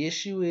 The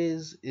issue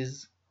is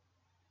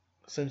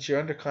since you're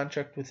under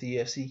contract with the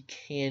UFC,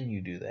 can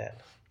you do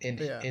that? And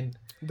Yeah. and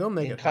They'll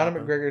make and it Conor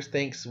happen. McGregor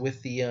thinks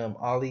with the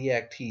Ali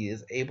Act he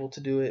is able to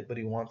do it, but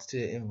he wants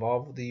to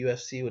involve the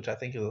UFC, which I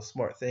think is a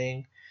smart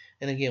thing.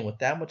 And again, with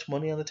that much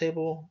money on the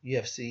table,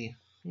 UFC,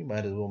 you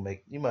might as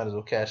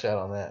well cash out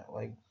on that.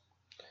 Like,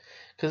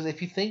 because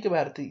if you think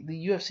about it,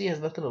 the UFC has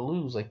nothing to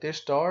lose. Like their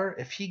star,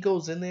 if he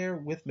goes in there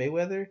with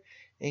Mayweather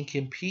and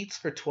competes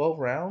for 12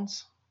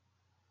 rounds,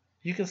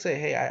 you can say,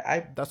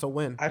 hey, That's a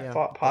win. I Yeah,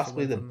 fought that's a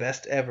possibly win the for them.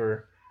 best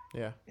ever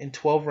Yeah. in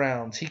 12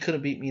 rounds. He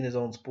couldn't beat me in his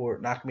own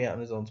sport, knock me out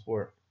in his own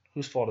sport.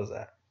 Whose fault is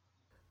that?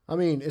 I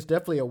mean, it's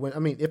definitely a win. I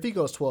mean, if he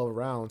goes 12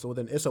 rounds, well,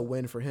 then it's a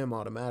win for him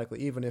automatically,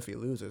 even if he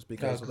loses.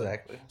 Because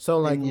Exactly. so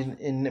like, And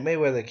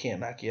Mayweather can't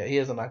knock you out. He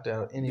hasn't knocked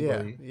out yeah,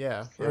 anybody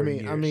yeah. for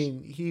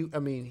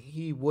years.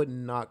 He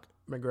wouldn't knock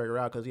McGregor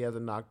out because he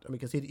hasn't knocked. I mean,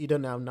 because he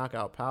doesn't have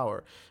knockout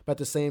power. But at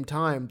the same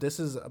time, this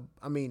is,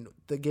 I mean,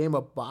 the game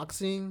of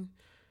boxing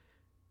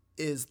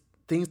is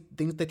things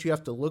that you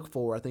have to look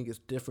for. I think is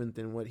different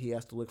than what he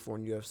has to look for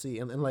in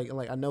UFC. And like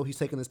I know he's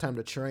taking his time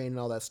to train and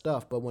all that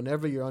stuff. But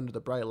whenever you're under the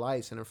bright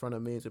lights and in front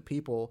of millions of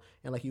people,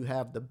 and like you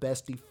have the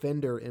best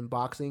defender in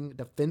boxing,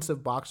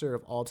 defensive boxer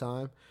of all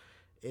time,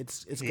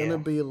 it's gonna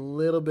be a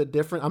little bit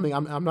different. I mean,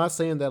 I'm not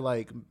saying that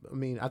like, I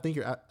mean, I think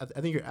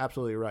you're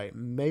absolutely right.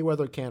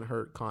 Mayweather can't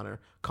hurt Conor.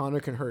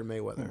 Conor can hurt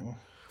Mayweather. Mm-hmm.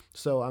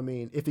 So I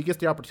mean, if he gets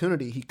the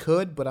opportunity, he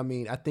could. But I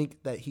mean, I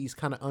think that he's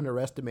kind of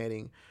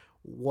underestimating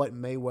what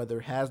Mayweather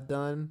has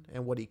done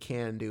and what he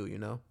can do. You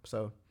know,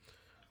 so.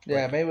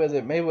 Yeah,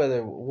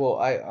 Mayweather. Well,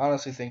 I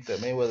honestly think that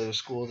Mayweather will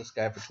school this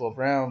guy for 12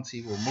 rounds.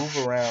 He will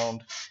move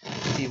around.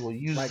 He will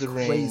use Like the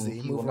crazy.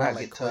 ring. He Move will around not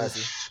like get crazy.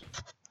 touched.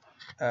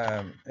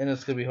 And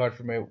it's gonna be hard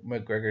for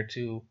McGregor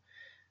to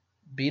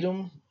beat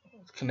him,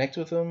 connect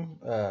with him,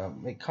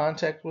 make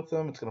contact with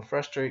him. It's gonna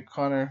frustrate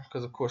Conor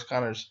because, of course,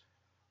 Conor's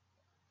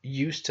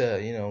used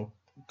to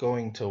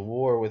going to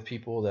war with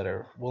people that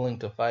are willing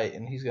to fight,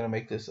 and he's gonna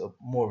make this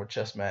more of a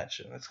chess match,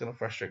 and it's gonna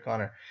frustrate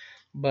Conor.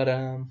 But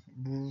I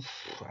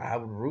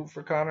would root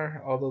for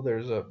Conor. Although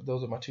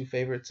those are my two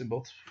favorites in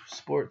both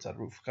sports. I'd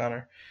root for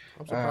Conor.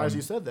 I'm surprised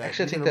you said that.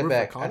 Actually, I You're take gonna that root for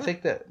back. I Conor?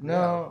 take that. Yeah,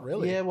 No,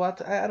 really? yeah. Well,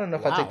 I don't know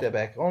if I take Wow. that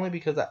back. Only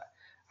because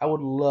I would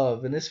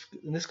love, and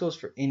this goes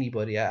for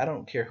anybody. I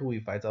don't care who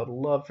he fights. I would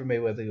love for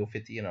Mayweather to go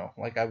 50-0.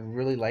 Like I would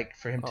really like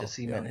for him to Oh,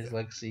 cement yeah, his yeah.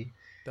 legacy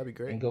That'd be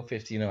great. and go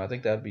 50-0. I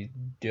think that'd be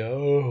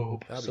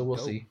dope. That'd So be we'll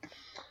dope. see.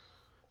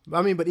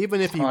 I mean, but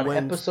even if he On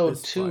wins episode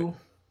this two, fight,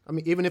 I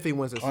mean, even if he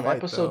wins this on fight,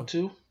 episode though.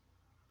 two.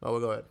 Oh, well,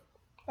 go ahead.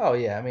 Oh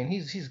yeah, I mean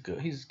he's good.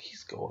 He's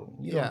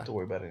golden. You don't Yeah. have to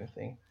worry about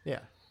anything. Yeah.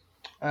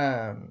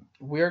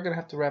 We are gonna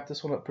have to wrap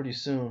this one up pretty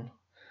soon.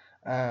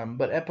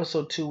 But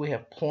episode 2 we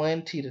have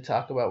plenty to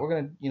talk about. We're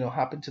gonna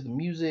hop into the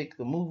music,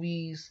 the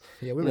movies.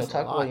 Yeah, we missed a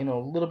Talk lot. about a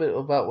little bit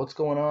about what's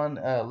going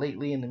on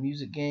lately in the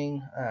music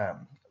gang.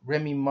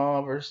 Remy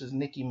Ma versus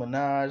Nicki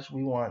Minaj.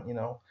 We want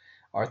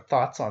our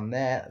thoughts on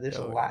that. There's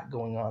a lot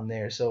going on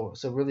there. So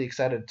really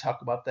excited to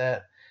talk about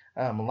that.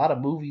 A lot of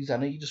movies. I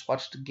know you just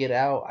watched Get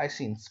Out. I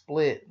seen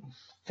Split,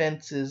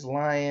 Fences,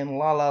 Lion,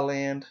 La La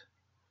Land,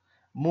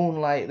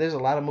 Moonlight. There's a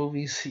lot of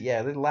movies.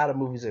 Yeah, there's a lot of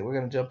movies that we're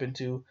gonna jump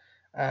into.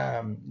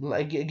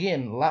 Like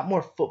again, a lot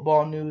more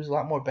football news, a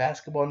lot more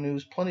basketball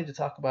news, plenty to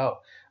talk about.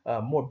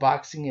 More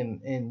boxing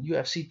and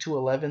UFC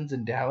 211s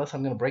in Dallas.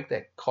 I'm gonna break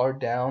that card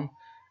down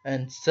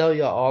and sell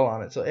y'all all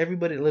on it. So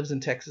everybody that lives in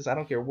Texas, I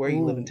don't care where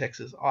you live in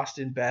Texas,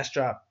 Austin,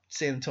 Bastrop,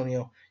 San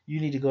Antonio, you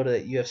need to go to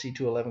that UFC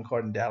 211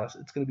 card in Dallas.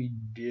 It's gonna be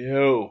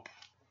dope.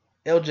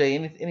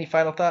 LJ, any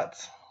final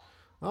thoughts?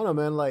 I don't know,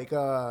 man. Like,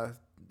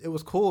 it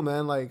was cool,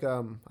 man. Like,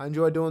 I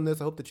enjoy doing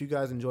this. I hope that you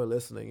guys enjoy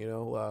listening.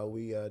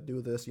 We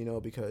do this,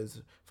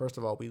 because first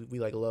of all, we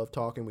like love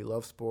talking. We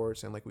love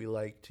sports, and like we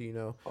like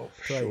to, Oh,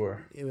 for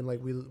sure. Like, even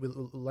like we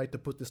like to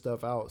put this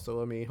stuff out.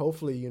 So I mean,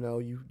 hopefully, you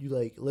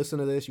like listen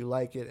to this, you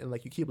like it, and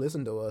like you keep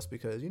listening to us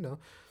because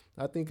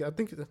I think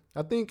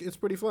it's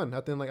pretty fun.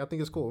 I think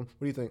it's cool. What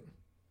do you think?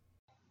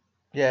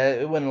 Yeah,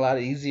 it went a lot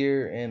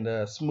easier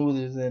and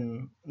smoother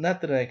than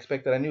not that I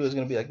expected. I knew it was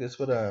gonna be like this,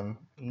 but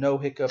no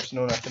hiccups,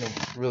 no nothing. It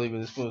was really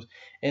really smooth,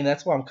 and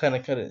that's why I'm kind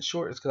of cutting it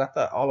short. Is because I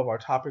thought all of our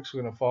topics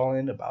were gonna fall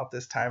in about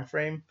this time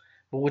frame,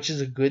 but which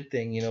is a good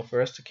thing,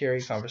 for us to carry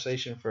a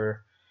conversation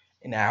for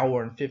an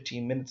hour and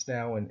 15 minutes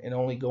now, and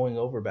only going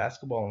over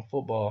basketball and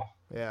football.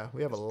 Yeah,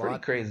 we have a It's pretty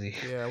lot. crazy.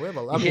 Yeah, we have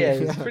a lot. I mean, Yeah,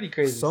 it's pretty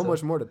crazy. so So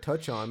much more to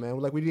touch on, man.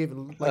 Like we didn't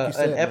even, like you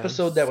said, an man,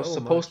 episode that was so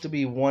supposed much. to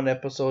be one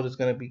episode is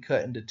going to be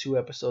cut into two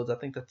episodes. I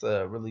think that's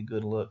a really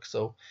good look.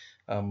 So,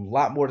 a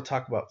lot more to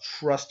talk about.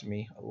 Trust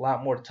me, a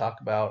lot more to talk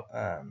about.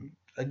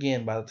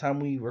 Again, by the time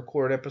we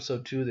record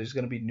episode 2, there's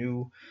going to be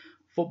new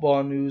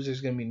football news.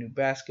 There's going to be new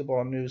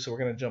basketball news. So we're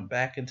going to jump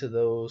back into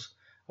those.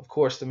 Of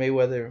course, the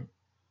Mayweather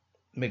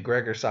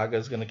McGregor saga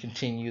is going to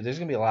continue. There's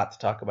going to be a lot to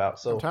talk about. I'm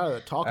So, tired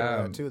of talking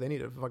about that too. They need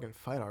to fucking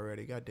fight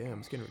already. God damn,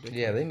 it's getting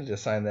yeah, ridiculous. they need to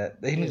sign that.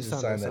 They need to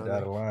sign that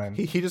dotted line.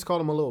 He just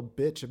called him a little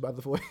bitch, by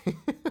the way.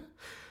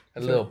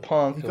 A little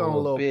punk, He a called him a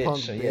little little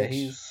bitch. punk Yeah,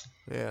 bitch.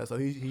 Yeah, so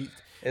he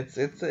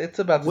it's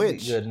about to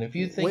which get good. And if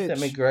you think that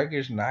which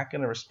McGregor's not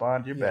gonna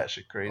respond, you're yeah,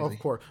 batshit crazy. of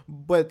course.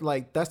 But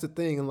like that's the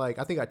thing, and like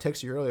I think I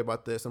texted you earlier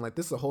about this, and like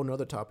this is a whole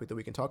nother topic that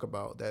we can talk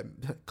about. That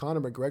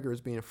Conor McGregor is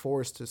being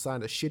forced to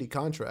sign a shitty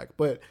contract.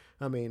 But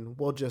I mean,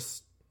 we'll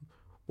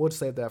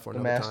save that for The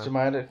another time.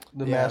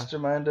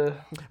 mastermind of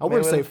I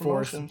wouldn't say Mayweather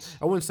forced. Promotions.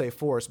 I wouldn't say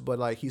forced, but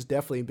like he's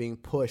definitely being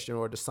pushed in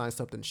order to sign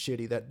something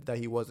shitty that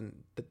he wasn't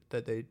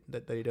that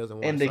he doesn't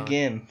want And to sign.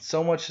 again,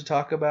 so much to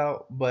talk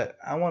about, but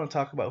I want to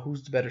talk about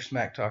who's the better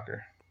smack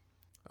talker.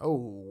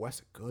 Oh,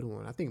 that's a good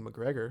one. I think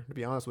McGregor. To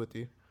be honest with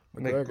you,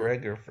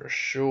 McGregor for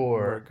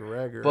sure.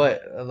 McGregor.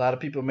 But a lot of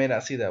people may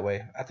not see that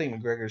way. I think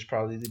McGregor is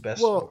probably the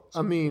best Well,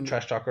 I mean,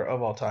 trash talker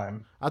of all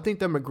time. I think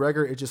that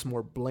McGregor is just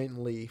more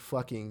blatantly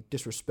fucking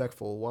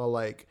disrespectful. While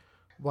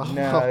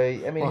No,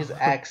 I mean his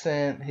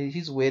accent.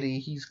 He's witty.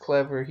 He's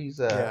clever. He's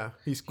he's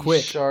he's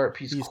quick. sharp.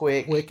 He's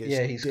quick. quick as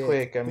Yeah, he's dick.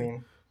 quick. I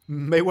mean,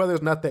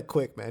 Mayweather's not that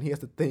quick, man. He has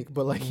to think,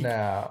 but like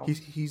no.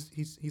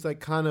 he's like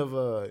kind of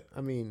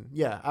I mean,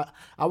 yeah,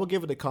 I would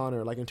give it to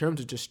Conor. Like in terms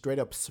of just straight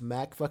up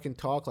smack fucking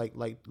talk, like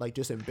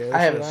just embarrassing.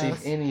 I haven't seen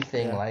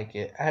anything Yeah. like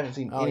it. I haven't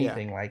seen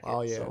anything like it.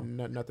 Oh yeah, So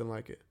nothing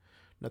like it.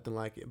 Nothing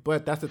like it.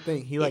 But that's the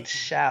thing. it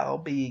shall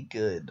be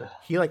good.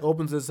 He like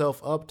opens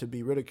himself up to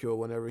be ridiculed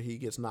whenever he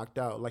gets knocked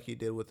out, like he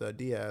did with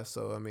Diaz.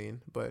 So I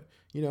mean, but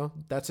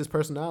that's his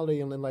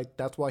personality, and then like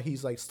that's why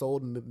he's like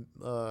sold.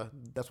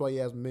 That's why he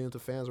has millions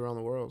of fans around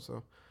the world.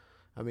 So,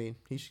 I mean,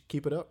 he should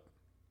keep it up.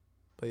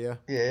 But yeah.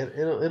 Yeah,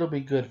 it'll be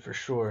good for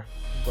sure.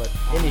 But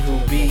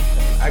Anywho, B,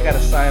 I gotta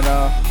sign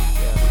off.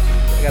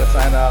 Yeah. I gotta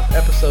sign off.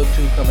 Episode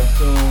 2 coming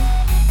soon.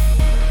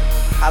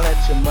 Holla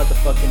at your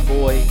motherfucking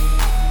boy,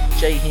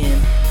 J-Hen,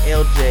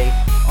 LJ,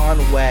 on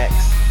Wax,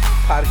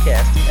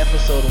 podcasting,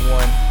 episode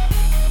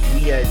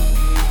 1. We are